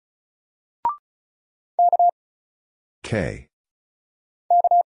 K.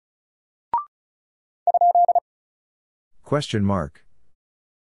 Question mark.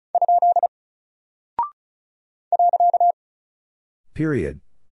 Period.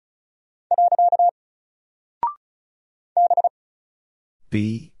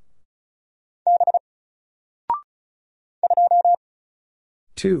 B.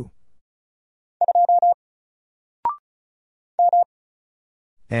 2.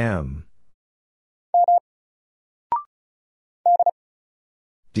 M.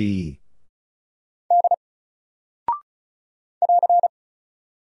 D.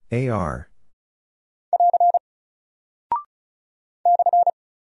 AR.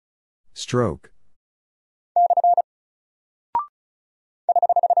 Stroke.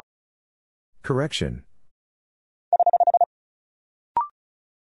 Correction.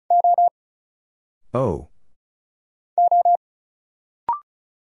 O.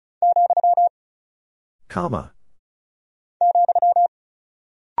 Comma.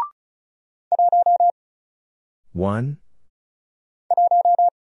 1.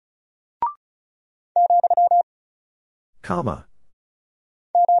 Comma.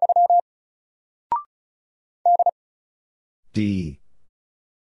 D.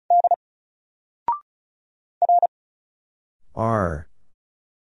 R.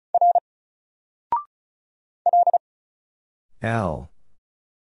 L.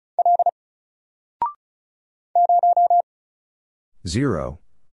 0.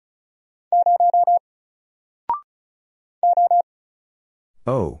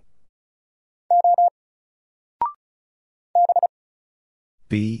 O.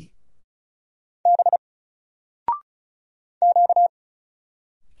 B.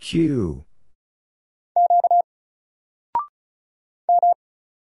 Q.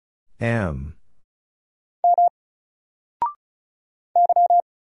 M.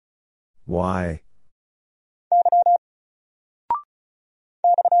 Y.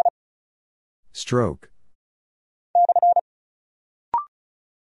 Stroke.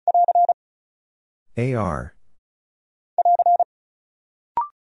 AR.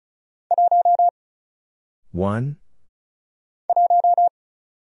 1.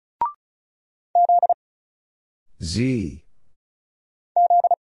 Z.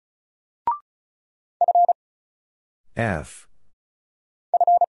 F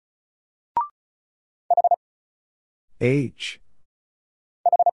H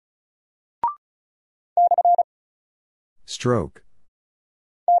stroke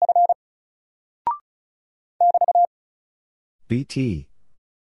BT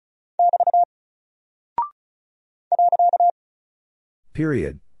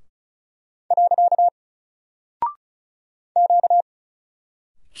period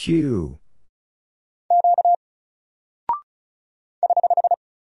Q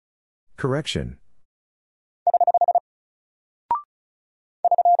correction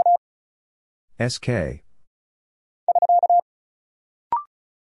SK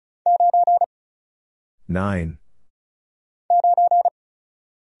 9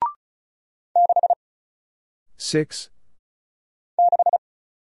 6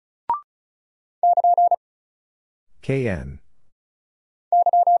 KN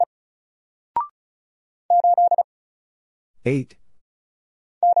 8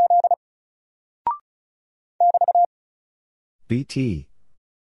 BT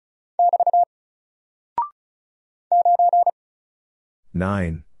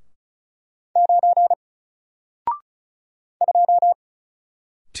 9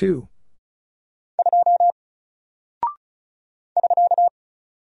 2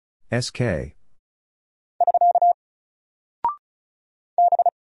 SK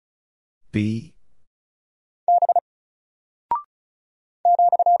B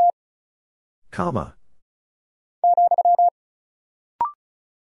comma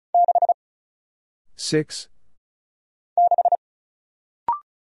 6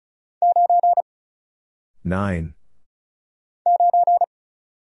 9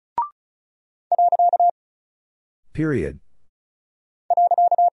 period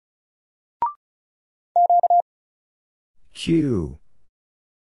Q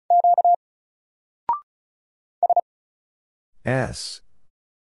S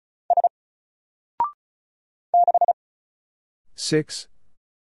 6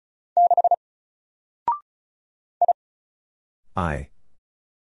 I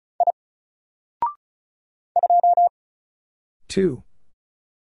 2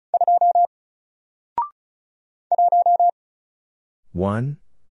 1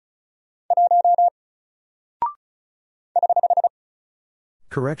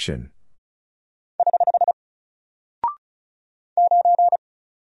 correction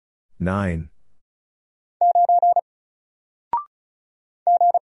 9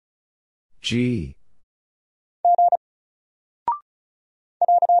 G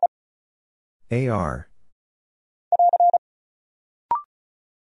AR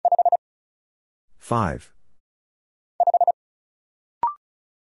 5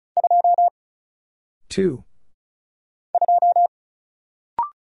 2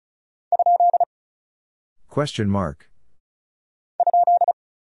 question mark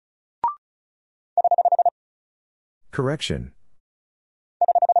correction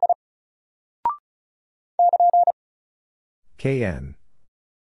KN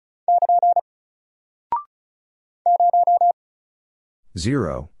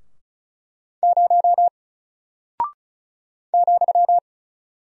 0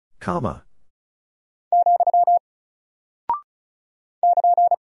 comma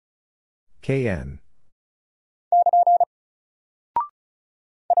KN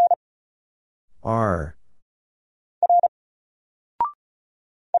R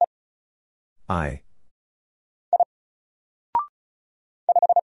I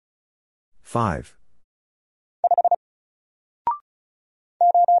 5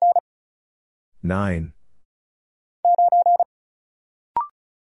 9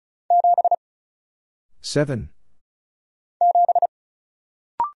 7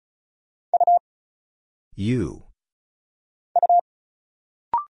 U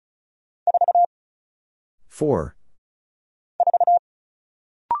 4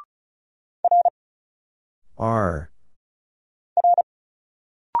 R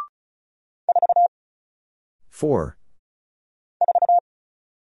 4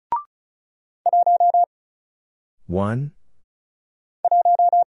 1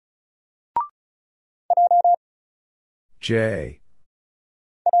 J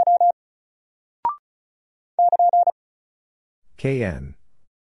KN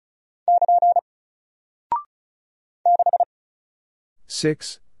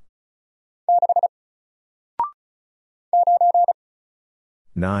 6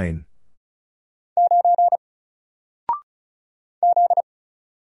 9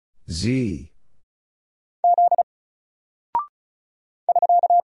 Z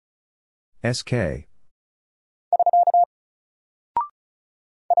SK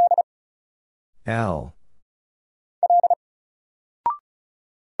L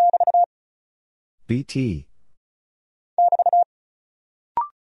BT.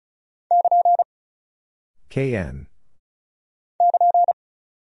 KN.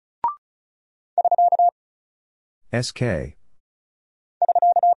 SK.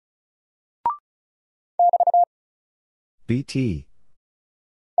 BT.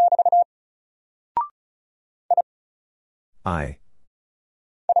 I.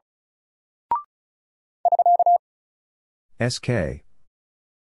 SK.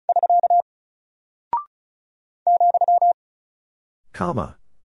 Comma.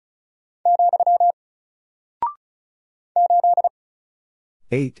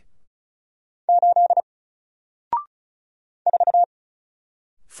 8.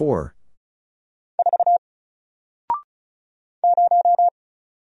 4.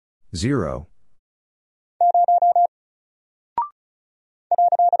 0.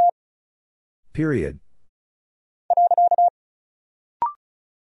 Period.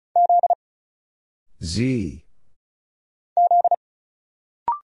 Z.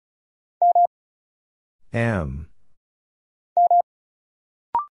 M.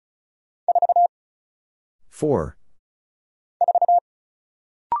 4.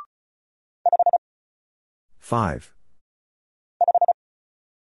 5.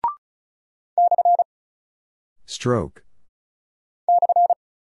 Stroke.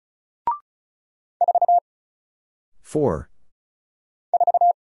 4.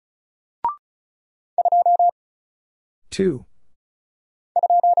 2.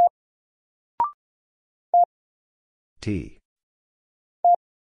 T.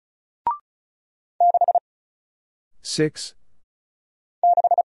 6.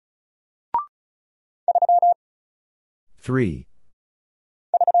 3.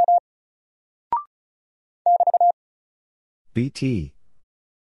 BT.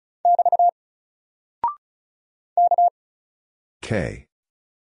 K.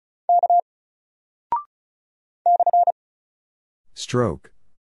 Stroke.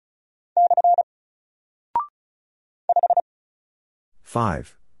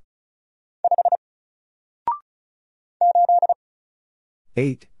 5.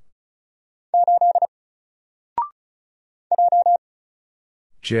 8.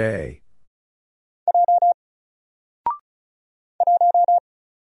 J.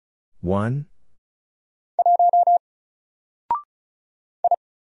 1.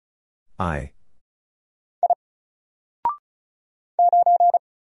 I.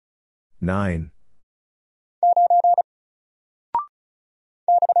 9.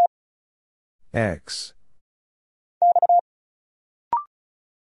 X.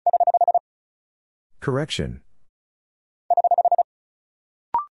 Correction.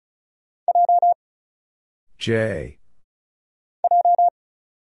 J.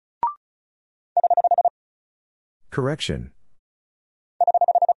 Correction.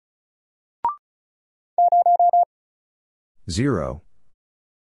 0.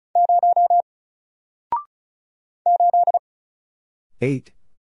 8.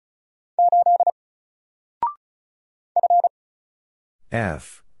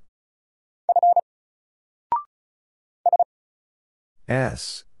 F.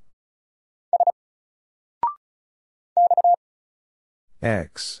 S.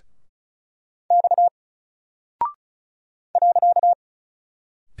 X.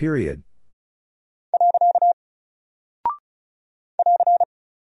 Period.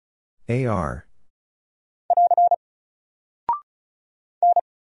 AR.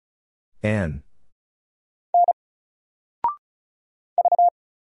 N.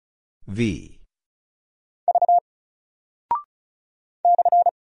 V.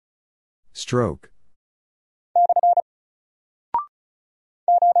 Stroke.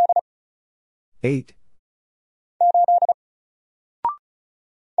 8.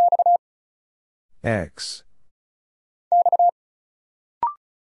 X.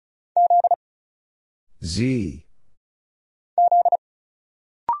 Z.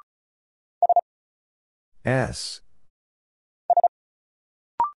 S.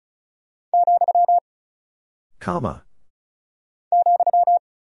 Comma.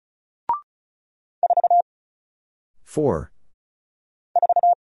 4.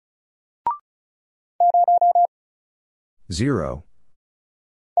 0.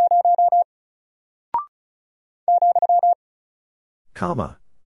 Comma.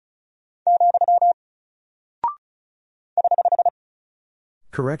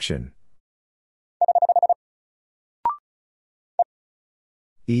 Correction.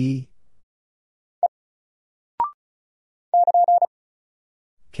 E.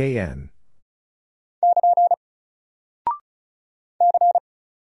 KN.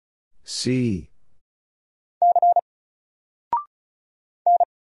 C.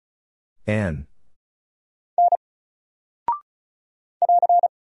 N.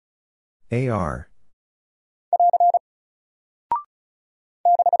 AR.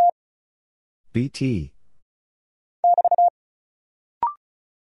 BT.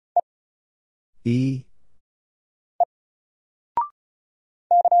 E.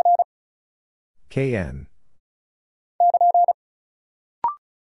 KN.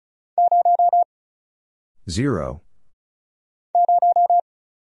 Zero.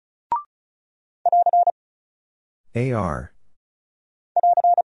 AR.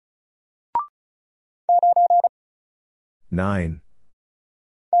 9.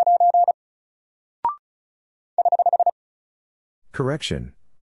 Correction.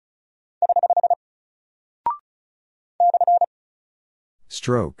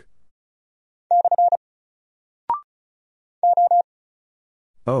 Stroke.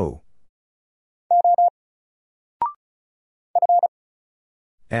 O.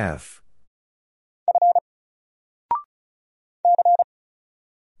 F.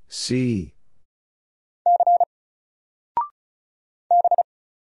 C.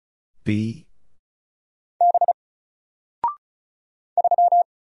 B.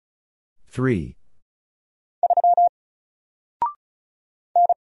 3.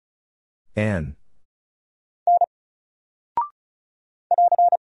 N.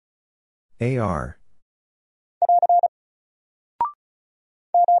 AR.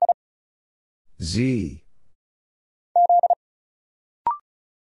 Z.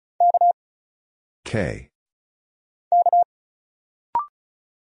 K.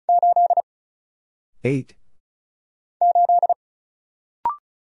 8.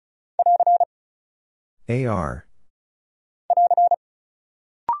 AR.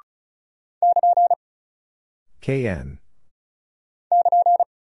 KN.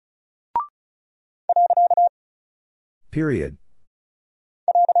 Period.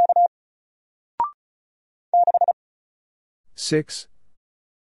 6.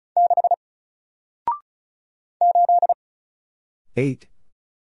 8.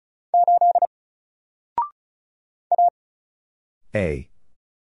 A.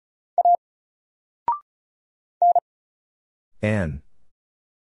 N.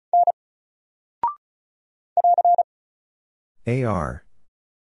 AR.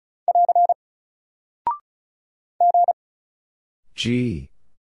 G.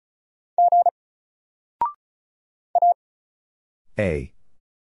 A.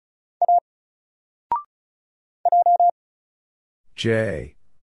 J.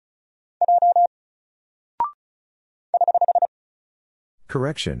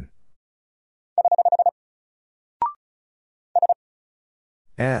 Correction.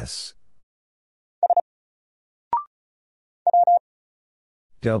 S.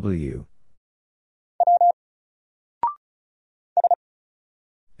 W.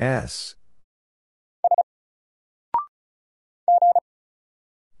 S.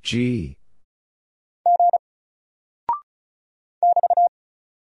 G.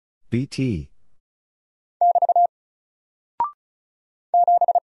 BT.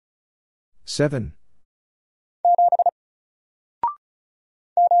 7.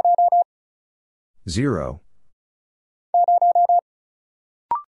 Zero.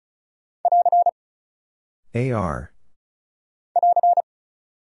 AR.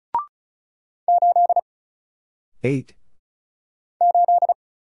 8.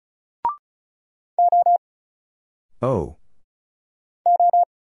 O.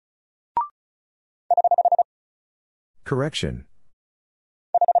 Correction.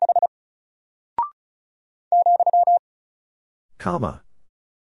 Comma.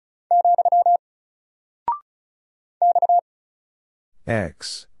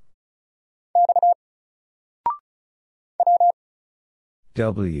 X.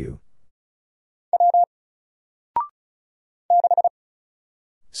 W.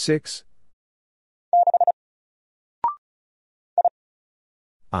 6.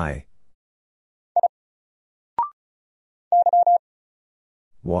 I.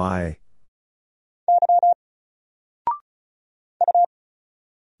 Y.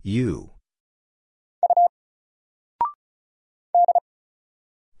 U.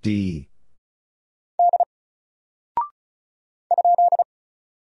 D.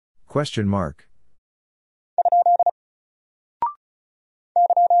 Question mark.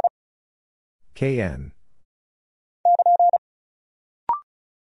 KN.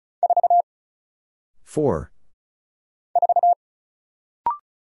 4.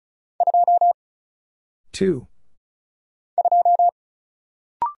 2.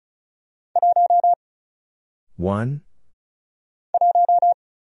 One.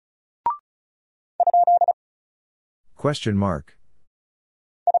 Question mark.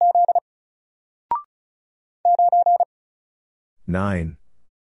 9.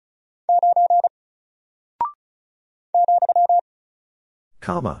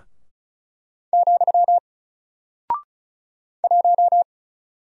 comma.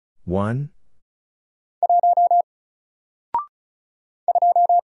 1,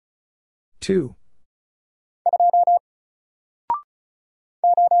 2,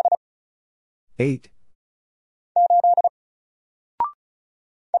 8,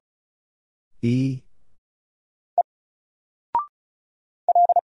 E,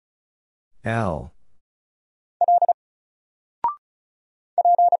 L,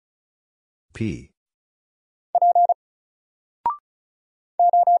 P,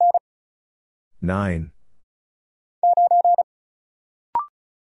 9,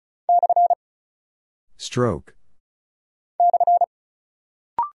 stroke,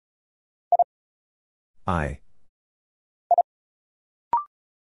 I,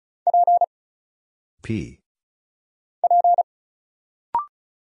 P,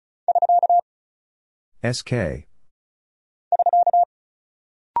 SK,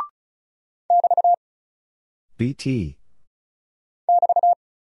 BT,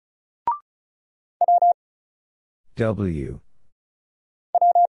 W,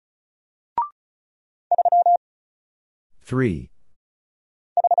 3,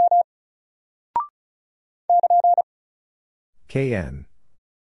 KN,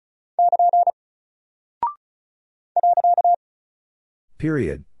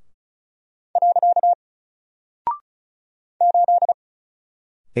 period,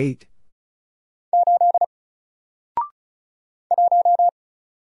 8,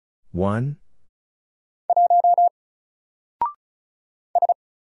 one,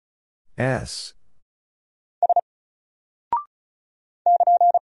 S,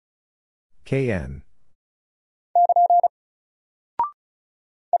 KN,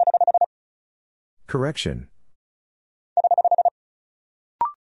 correction,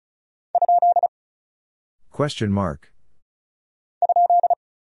 question mark,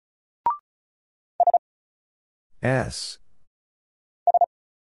 S,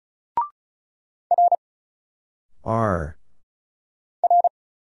 R,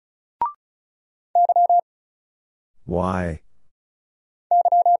 Y,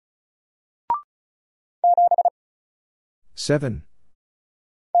 7,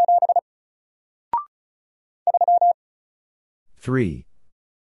 3,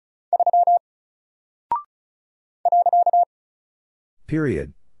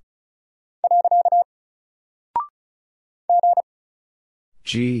 period,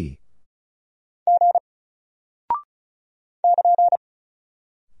 G,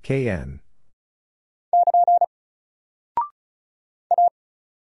 KN,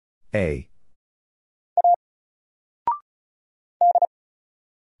 A,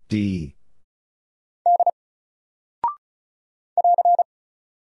 D,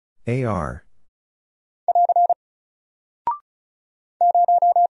 AR,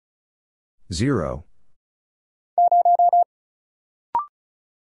 0,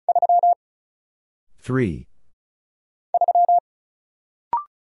 three,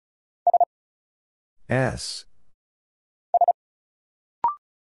 S,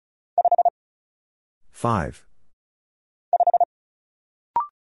 5,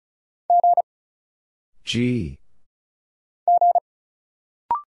 G,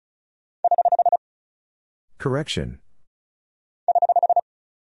 correction,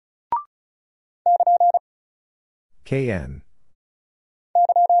 KN,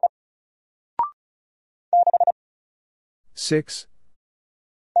 6,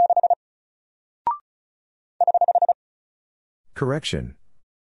 correction,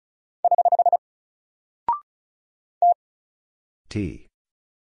 T,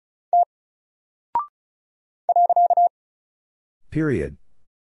 period,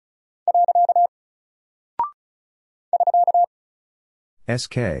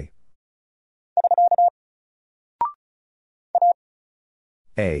 SK,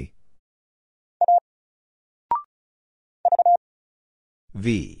 A,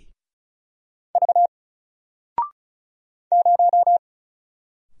 V,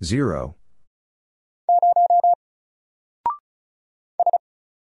 0,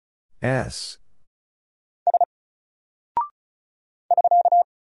 S,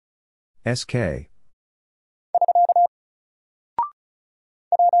 SK,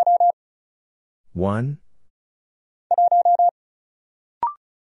 one,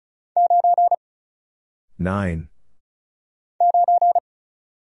 nine,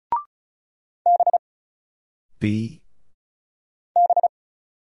 B,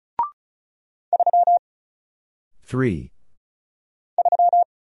 3,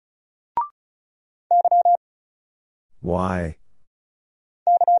 Y,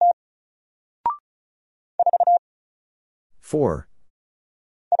 4,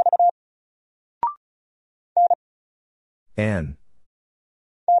 N.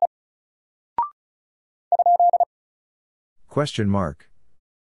 Question mark.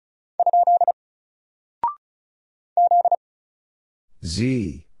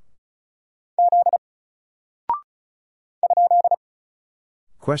 Z.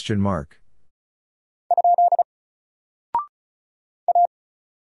 Question mark.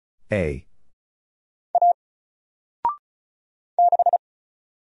 A.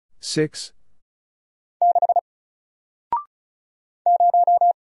 6.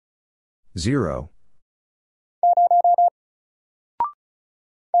 0.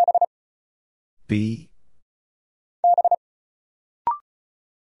 B.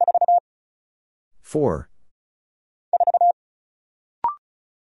 4.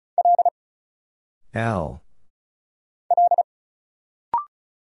 L.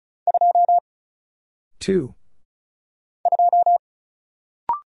 2.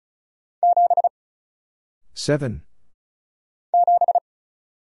 7.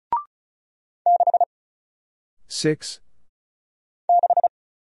 6.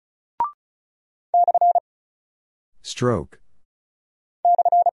 Stroke.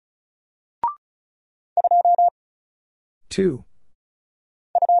 2.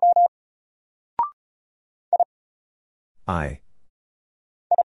 I.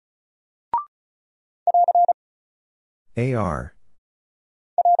 AR.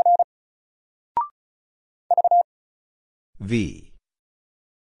 V.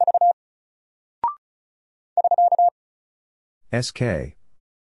 SK.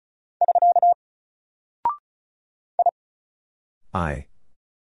 I.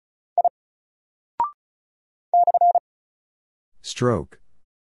 Stroke.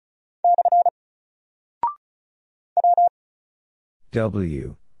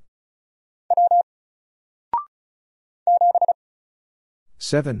 W.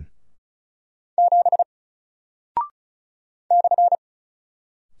 7.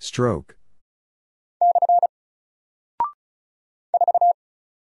 Stroke.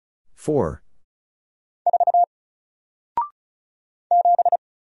 4.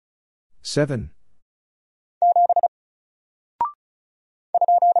 7.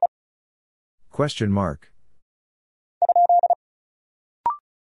 Question mark.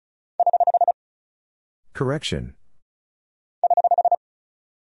 Correction.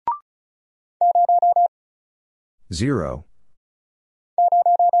 0.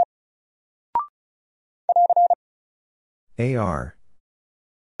 'AR.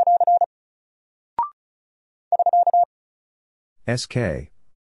 SK.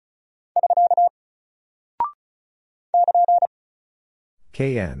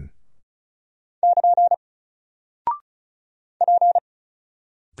 KN.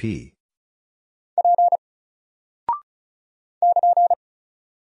 P.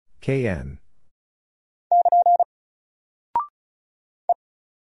 KN.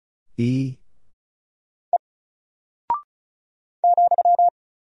 E.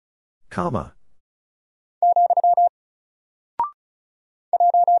 Comma.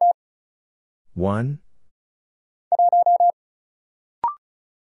 1.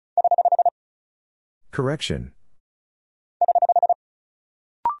 Correction.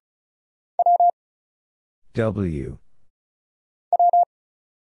 W.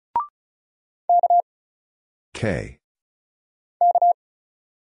 K.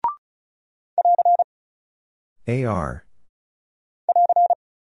 AR.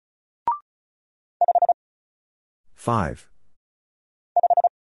 5.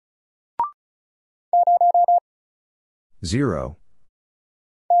 0.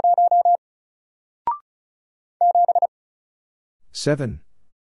 7.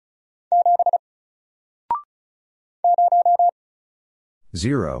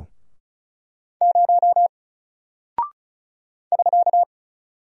 0.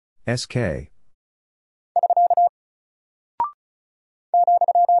 'SK.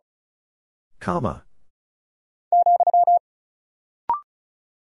 Comma.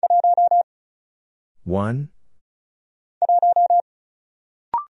 1.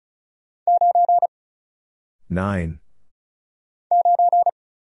 9.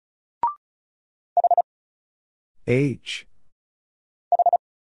 'H.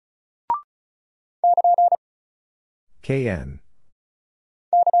 KN.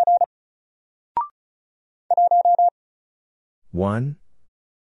 1.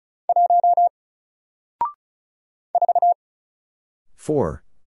 4.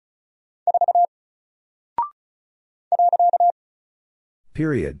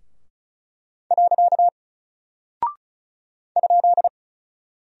 Period.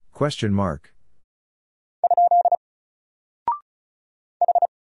 Question mark.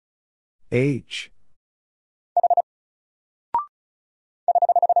 H.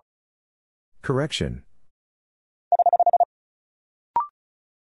 Correction.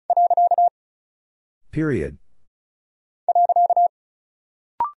 Period.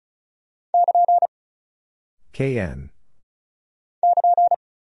 KN.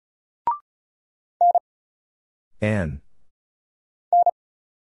 N.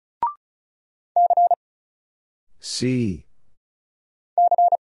 C.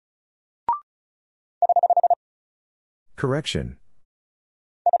 Correction.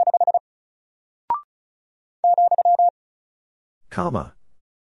 Comma.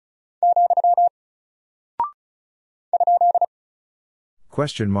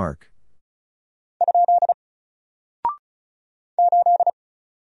 Question mark.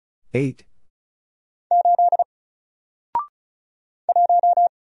 8.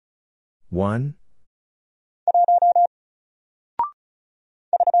 1.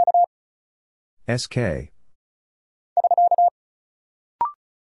 SK.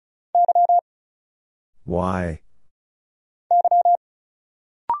 Y.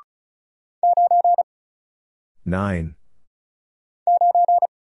 9.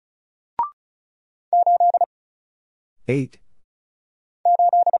 Eight.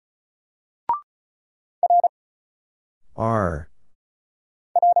 R.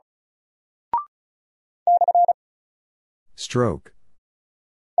 Stroke.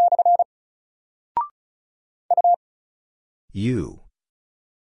 U.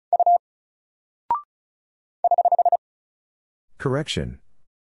 Correction.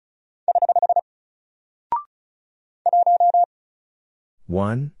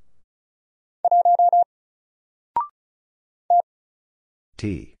 One.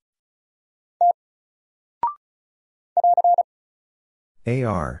 T.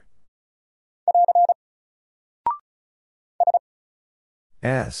 AR.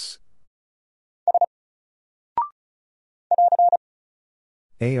 S.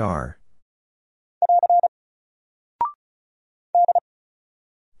 AR.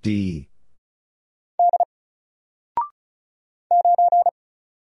 D.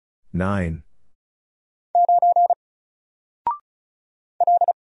 9.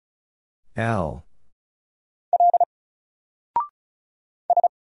 L.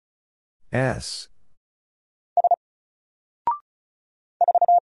 S.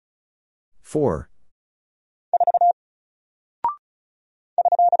 4.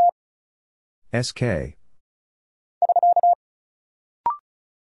 SK.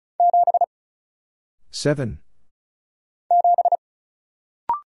 7.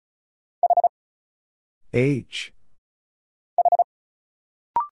 H.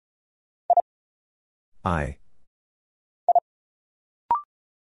 I.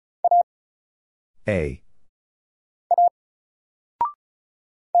 A.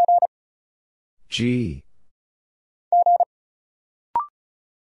 G.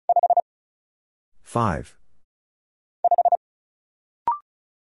 5.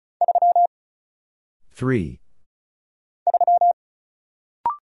 3.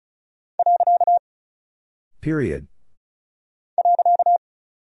 Period.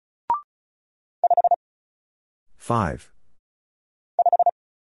 5.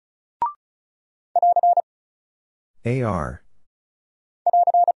 AR.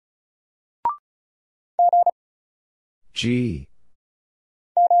 G.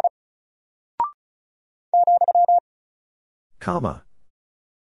 Comma.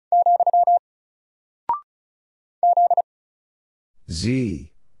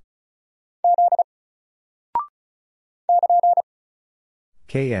 Z.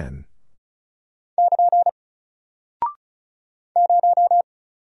 KN.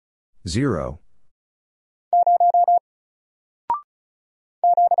 Zero.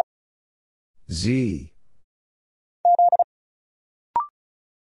 Z.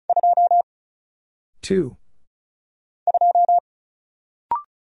 2.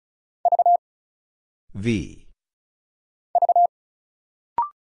 V.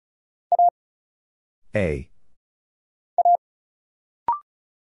 A.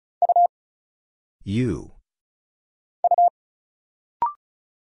 U.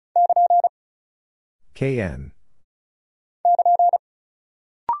 KN.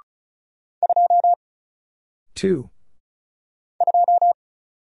 2.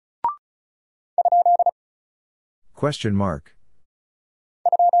 Question mark.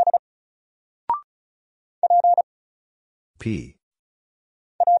 P.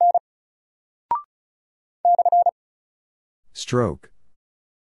 Stroke.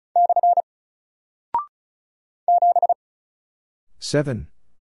 7.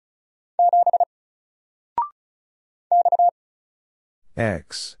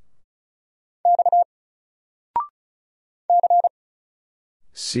 X.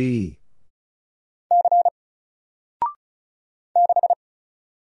 C.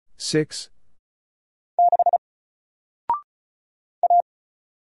 6.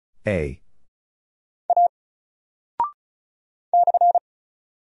 A.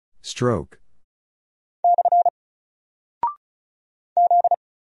 Stroke.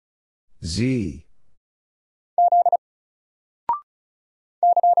 Z.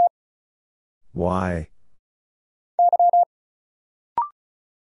 Y.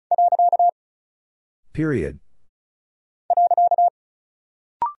 Period.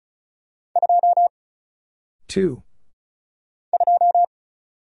 Two.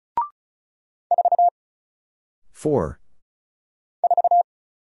 4.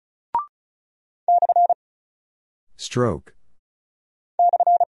 Stroke.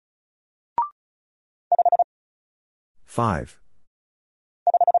 5.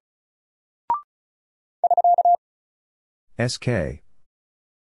 SK.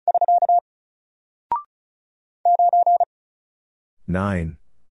 9.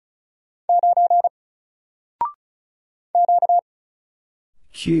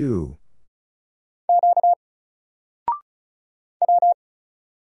 Q.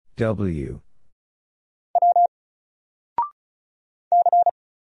 W.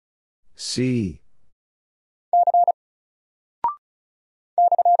 C.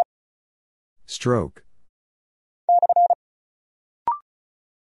 Stroke.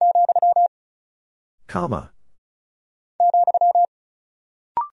 Comma.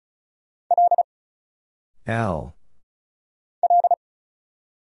 L.